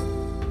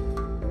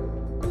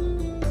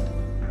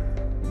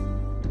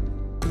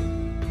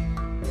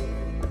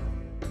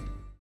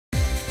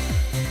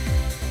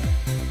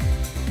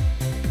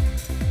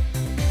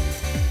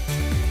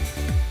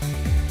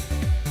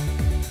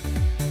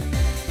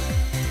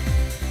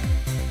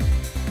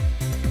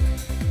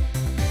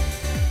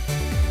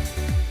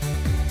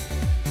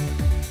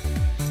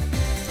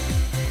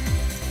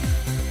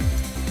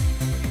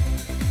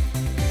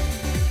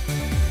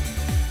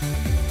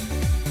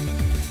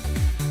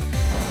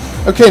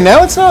Okay,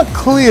 now it's not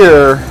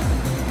clear,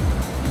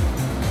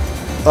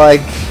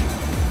 like,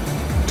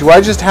 do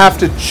I just have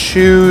to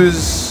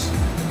choose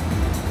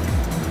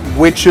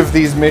which of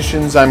these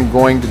missions I'm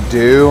going to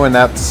do, and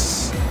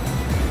that's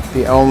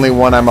the only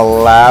one I'm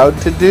allowed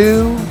to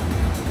do?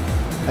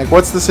 Like,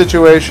 what's the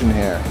situation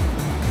here?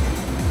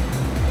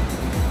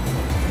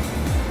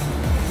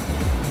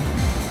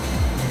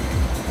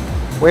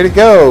 Way to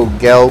go,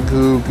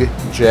 Gelgoog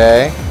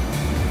J.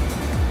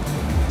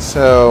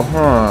 So,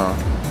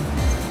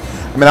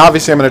 I mean,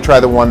 obviously I'm going to try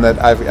the one that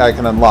I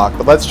can unlock,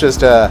 but let's just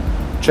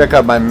check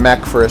out my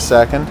mech for a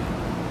second.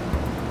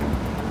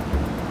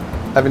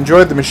 I've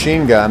enjoyed the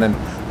machine gun, and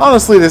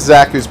honestly this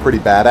Zaku's pretty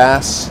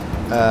badass.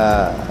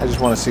 I just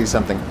want to see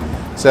something.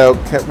 So,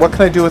 what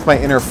can I do with my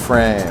inner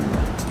frame?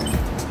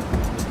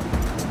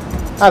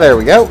 Ah, there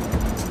we go.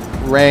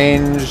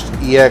 Ranged,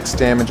 EX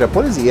damage up.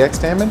 What is EX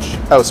damage?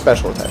 Oh,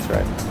 special attacks,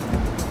 right.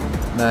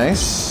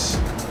 Nice.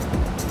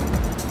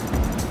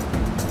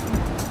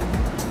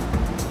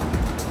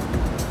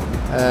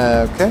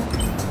 Okay.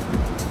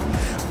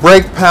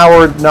 Brake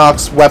powered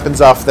knocks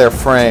weapons off their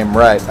frame.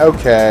 Right,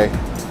 okay.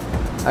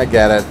 I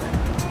get it.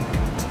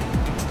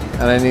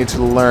 And I need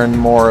to learn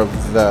more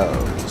of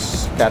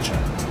those. Gotcha.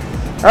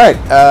 Alright,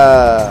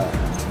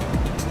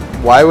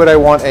 why would I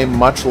want a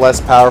much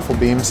less powerful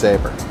beam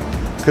saber?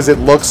 Because it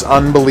looks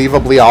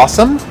unbelievably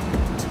awesome?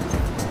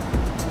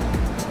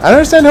 I don't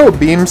understand how a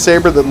beam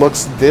saber that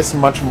looks this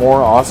much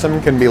more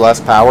awesome can be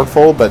less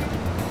powerful, but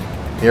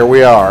here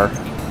we are.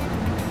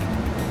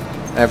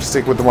 I have to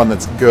stick with the one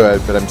that's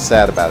good, but I'm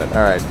sad about it.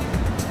 Alright.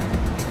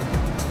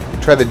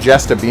 Try the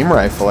Jesta beam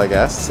rifle, I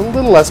guess. It's a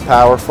little less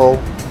powerful.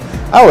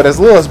 Oh, it has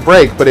a little less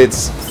break, but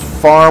it's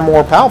far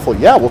more powerful.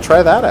 Yeah, we'll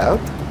try that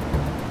out.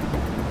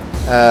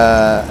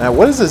 Now,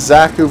 what is a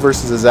Zaku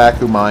versus a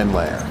Zaku mine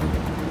layer?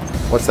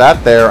 What's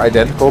that? They're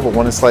identical, but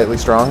one is slightly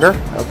stronger?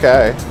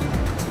 Okay.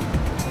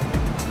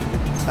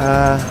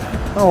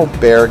 Oh,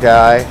 bear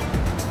guy.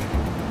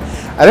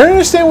 I don't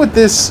understand what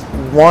this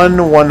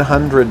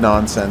 1/100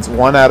 nonsense,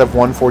 1 out of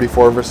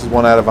 144 versus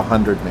 1 out of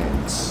 100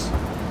 means.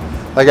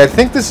 Like, I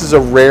think this is a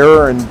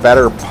rarer and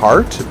better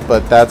part,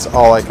 but that's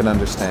all I can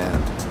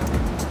understand.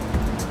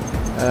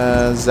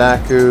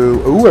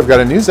 Zaku... Ooh, I've got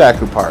a new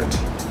Zaku part.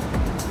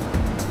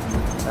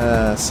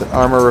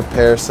 Armor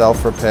repair,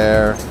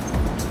 self-repair.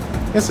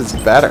 I guess it's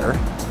better.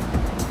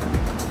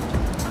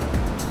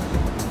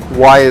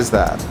 Why is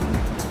that?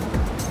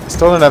 I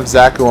still don't have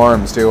Zaku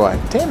arms, do I?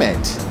 Damn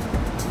it!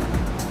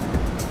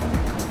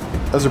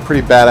 Those are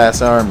pretty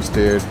badass arms,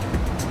 dude.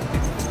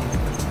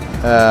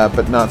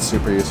 But not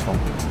super useful.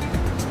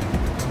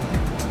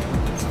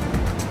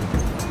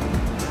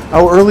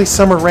 Oh, early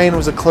summer rain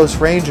was a close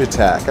range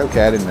attack.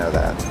 Okay, I didn't know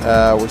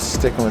that. We're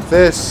sticking with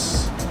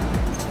this.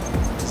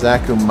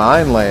 Zaku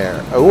mine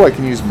layer. Oh, I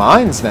can use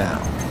mines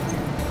now.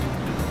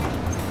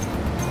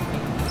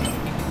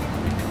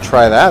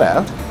 Try that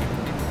out.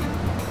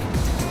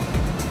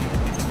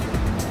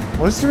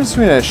 What is the difference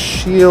between a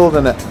shield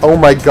and a... Oh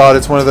my god,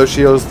 it's one of those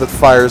shields that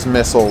fires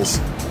missiles.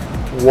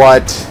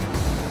 What?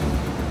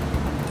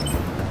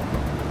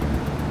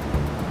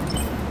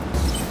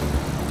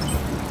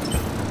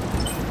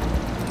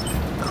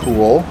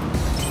 Cool.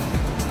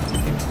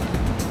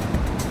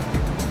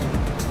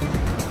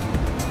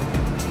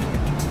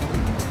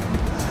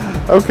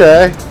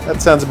 Okay,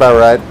 that sounds about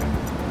right.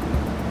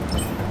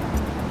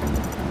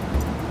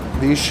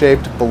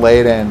 V-shaped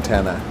blade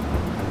antenna.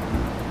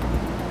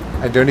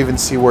 I don't even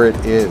see where it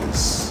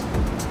is.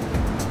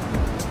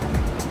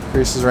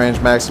 Increases range,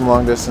 maximum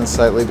long distance,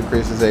 slightly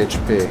decreases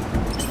HP.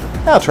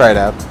 I'll try it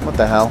out. What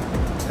the hell?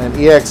 An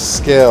EX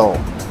skill.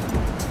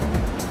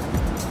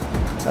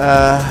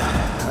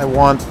 I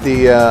want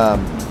the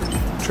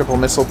triple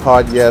missile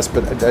pod, yes,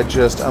 but I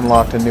just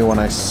unlocked a new one,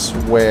 I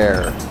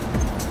swear.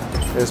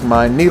 There's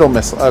my needle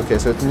missile. Okay,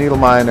 so it's needle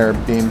mine or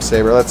beam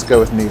saber. Let's go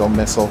with needle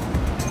missile.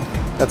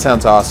 That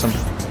sounds awesome.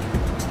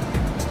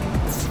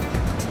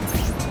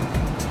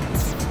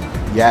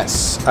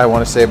 Yes, I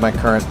want to save my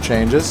current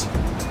changes.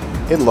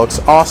 It looks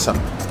awesome.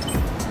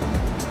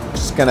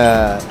 Just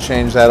gonna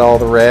change that all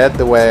to red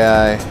the way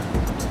I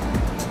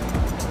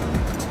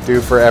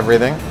do for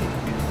everything.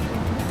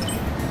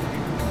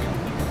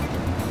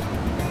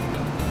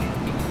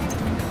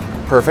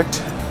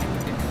 Perfect.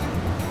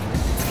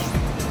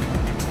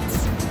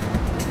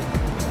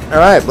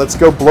 Alright, let's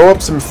go blow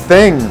up some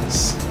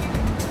things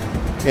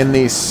in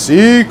the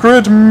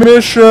secret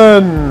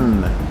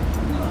mission,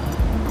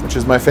 which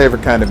is my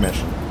favorite kind of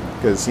mission,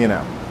 because, you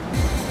know,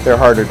 they're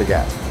harder to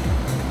get.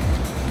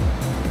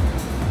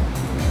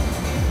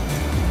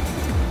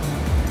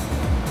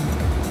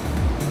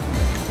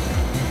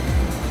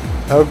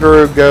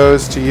 HOGuru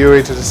goes to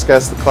Yui to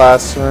discuss the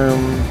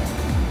classroom.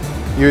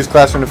 Yui's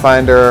classroom to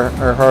find her.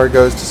 Haru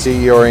goes to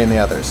see Yuri and the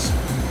others.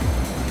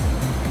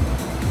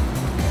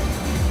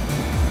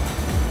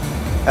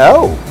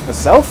 Oh, a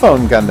cell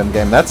phone Gundam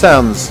game. That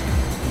sounds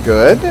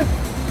good.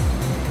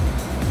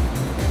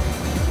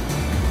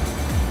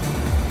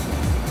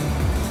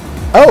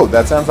 Oh,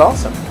 that sounds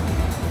awesome.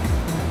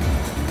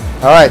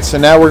 Alright, so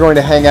now we're going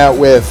to hang out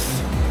with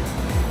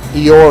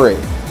Iori.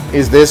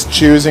 Is this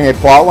choosing a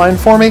plotline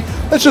for me?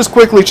 Let's just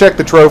quickly check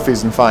the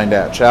trophies and find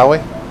out, shall we?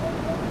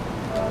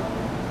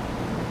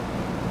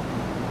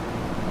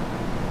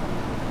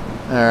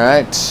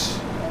 Alright.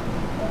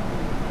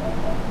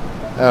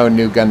 Oh,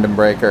 new Gundam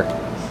Breaker.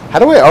 How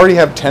do I already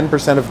have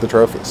 10% of the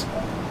trophies?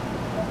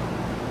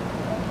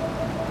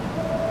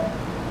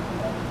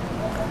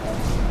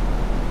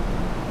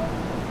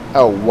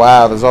 Oh,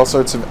 wow. There's all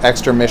sorts of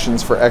extra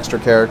missions for extra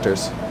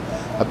characters.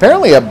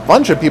 Apparently a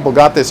bunch of people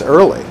got this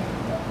early.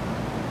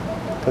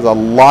 Because a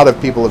lot of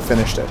people have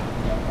finished it.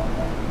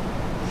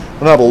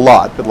 Well, not a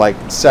lot, but like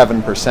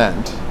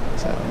 7%.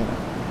 So, you know.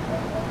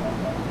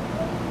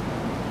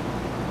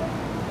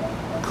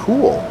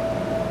 Cool.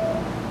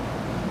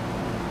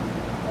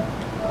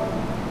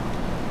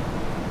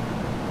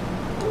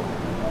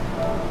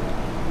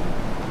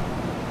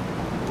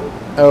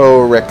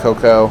 Oh, Rick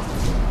Coco.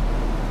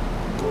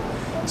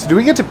 So do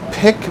we get to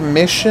pick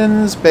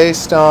missions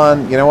based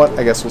on... You know what?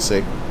 I guess we'll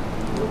see.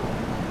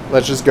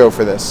 Let's just go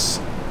for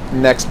this.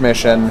 Next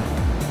mission.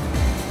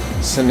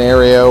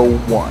 Scenario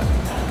 1.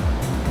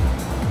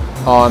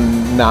 On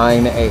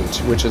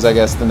 9/8, which is, I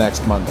guess, the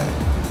next Monday.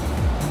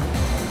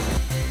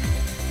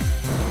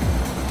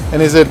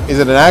 And is it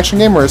an action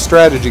game or a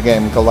strategy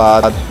game,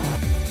 Galad?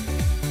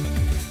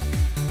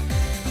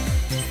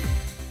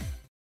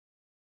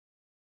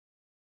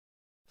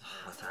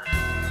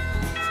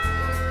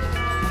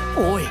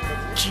おい、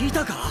聞い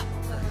たか？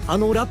あ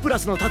のラプラ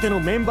スの盾の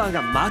メンバー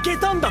が負け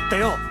たんだって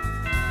よ。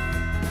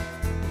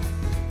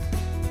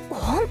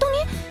本当に？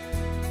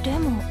で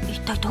も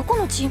一体どこ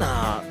のチ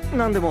ーム？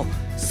なんでも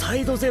サ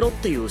イドゼロっ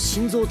ていう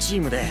心臓チ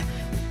ームで、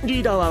リ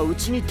ーダーはう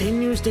ちに転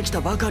入してき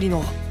たばかり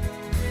の。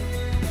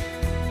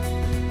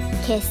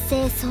結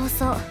成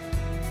早々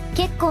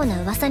結構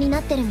な噂にな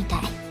ってるみた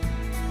い。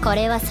こ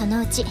れはそ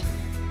のうち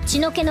血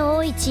の気の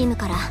多いチーム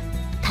から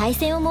対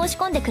戦を申し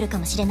込んでくるか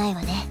もしれない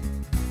わね。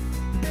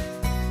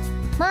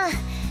まあ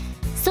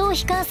そう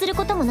悲観する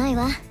こともない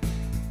わ。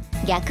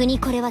逆に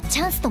これは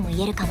チャンスとも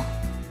言えるかも。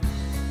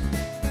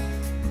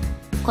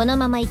この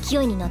まま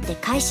勢いに乗って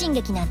快進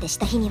撃なんてし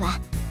た日には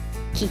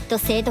きっと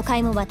生徒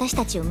会も私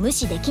たちを無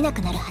視できな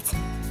くなるはず。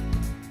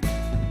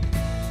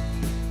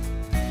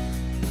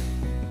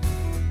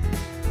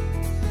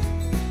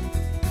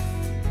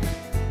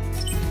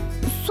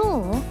そ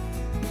う？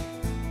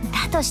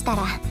だとした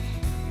ら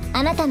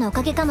あなたのお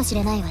かげかもし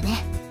れないわ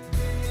ね。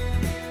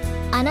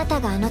あなた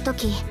があの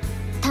時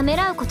ため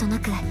らうことな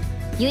く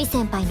ユイ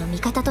先輩の味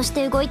方とし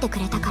て動いてく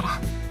れたから。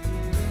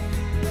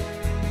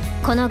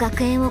この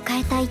学園を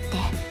変えたいって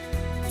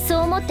そう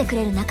思ってく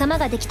れる仲間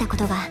ができたこ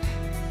とが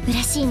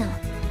嬉しいの。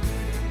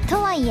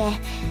とはいえ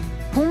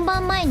本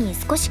番前に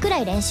少しくら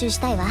い練習し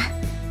たいわ。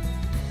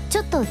ち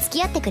ょっと付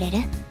き合ってくれる？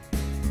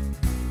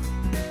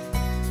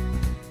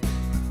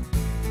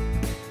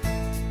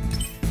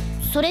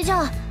それじ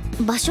ゃあ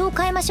場所を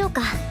変えましょう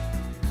か。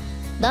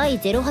第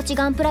08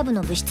ガンプラ部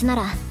の部室な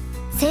ら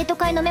生徒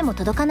会の目も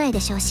届かないで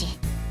しょうし。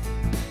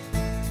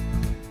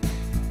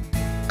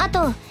あ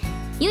と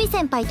ユイ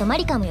先輩とマ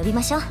リカも呼び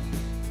ましょう。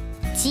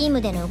チー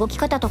ムでの動き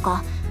方と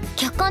か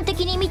客観的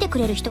に見てく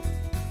れる人。か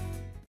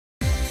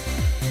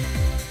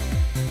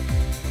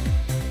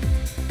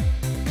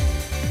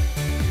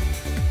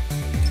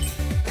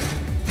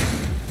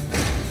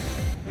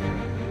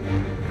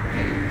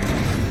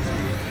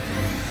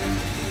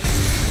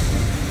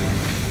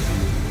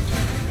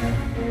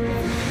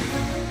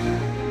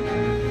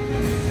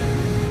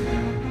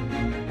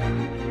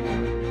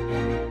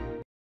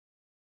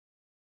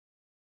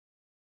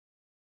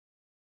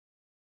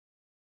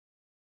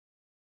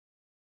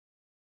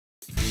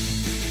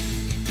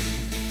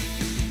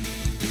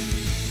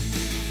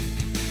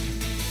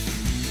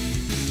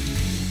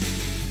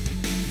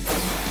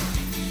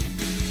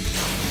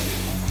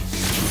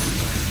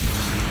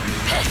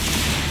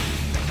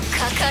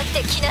かっ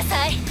てきな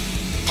さい。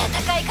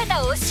戦い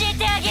方を教え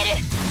てあげる。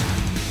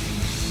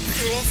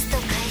クエスト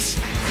開始。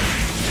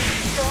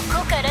ど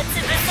こから潰そ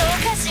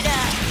うかしら。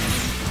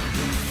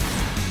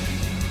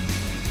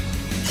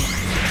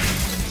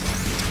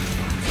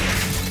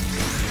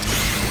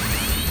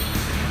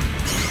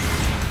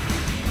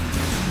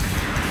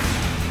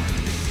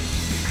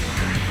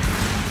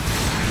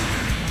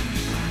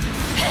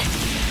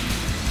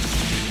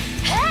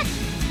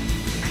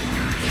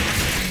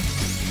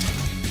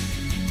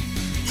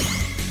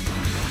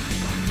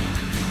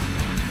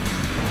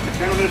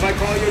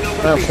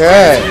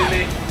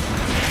Okay.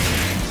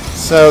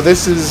 So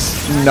this is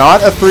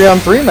not a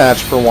 3-on-3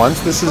 match for once.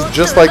 This is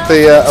just like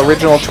the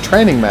original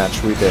training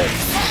match we did.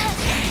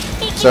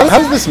 So how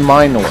does this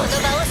mine work?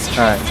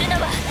 Alright.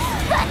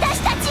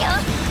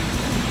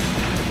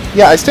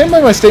 Yeah, I stand by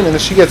my statement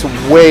that she gets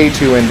way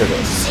too into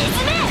this.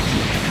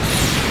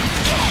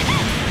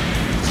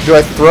 Do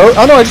I throw?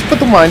 Oh no, I just put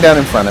the mine down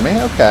in front of me.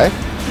 Okay.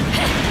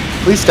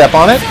 Please step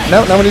on it.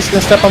 No, nobody's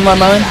gonna step on my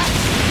mine.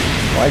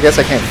 Well, I guess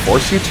I can't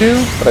force you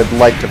to, but I'd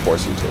like to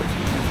force you to.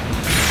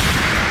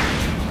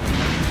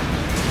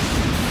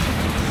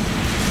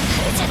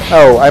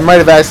 Oh, I might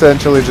have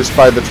accidentally just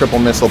fired the triple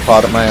missile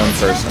pod at my own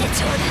person.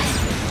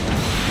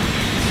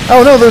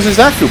 Oh no, those are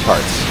Zaku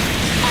parts.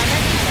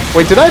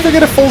 Wait, did I ever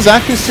get a full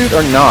Zaku suit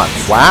or not?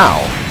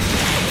 Wow.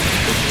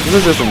 These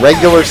are just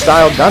regular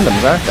style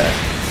Gundams, aren't they?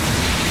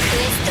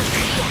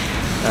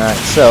 Alright,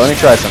 so let me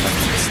try something.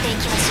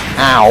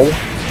 Ow.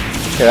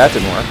 Okay, that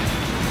didn't work.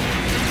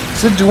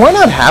 So do I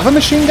not have a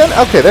machine gun?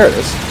 Okay, there it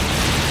is.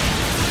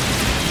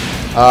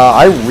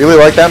 I really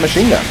like that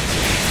machine gun.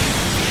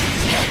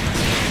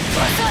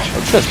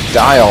 Let's just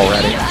die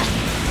already.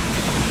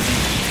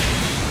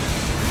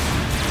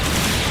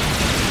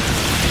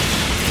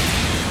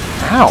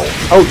 Ow.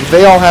 Oh,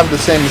 they all have the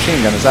same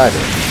machine gun as I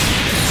do.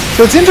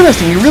 So it's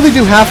interesting, you really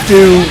do have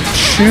to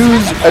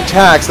choose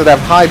attacks that have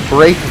high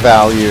break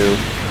value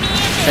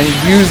and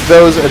use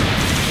those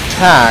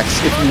attacks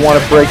if you want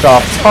to break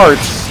off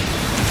parts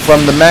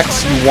from the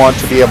mechs you want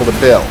to be able to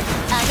build.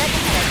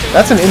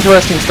 That's an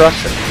interesting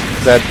structure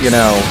that, you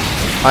know,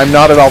 I'm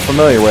not at all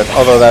familiar with,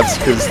 although that's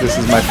because this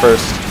is my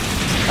first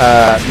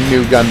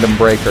new Gundam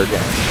Breaker game.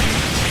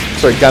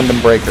 Sorry,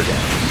 Gundam Breaker game.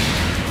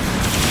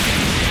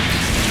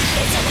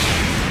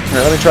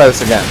 Alright, let me try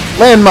this again.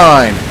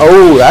 Landmine!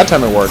 Oh, that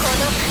time it worked.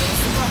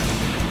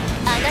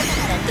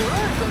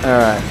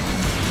 Alright.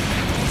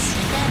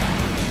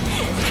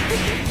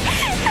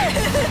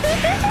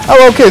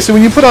 Oh, okay, so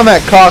when you put on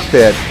that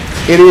cockpit,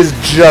 it is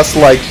just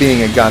like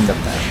being a Gundam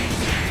now.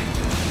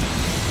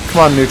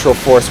 Come on, Neutral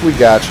Force, we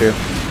got you.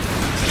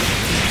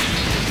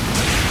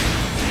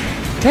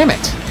 Damn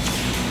it!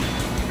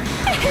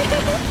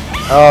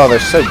 Oh, they're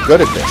so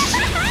good at this.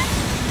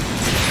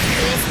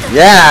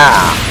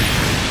 Yeah!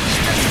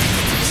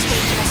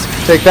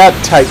 Take that,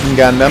 Titan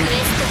Gundam.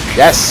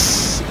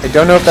 Yes! I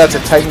don't know if that's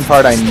a Titan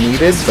part I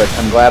needed, but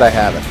I'm glad I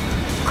have it.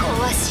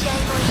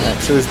 Right,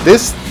 so is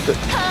this...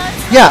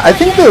 Yeah, I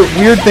think the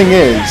weird thing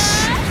is...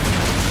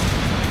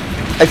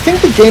 I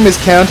think the game is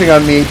counting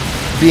on me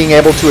being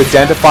able to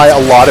identify a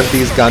lot of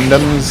these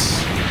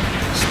Gundams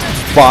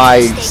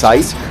by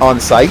sight, on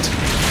sight,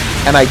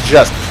 and I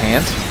just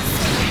can't.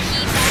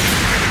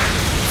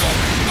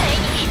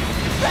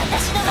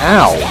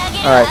 Ow.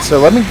 Alright, so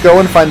let me go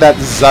and find that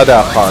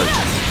Zeta part.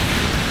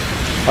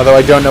 Although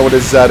I don't know what a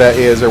Zeta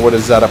is or what a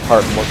Zeta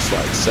part looks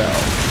like, so...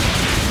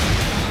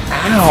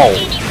 Ow!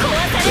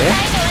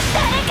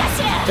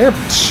 They're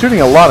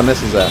shooting a lot of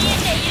missiles at me.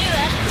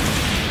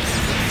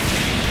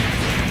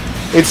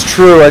 It's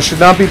true, I should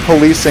not be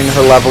policing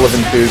her level of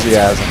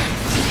enthusiasm.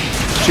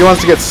 She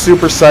wants to get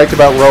super psyched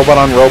about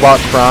robot-on-robot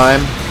crime.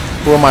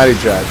 Who am I to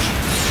judge?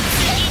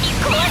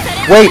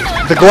 Wait!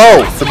 The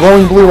glow! The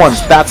glowing blue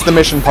ones! That's the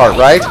mission part,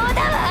 right?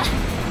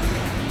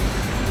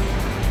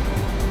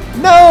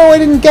 No, I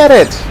didn't get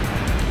it!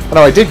 Oh,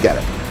 no, I did get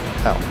it.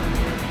 Oh.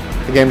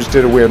 The game just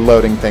did a weird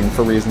loading thing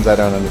for reasons I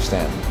don't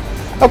understand.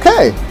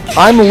 Okay!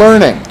 I'm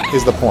learning,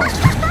 is the point.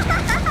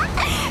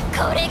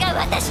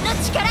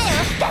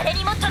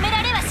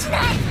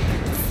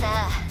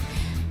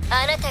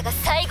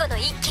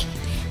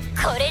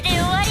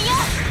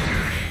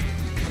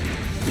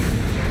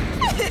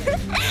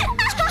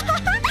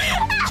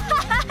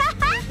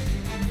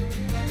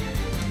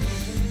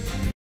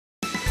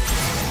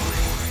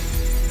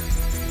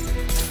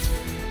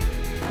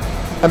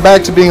 I'm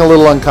back to being a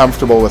little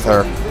uncomfortable with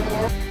her.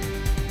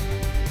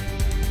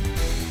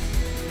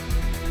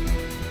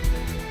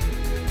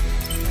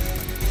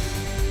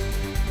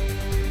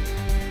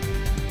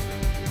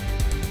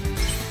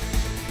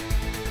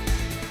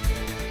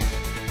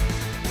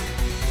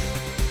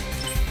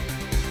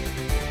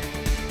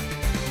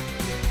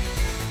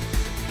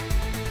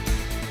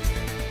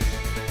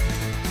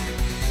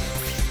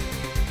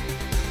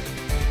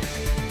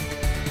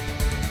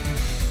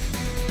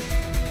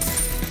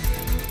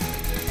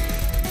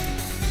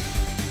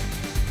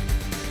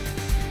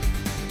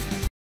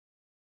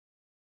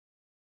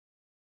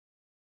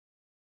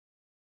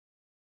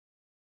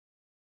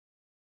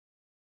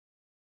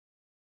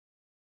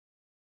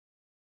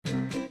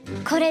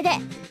これで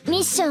ミ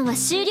ッションは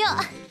終了。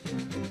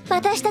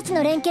私たち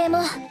の連携も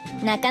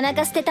なかな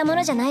か捨てたも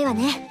のじゃないわ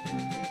ね。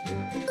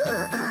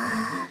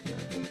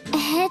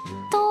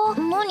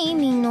何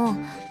みんな。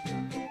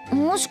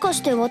もしか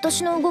して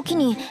私の動き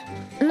に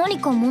何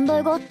か問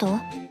題があった？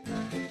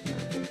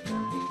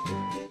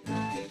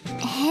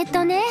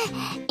ね、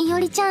いお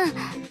りちゃん。い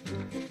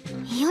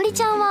おり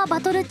ちゃんは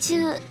バトル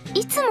中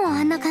いつも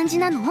あんな感じ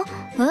なの？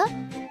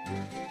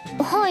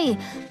はい、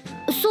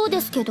そう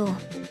ですけど。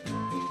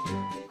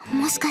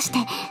もしかして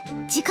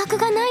自覚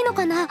がないの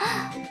かな、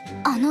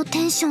あのテ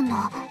ンションの。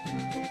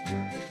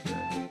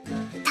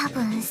多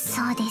分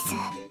そうです。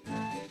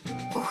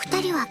お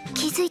二人は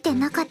気づいて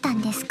なかった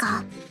んです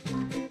か？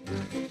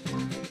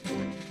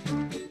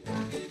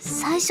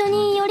最初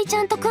にいおりち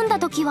ゃんと組んだ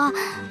時は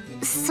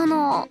そう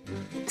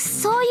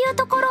いう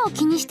ところを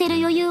気にしてる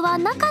余裕は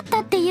なかっ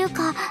たっていう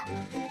か。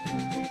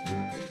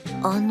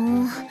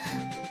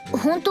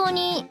本当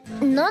に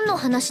何の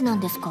話な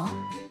んですか？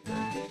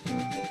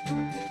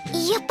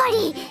やっぱ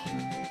り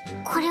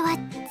これは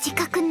自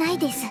覚ない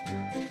です。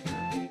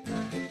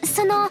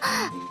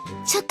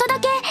ちょっとだ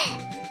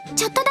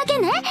け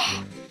ね、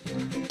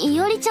い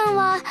おりちゃん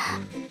は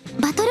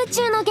バトル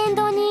中の言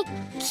動に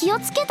気を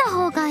つけた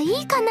方がい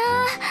いかなっ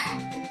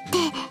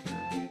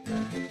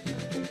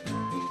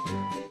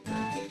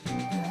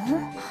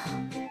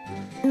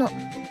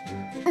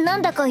て。な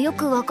んだかよ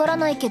くわから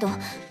ないけど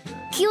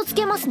気をつ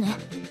けますね。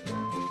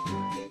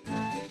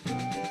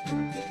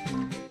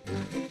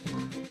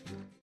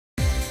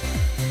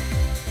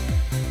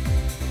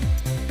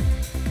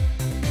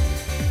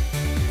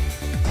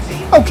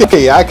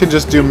Okay, I can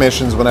just do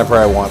missions whenever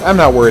I want. I'm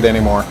not worried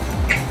anymore.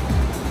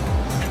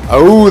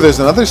 Oh, there's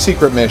another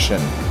secret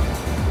mission.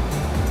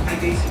 I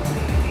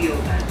basically feel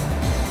that.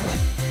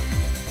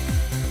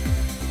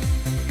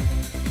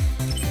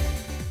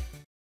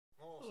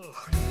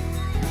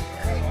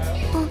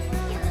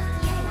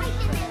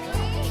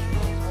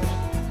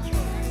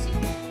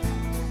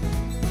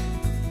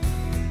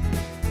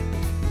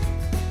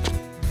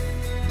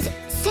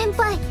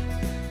 Senpai,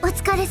 お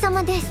疲れ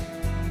様です。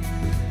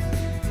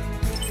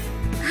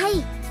は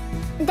い、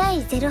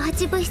第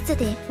08部室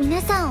で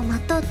皆さんを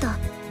待とうと。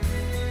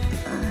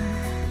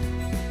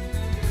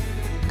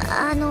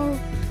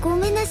ご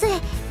めんなさい、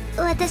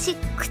私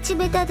口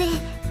下手で。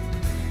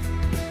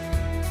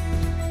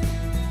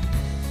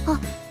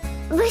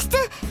部室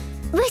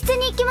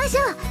に行きまし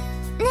ょ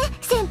うね、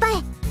先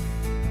輩。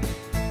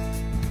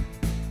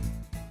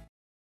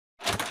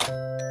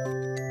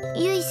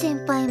ゆい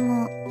先輩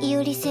もい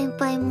おり先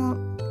輩も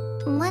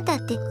まだ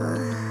で。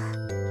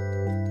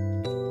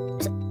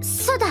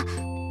そうだ、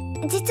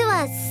実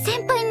は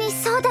先輩に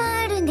相談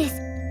あるんで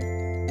す。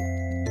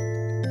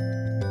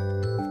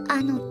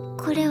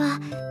これは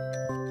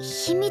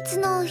秘密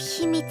の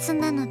秘密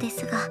なので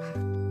すが、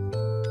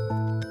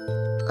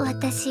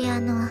私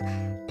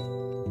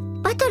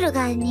バトル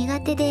が苦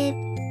手で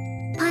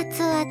パー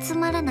ツ集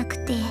まらなく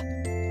て、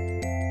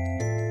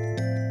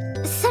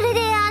それで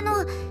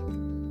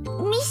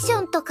ミッシ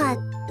ョンとか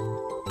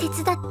手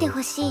伝って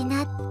ほしい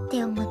なっ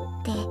て思っ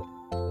て。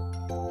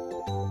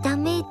ダ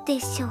メで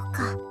しょう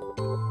か？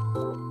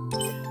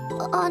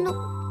本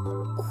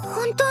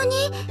当に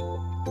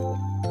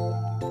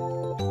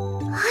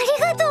あ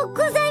りがとうご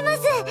ざいます。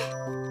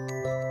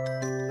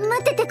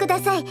待っててくだ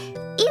さい、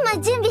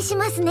今準備し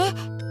ますね。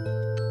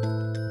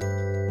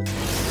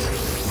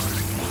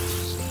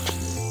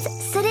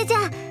それじゃ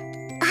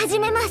あ始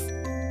めます。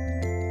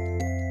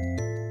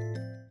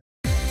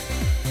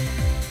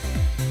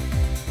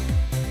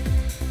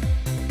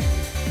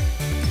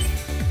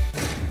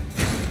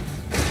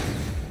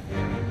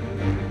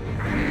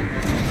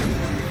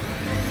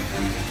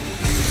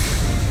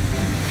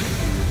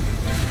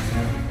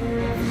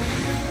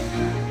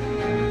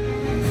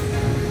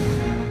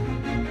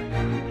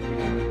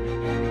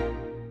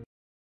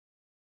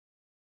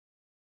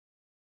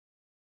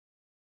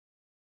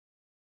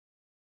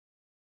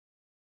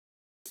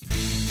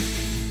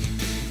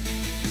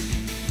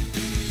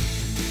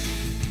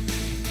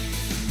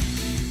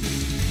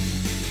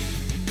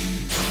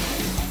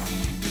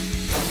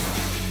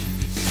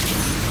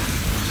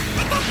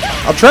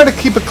I'll try to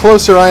keep a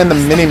closer eye on the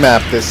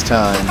minimap this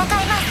time.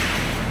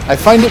 I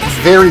find it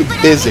very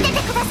busy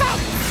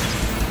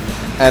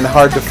and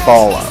hard to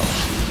follow.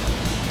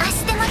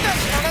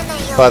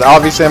 But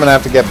obviously I'm going to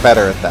have to get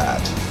better at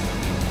that.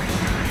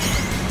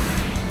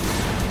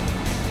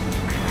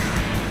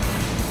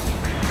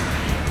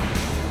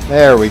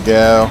 There we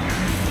go.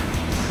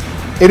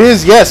 It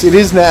is, yes, it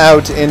is now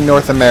out in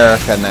North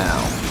America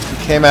now. It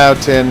came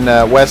out in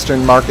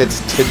Western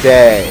markets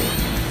today.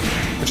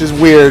 Which is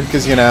weird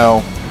because, you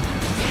know,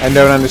 I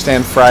don't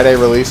understand Friday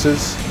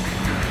releases.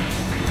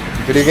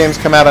 Video games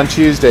come out on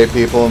Tuesday,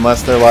 people,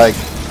 unless they're like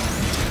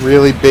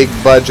really big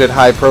budget,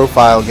 high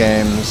profile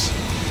games.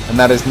 And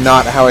that is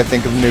not how I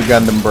think of New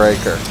Gundam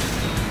Breaker.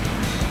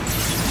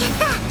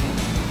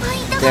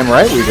 Damn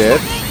right we did.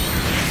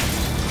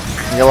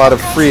 We got a lot of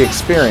free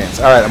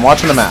experience. Alright, I'm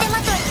watching the map.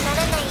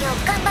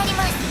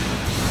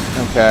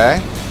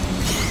 Okay.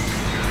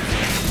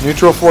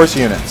 Neutral force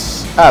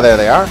units. Ah, there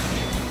they are.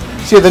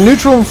 So yeah, the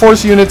neutral and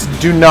force units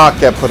do not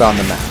get put on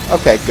the map.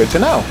 Okay, good to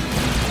know.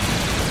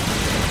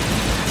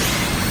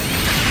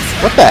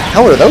 What the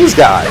hell are those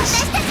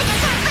guys?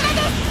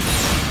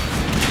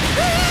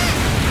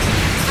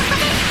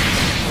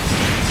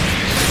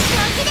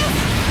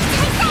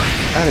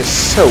 That is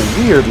so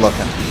weird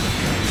looking.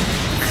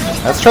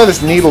 Let's try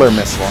this needler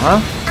missile, huh?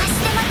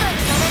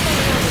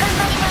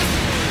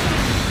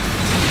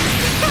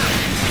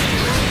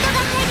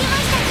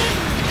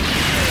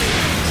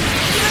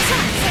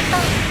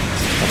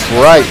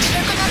 right.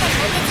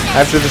 I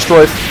have to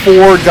destroy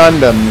 4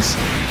 Gundams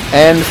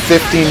and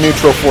 15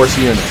 neutral force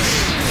units.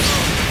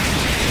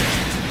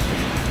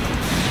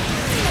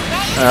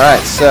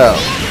 Alright, so,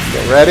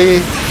 get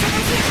ready.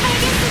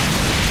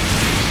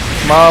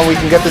 Come on, we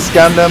can get this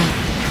Gundam.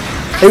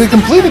 Hey, we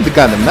completed the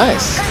Gundam,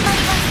 nice.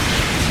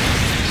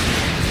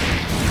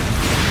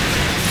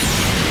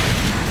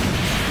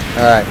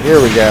 Alright, here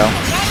we go.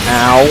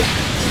 Ow.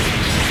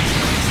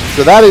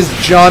 So that is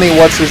Johnny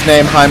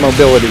What's-His-Name High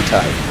Mobility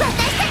type.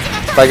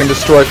 If I can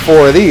destroy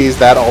 4 of these,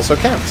 that also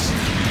counts.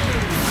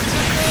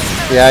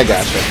 Yeah, I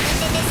gotcha.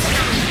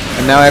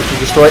 And now I have to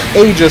destroy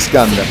Aegis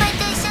Gundam.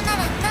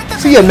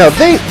 So yeah, no,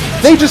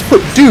 they just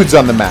put dudes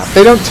on the map.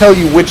 They don't tell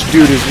you which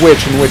dude is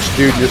which and which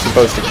dude you're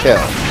supposed to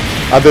kill.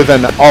 Other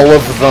than all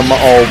of them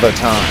all the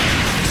time.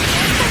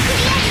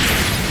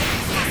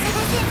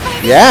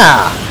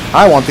 Yeah!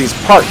 I want these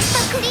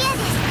parts.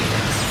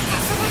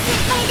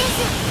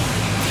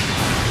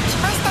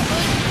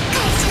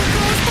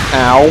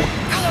 Ow.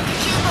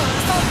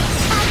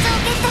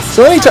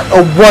 So anytime...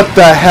 Oh, what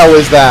the hell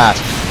is that?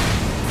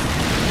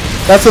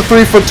 That's a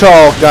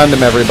 3-foot-tall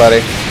Gundam,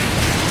 everybody.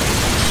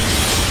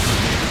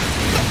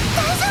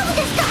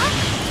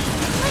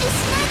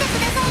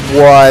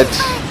 What?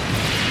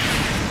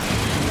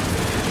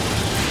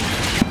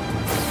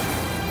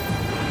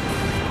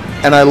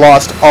 And I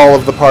lost all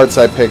of the parts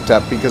I picked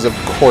up, because of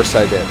course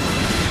I did.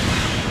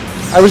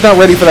 I was not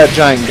ready for that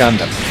giant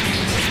Gundam.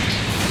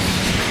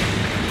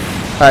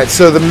 Alright,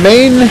 so the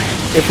main...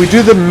 If we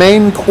do the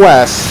main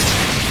quest,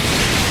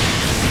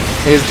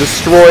 is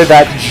destroy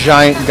that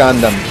giant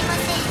Gundam.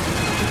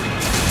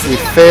 We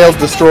failed,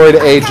 destroyed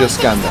Aegis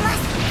Gundam.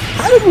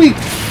 How did we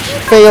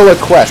fail a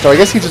quest? Oh, I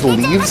guess he just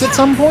leaves at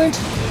some point?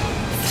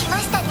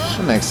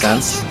 That makes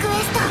sense.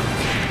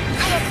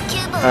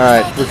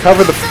 Alright,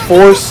 recover the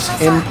Force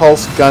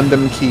Impulse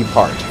Gundam key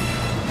part.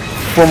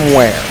 From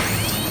where?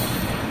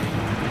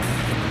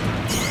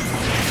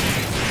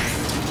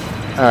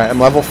 Alright, I'm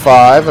level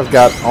 5. I've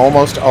got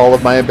almost all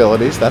of my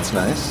abilities. That's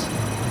nice.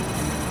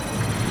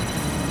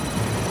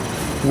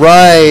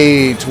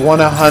 Right!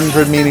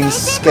 1/100 meaning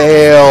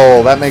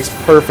scale. That makes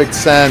perfect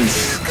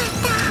sense.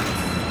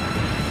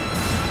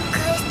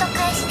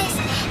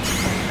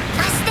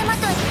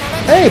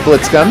 Hey,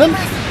 Blitz Gundam!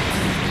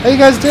 How you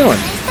guys doing?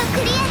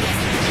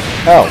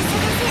 Oh.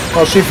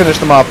 Well, she finished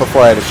them off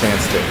before I had a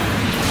chance to.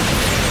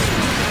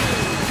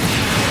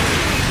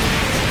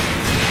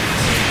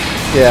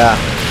 Yeah.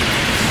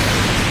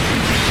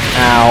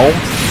 Ow.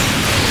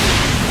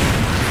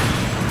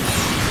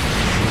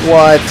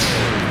 What?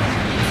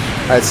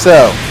 Alright,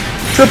 so.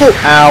 Triple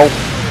ow.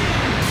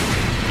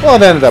 Well,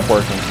 it ended up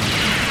working.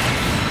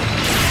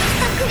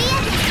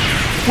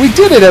 We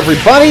did it,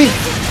 everybody!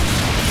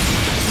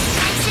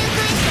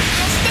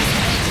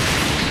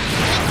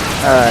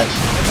 Alright.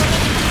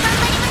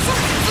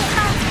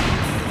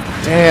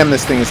 Damn,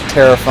 this thing is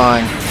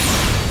terrifying.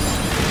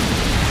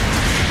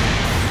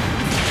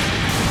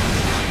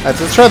 Alright,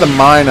 so let's try the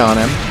mine on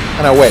him.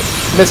 Oh no, wait.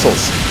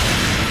 Missiles.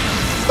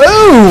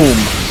 Boom!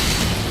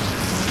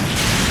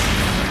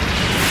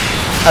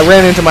 I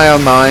ran into my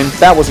own mine.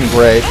 That wasn't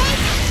great.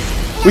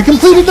 We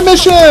completed the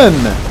mission!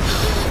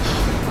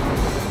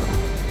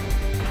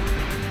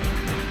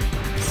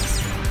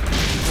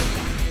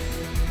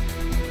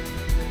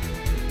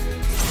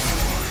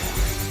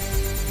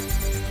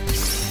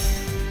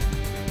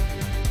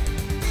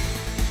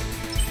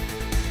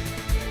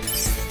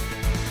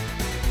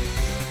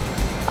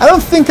 I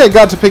don't think I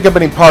got to pick up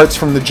any parts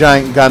from the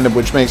giant Gundam,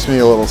 which makes me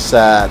a little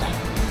sad.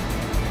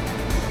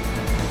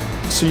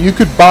 So you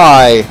could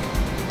buy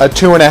a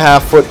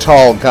 2.5-foot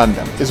tall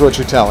Gundam, is what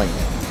you're telling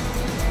me.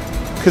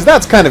 Because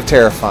that's kind of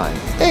terrifying.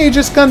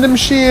 Aegis Gundam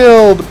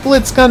shield,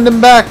 Blitz Gundam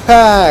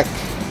backpack,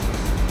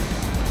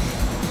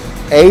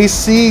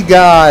 AC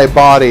guy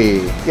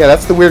body. Yeah,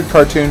 that's the weird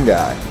cartoon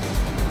guy.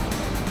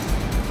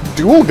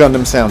 Dual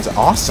Gundam sounds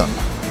awesome.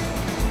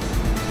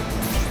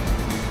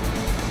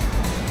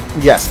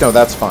 Yes, no,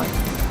 that's fine.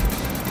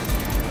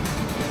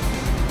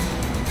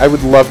 I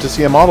would love to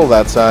see a model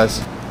that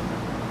size.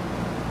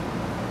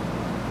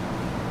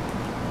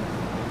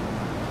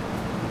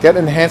 Get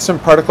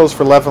enhancement particles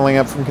for leveling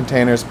up from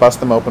containers.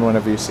 Bust them open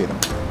whenever you see them.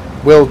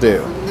 Will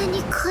do.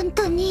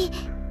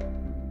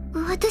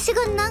 私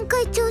が何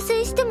回挑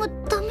戦しても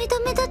ダメだ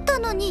った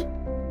のに。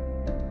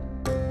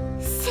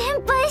先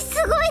輩す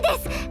ごいで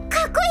す。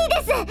かっこい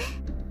いで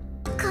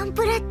す。ガン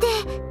プラって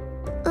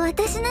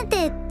私なん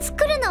て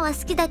作るのは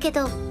好きだけ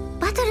ど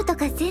バトルと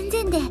か全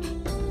然で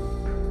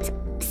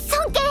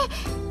尊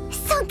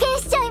敬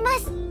しちゃいま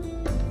す。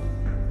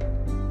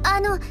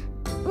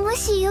も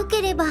しよ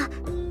ければ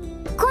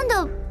今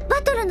度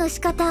バトルの仕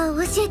方を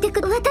教えて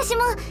ください。私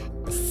も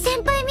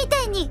先輩み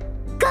たいに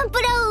ガンプ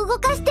ラを動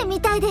かして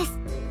みたいです。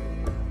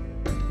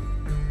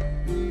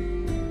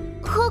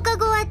放課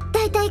後は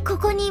だいたいこ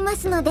こにいま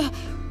すのでい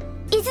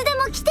つで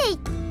も来て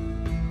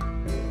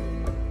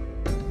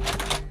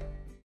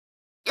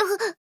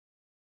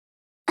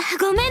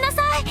ごめんな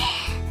さい。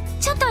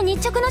ちょっと日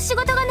直の仕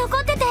事が残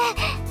ってて。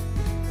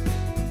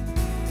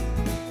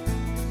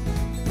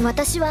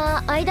私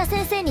は相田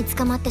先生に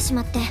捕まってし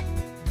まって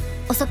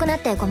遅くなっ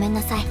てごめん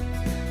なさい。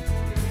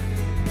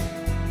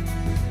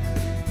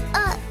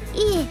あ、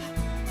い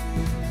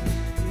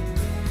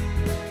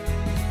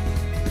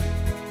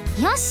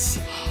え。よし、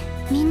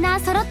みんな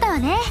揃ったわ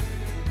ね。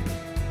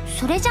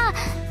それじゃあ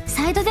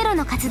サイドゼロ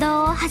の活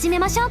動を始め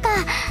ましょうか。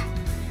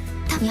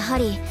やは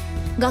り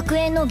学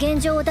園の現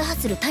状を打破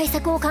する対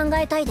策を考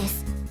えたいで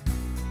す。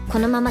こ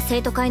のまま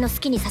生徒会の好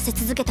きにさせ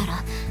続けた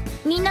ら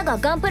みんなが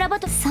ガンプラバ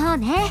トル。そう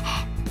ね。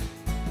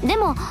で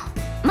も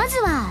まず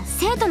は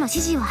生徒の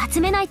支持を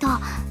集めないと。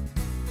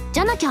じ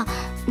ゃなきゃ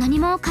何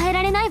も変え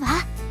られないわ。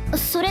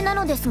それな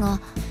のですが、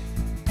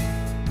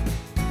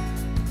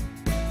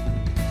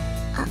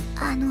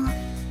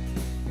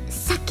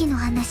さっきの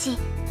話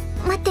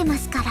待ってま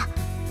すから。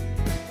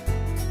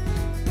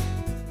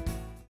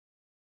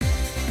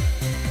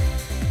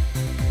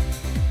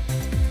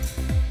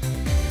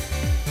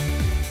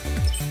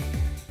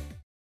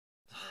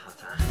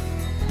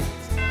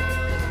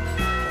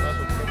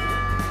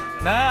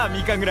なあ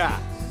三神楽、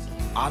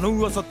あの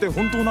噂って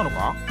本当なの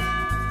か？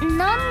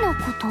何のこ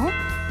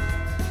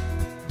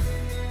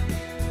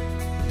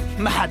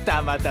と？ま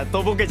たまた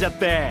とぼけちゃっ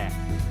て。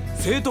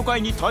生徒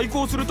会に対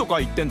抗するとか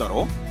言ってんだ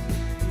ろ？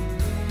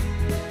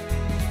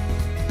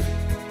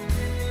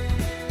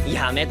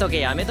やめと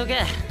けやめとけ、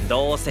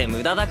どうせ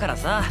無駄だから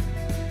さ。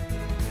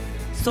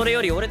それ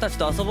より俺たち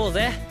と遊ぼう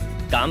ぜ。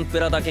ガン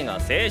プラだけが青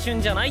春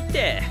じゃないっ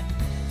て。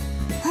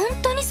本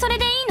当にそれ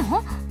でいい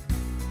の？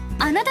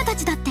あなたた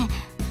ちだって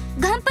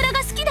ガンプラが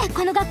好きで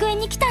この学園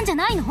に来たんじゃ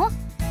ないの？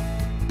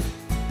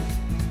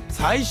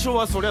最初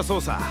はそりゃそ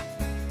うさ。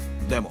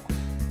でも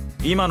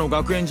今の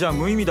学園じゃ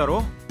無意味だ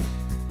ろ。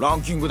ラ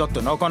ンキングだっ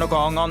てなかな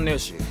か上がんねえ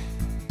し。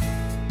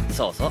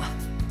そうそう、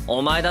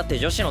お前だって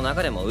女子の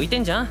中でも浮いて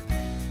んじゃん。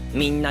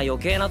みんな余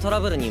計なトラ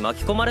ブルに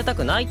巻き込まれた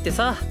くないって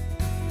さ。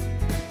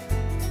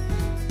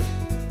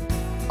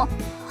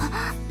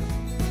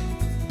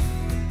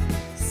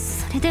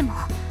それでも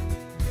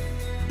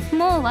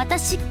もう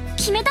私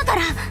決めたか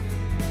ら。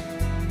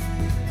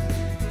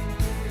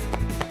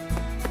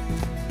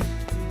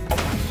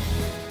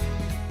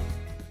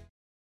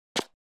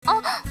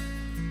あ、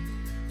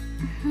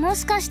も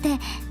しかして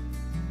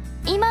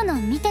今の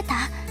見てた？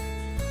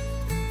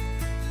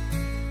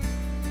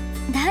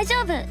大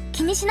丈夫、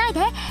気にしない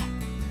で。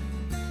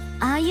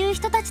ああいう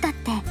人たちだっ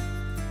て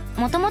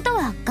もともと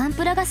はガン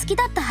プラが好き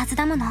だったはず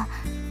だもの。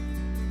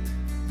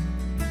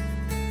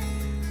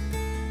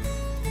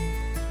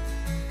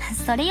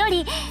それよ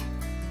り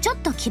ちょっ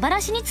と気晴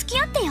らしに付き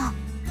合ってよ。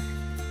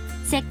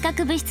せっか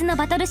く部室の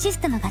バトルシス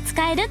テムが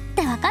使えるっ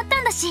て分かった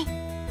んだし。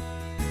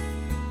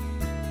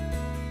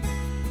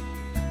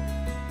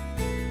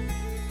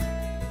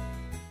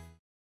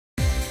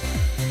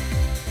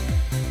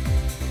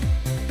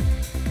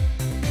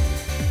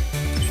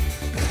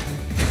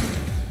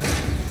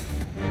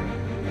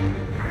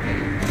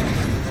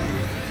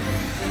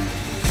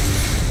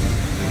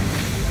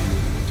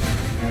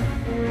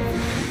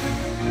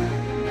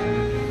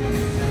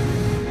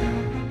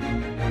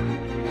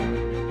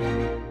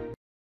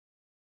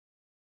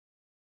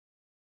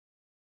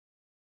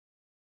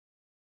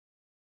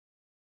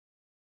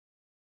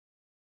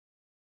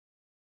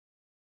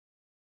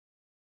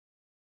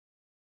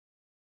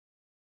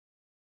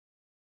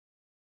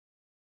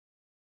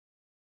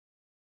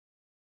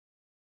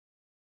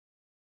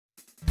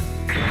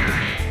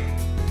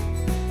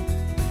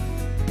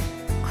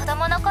子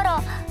供の頃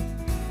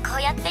こ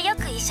うやってよ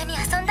く一緒に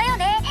遊んだよ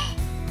ね。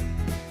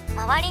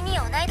周りに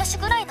同い年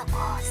ぐらいの子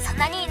そん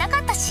なにいな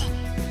かったし。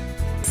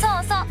そ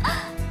うそう、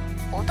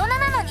大人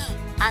なのに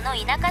あの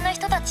田舎の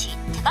人たち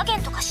手加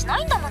減とかしな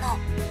いんだもの。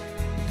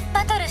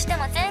バトルして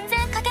も全然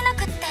勝てな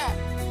くって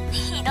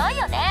ひどい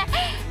よね。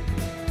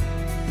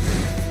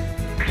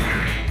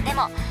で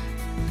も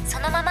そ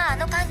のままあ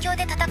の環境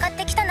で戦っ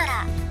てきたな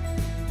ら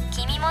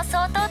君も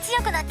相当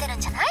強くなってるん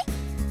じゃない？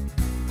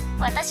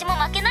私も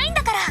負けないん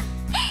だから。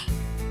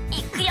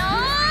いくよー。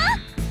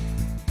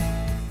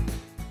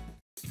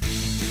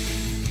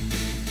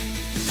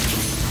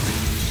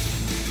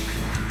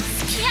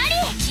隙あ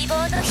り、希望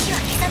の火は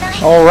消さない。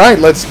 Alright,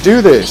 let's do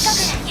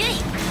this.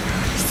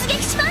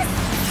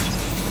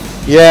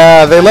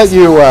 Yeah, they let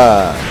you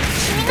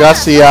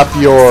gussy up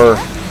your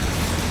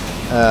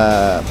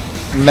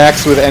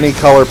mechs with any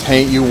color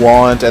paint you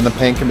want, and the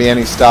paint can be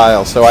any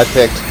style. So I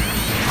picked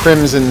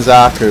Crimson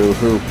Zaku,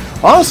 who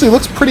honestly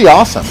looks pretty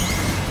awesome.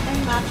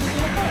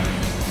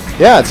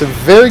 Yeah, it's a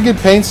very good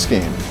paint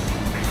scheme.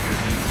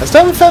 I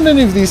still haven't found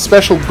any of these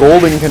special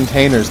golden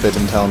containers they've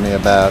been telling me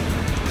about.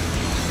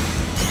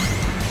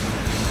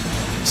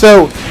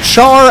 So,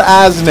 Char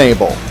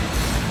Aznable.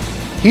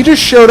 He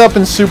just showed up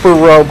in Super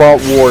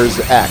Robot Wars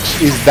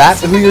X. Is that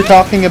who you're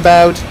talking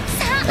about?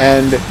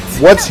 And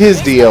what's his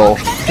deal?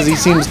 Because he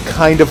seems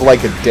kind of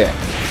like a dick.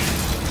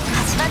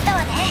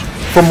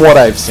 From what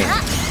I've seen.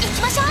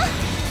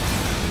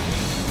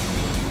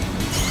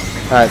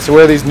 Alright, so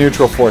where are these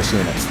neutral force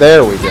units?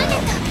 There we go.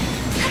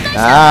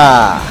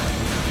 Ah!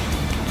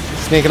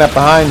 Sneaking up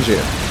behind you.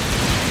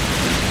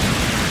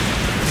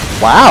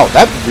 Wow,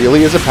 that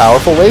really is a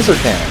powerful laser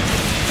cannon.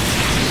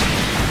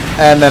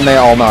 And then they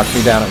all knocked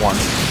me down at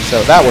once.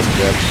 So that wasn't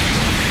good.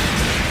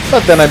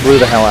 But then I blew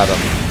the hell out of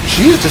them.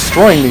 She's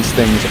destroying these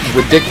things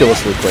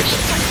ridiculously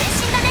quickly.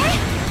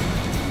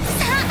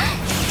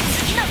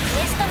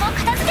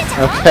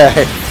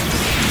 Okay.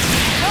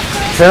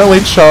 Apparently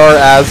Char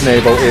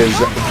Aznable is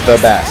the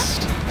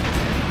best.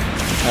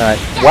 Alright.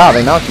 Wow,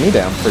 they knocked me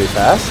down pretty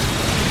fast.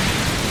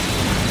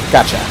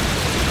 Gotcha.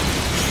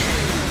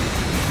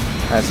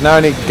 Alright, so now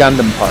I need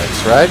Gundam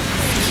parts, right?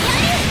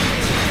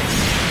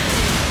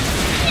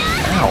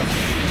 Ow.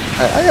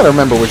 I gotta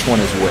remember which one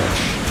is which.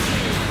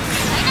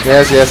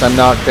 Yes, I'm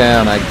knocked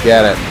down. I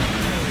get it.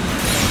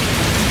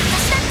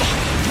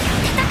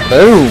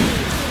 Boom.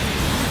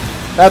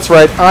 That's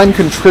right, I'm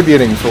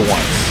contributing for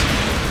once.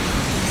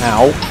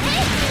 Ow.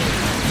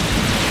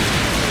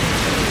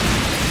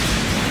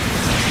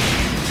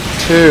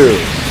 2.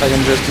 If I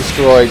can just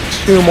destroy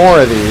 2 more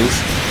of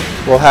these,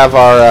 we'll have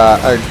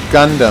our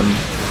Gundam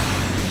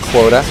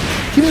quota.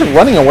 He keeps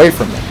running away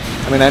from me.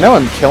 I mean, I know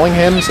I'm killing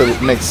him, so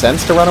it makes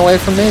sense to run away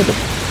from me, but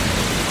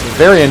it's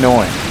very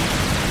annoying.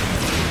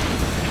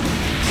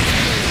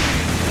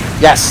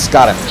 Yes,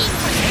 got him.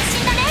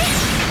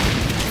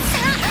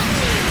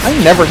 I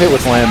never hit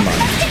with landmines.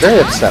 It's very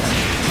upsetting.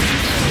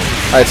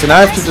 Alright, so now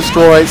I have to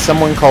destroy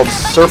someone called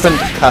Serpent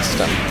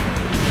Custom.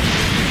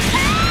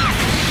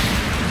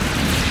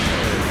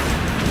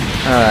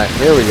 Alright,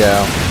 here we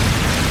go.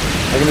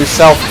 I can do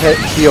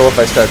self-heal if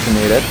I start to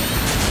need it.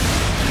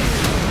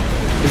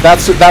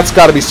 That's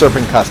got to be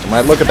Serpent Custom,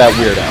 right? Look at that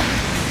weirdo.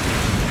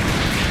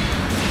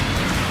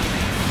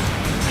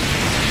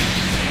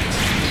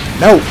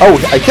 No! Oh,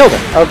 I killed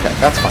him! Okay,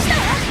 that's fine.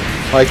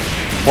 Like,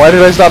 why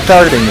did I stop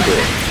targeting the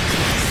dude?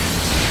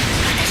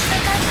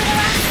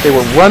 They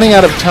were running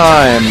out of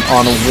time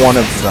on one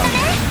of them.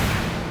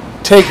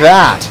 Take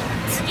that!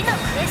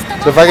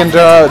 So if I can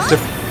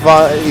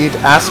defeat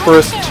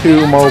Asperus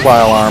 2 mobile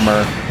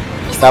armor,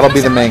 that'll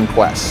be the main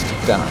quest.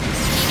 Done.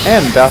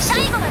 And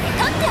Dusty.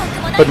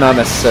 But not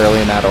necessarily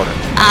in that order.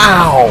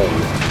 Ow!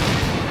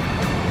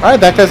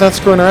 Alright, that guy's not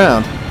screwing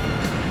around.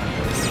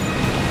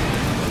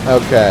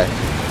 Okay.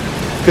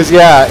 Because,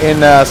 yeah,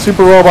 in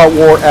Super Robot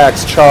War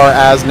X, Char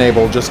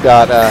Aznable just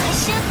got,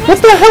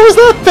 what the hell is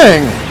that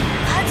thing?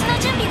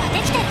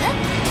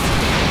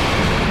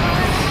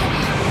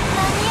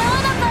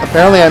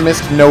 Apparently I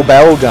missed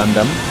Nobel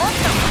Gundam.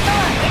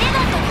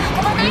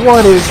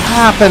 What is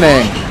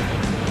happening?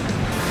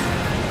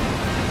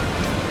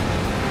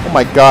 Oh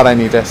my god, I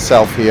need to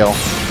self-heal.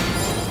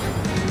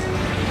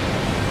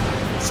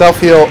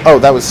 Self-heal... Oh,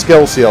 that was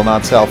Skill Seal,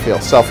 not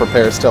self-heal.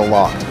 Self-repair is still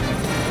locked.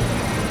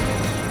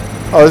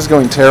 Oh, this is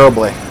going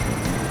terribly.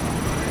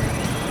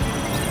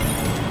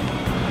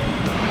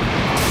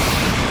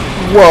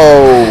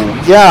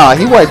 Whoa! Yeah,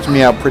 he wiped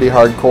me out pretty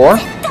hardcore.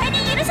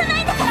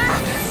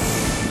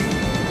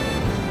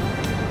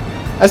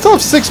 I still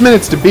have 6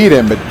 minutes to beat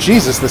him, but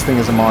Jesus, this thing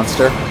is a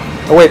monster.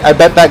 Oh wait, I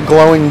bet that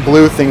glowing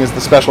blue thing is the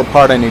special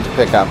part I need to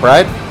pick up,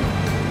 right?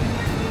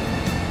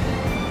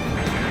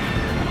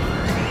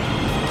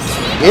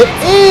 It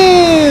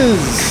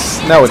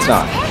is! No, it's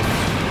not.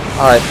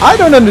 Alright, I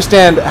don't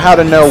understand how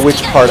to know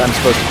which part I'm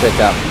supposed to pick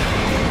up.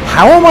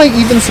 How am I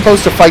even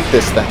supposed to fight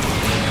this thing?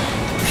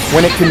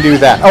 When it can do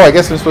that. Oh, I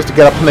guess I'm supposed to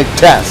get up and make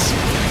tests.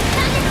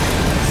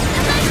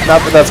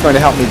 Not that that's going to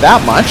help me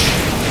that much.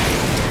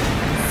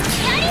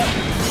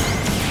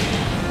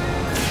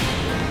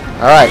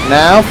 Alright,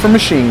 now for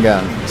machine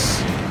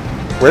guns.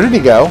 Where did he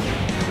go?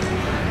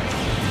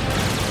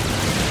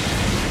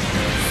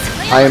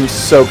 I am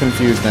so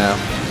confused now.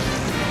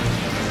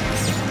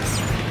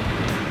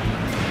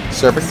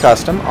 Serpent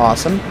Custom,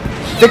 awesome.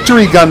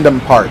 Victory Gundam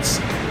parts.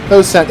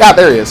 Those sent... Ah,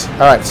 there he is.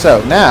 Alright,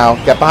 so now,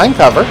 get behind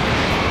cover.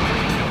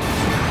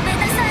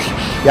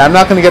 Yeah, I'm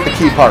not going to get the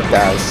key part,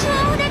 guys.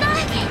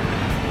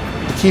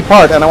 The key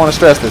part, and I want to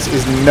stress this,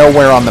 is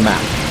nowhere on the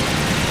map.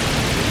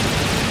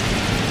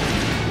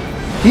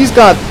 He's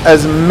got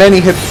as many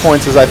hit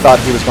points as I thought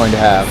he was going to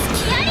have.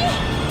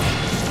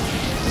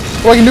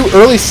 Oh, I can do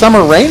early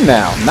summer rain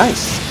now.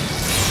 Nice.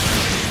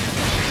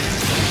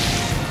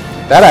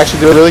 That actually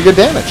did really good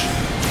damage.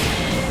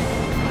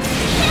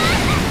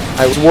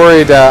 I was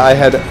worried I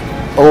had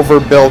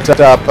overbuilt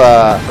up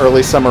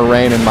early summer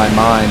rain in my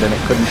mind and it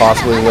couldn't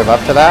possibly live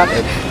up to that.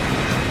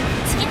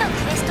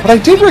 But I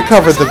did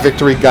recover the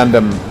Victory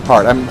Gundam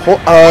part.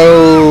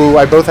 Oh,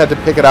 I both had to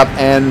pick it up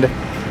and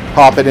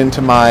pop it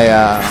into my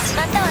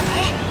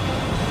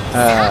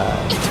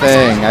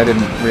thing. I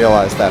didn't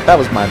realize that. That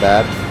was my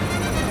bad.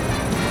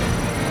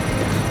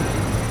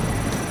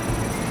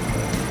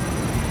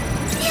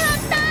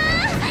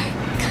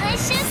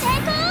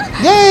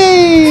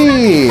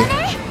 Yay!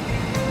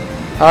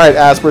 Alright,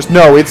 Asperus.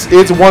 No, it's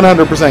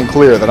 100%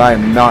 clear that I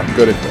am not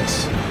good at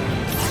this.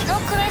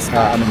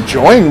 I'm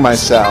enjoying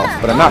myself,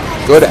 but I'm not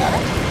good at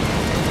it.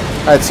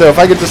 Alright, so if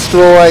I could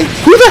destroy...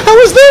 Who the hell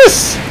is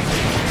this?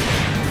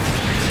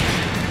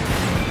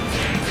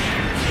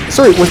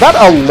 Sorry, was that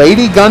a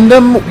Lady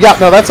Gundam? Yeah,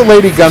 no, that's a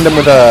Lady Gundam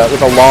with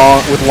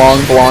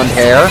long blonde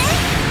hair.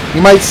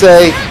 You might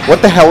say,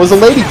 what the hell is a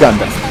Lady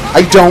Gundam?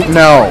 I don't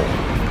know.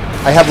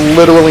 I have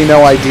literally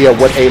no idea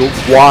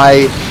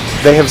why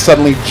they have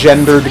suddenly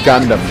gendered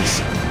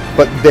Gundams.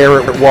 But there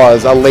it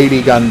was, a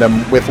Lady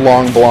Gundam with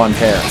long blonde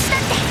hair.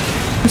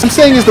 What I'm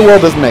saying is the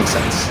world doesn't make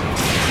sense.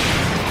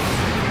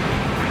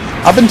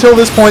 Up until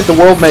this point, the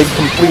world made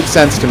complete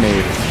sense to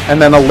me, and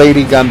then a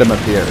Lady Gundam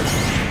appeared.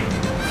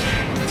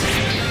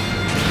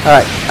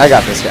 Alright, I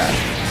got this guy.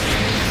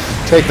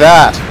 Take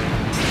that.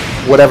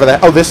 Whatever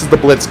that... Oh, this is the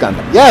Blitz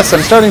Gundam. Yes,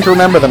 I'm starting to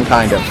remember them,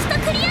 kind of.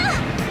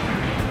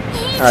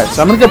 Alright,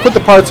 so I'm going to go put the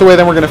parts away,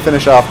 then we're going to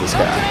finish off this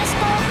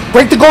guy.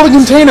 Break the golden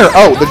container!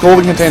 Oh, the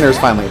golden container has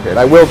finally appeared.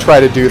 I will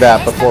try to do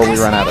that before we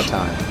run out of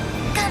time.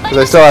 Because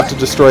I still have to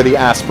destroy the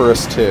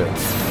Asperus, too.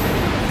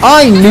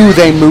 I knew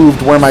they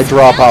moved where my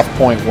drop-off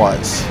point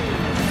was.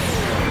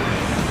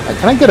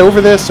 Can I get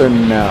over this, or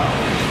no?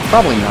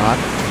 Probably not.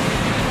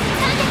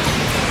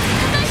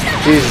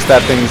 Jesus,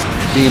 that thing's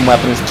beam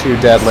weapon is too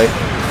deadly.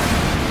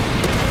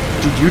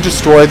 Did you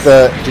destroy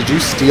the... Did you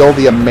steal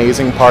the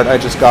amazing part I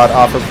just got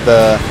off of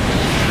the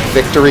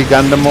Victory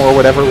Gundam, or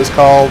whatever it was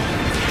called?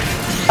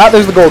 Ah,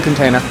 there's the gold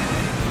container.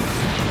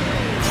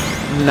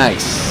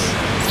 Nice.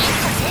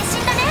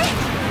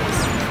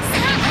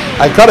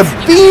 I got a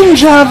beam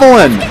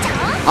javelin!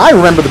 I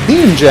remember the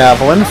beam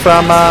javelin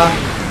from,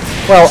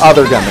 well,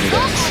 other Gundam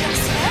games.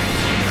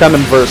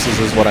 Gundam Versus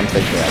is what I'm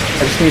thinking of.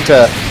 I just need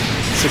to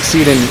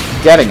succeed in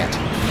getting it.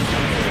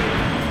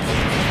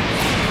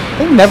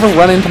 They never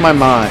run into my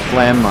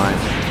landmine.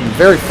 I'm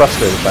very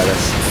frustrated by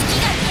this.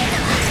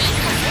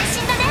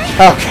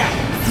 Okay,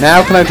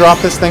 now can I drop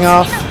this thing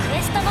off?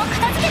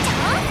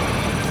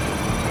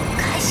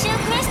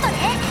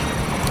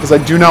 Because I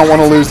do not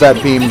want to lose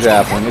that beam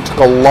javelin. It took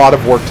a lot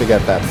of work to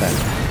get that thing,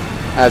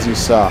 as you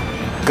saw.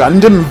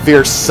 Gundam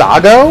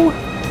Versago?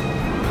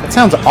 That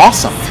sounds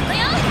awesome.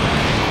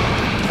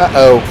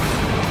 Uh-oh.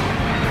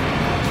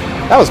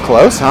 That was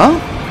close, huh?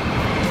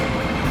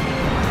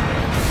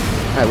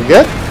 Alright, we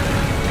good?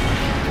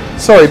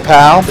 Sorry,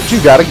 pal, but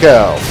you gotta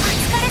go.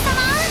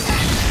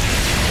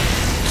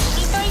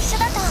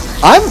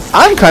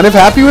 I'm kind of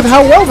happy with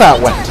how well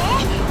that went.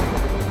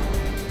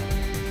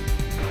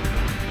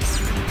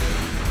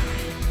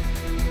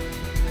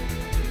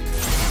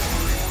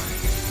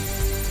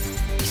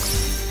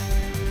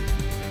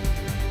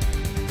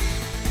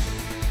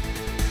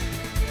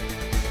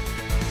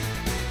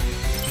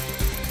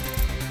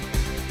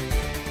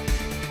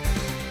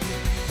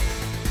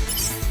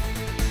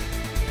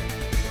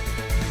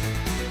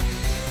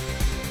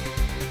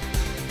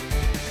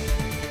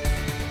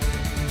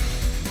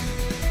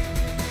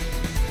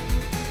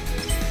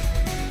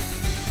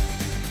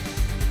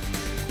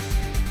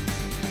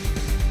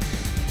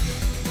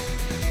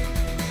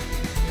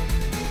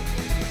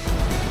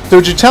 So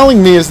what you're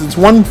telling me is it's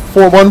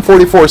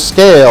 1/144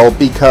 scale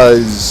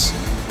because...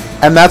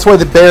 And that's why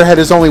the bear head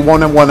is only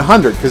 1 in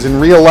 100, because in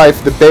real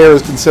life the bear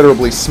is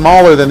considerably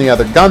smaller than the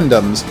other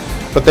Gundams,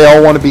 but they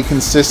all want to be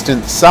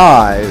consistent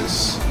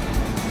size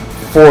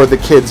for the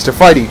kids to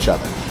fight each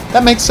other.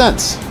 That makes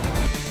sense.1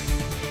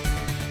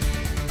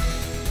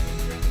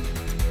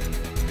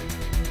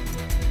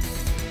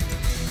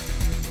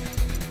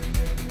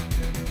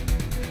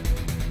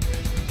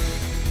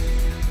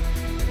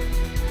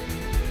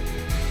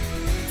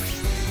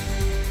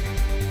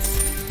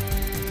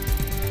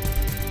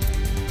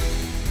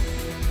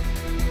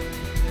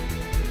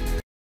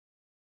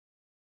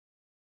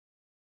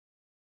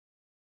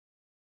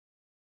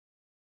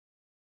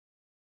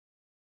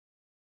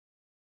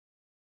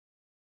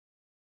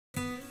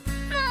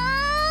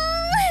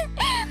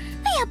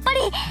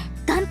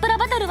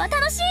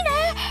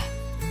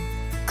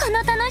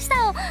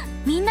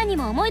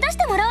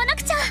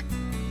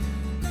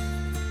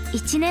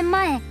年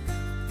前、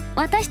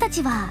私た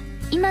ちは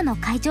今の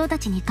会長た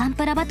ちにガン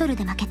プラバトル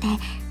で負けて、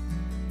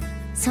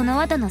そ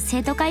の後の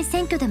生徒会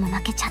選挙でも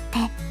負けちゃって、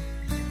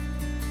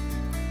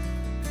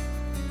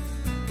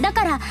だ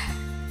から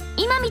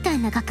今みたい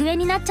な学園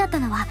になっちゃった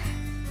のは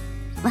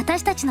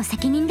私たちの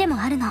責任でも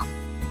あるの。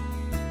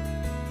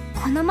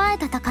この前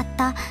戦っ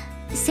た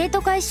生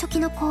徒会初期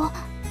の子、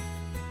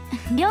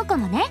涼子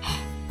もね、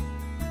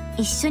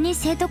一緒に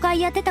生徒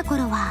会やってた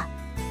頃は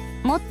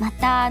ま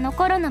たあの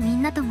頃のみ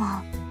んなとも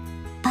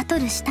バト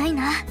ルしたい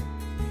な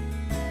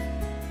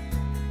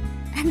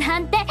な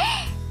んて、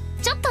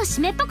ちょっと締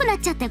めっぽくなっ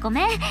ちゃってご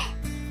めん。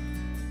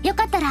よ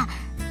かったら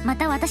ま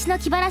た私の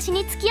気晴らし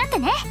に付き合って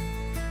ね。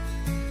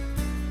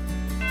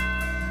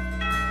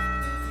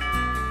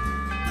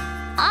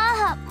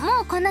ああ、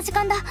もうこんな時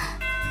間だ。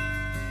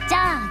じ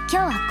ゃあ今日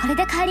はこれ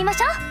で帰りま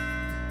しょう。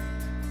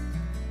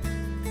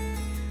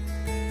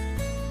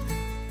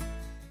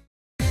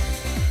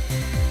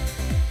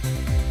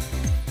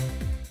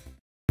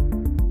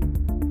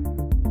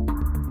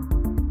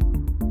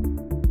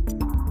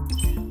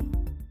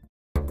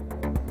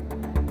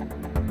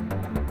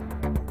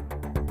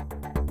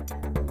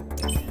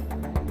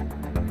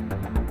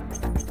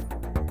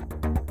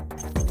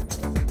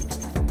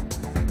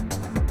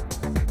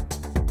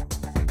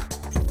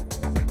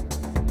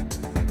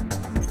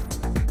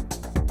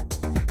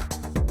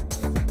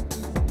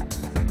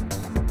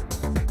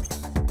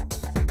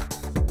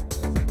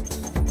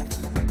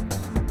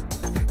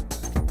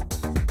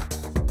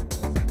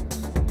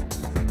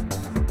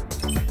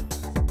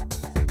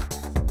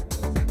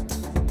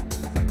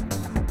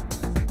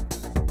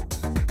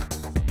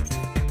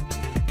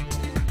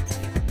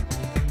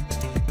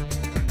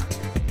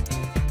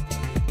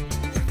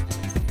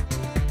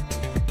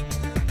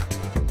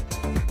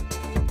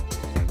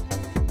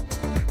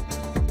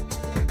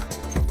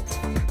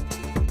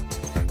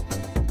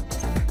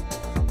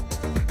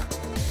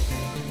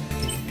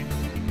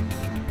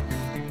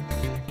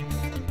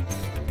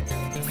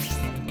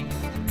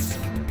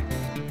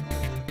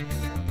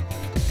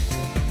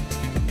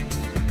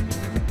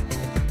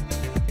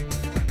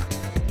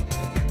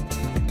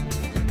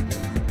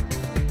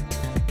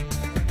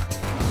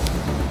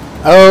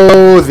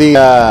Oh,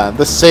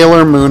 the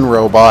Sailor Moon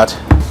robot.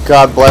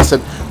 God bless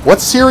it. What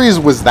series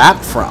was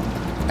that from?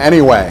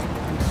 Anyway.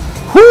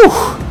 Whew!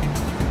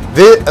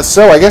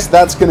 So I guess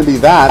that's going to be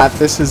that.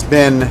 This has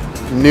been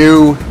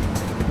new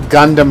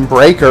Gundam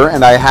Breaker,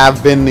 and I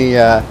have been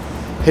the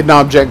Hidden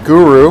Object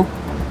Guru,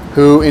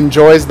 who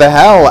enjoys the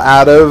hell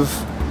out of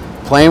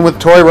playing with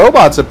toy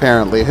robots,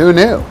 apparently. Who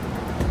knew?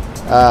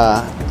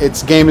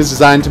 Its game is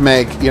designed to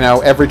make, you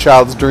know, every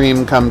child's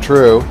dream come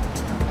true,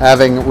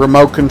 having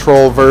remote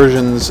control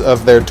versions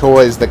of their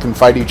toys that can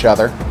fight each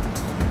other.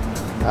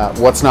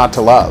 What's not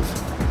to love?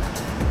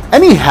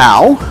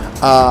 Anyhow,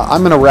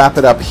 I'm going to wrap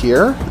it up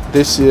here.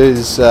 This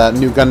is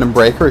new Gundam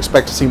Breaker.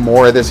 Expect to see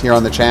more of this here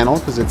on the channel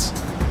because it's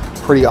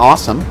pretty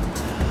awesome.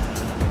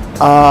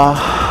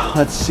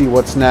 Let's see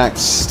what's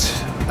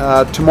next.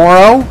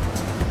 Tomorrow,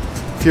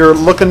 if you're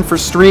looking for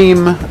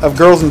stream of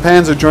Girls and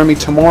Panzer, join me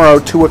tomorrow,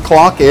 2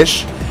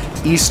 o'clock-ish,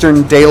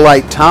 Eastern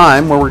Daylight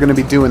Time, where we're going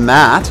to be doing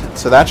that.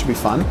 So that should be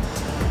fun.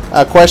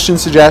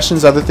 Questions,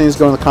 suggestions, other things,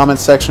 go in the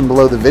comments section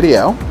below the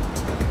video.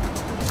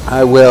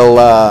 I will...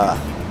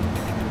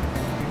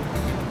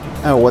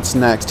 Oh, what's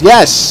next?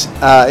 Yes!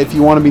 If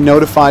you want to be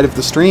notified of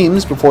the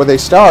streams before they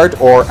start,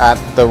 or at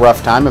the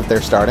rough time if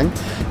they're starting,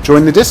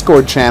 join the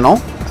Discord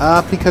channel,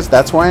 because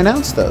that's where I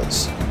announce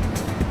those.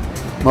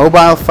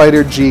 Mobile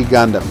Fighter G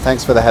Gundam.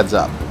 Thanks for the heads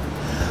up.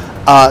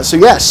 So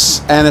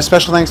yes, and a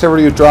special thanks to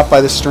everybody who dropped by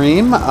the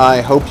stream.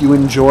 I hope you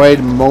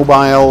enjoyed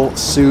Mobile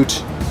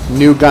Suit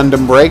New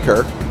Gundam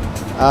Breaker,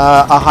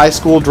 a high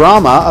school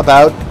drama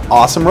about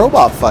awesome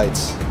robot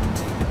fights.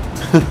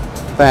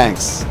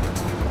 Thanks.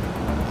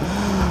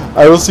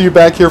 I will see you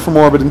back here for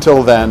more, but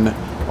until then,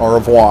 au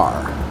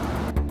revoir.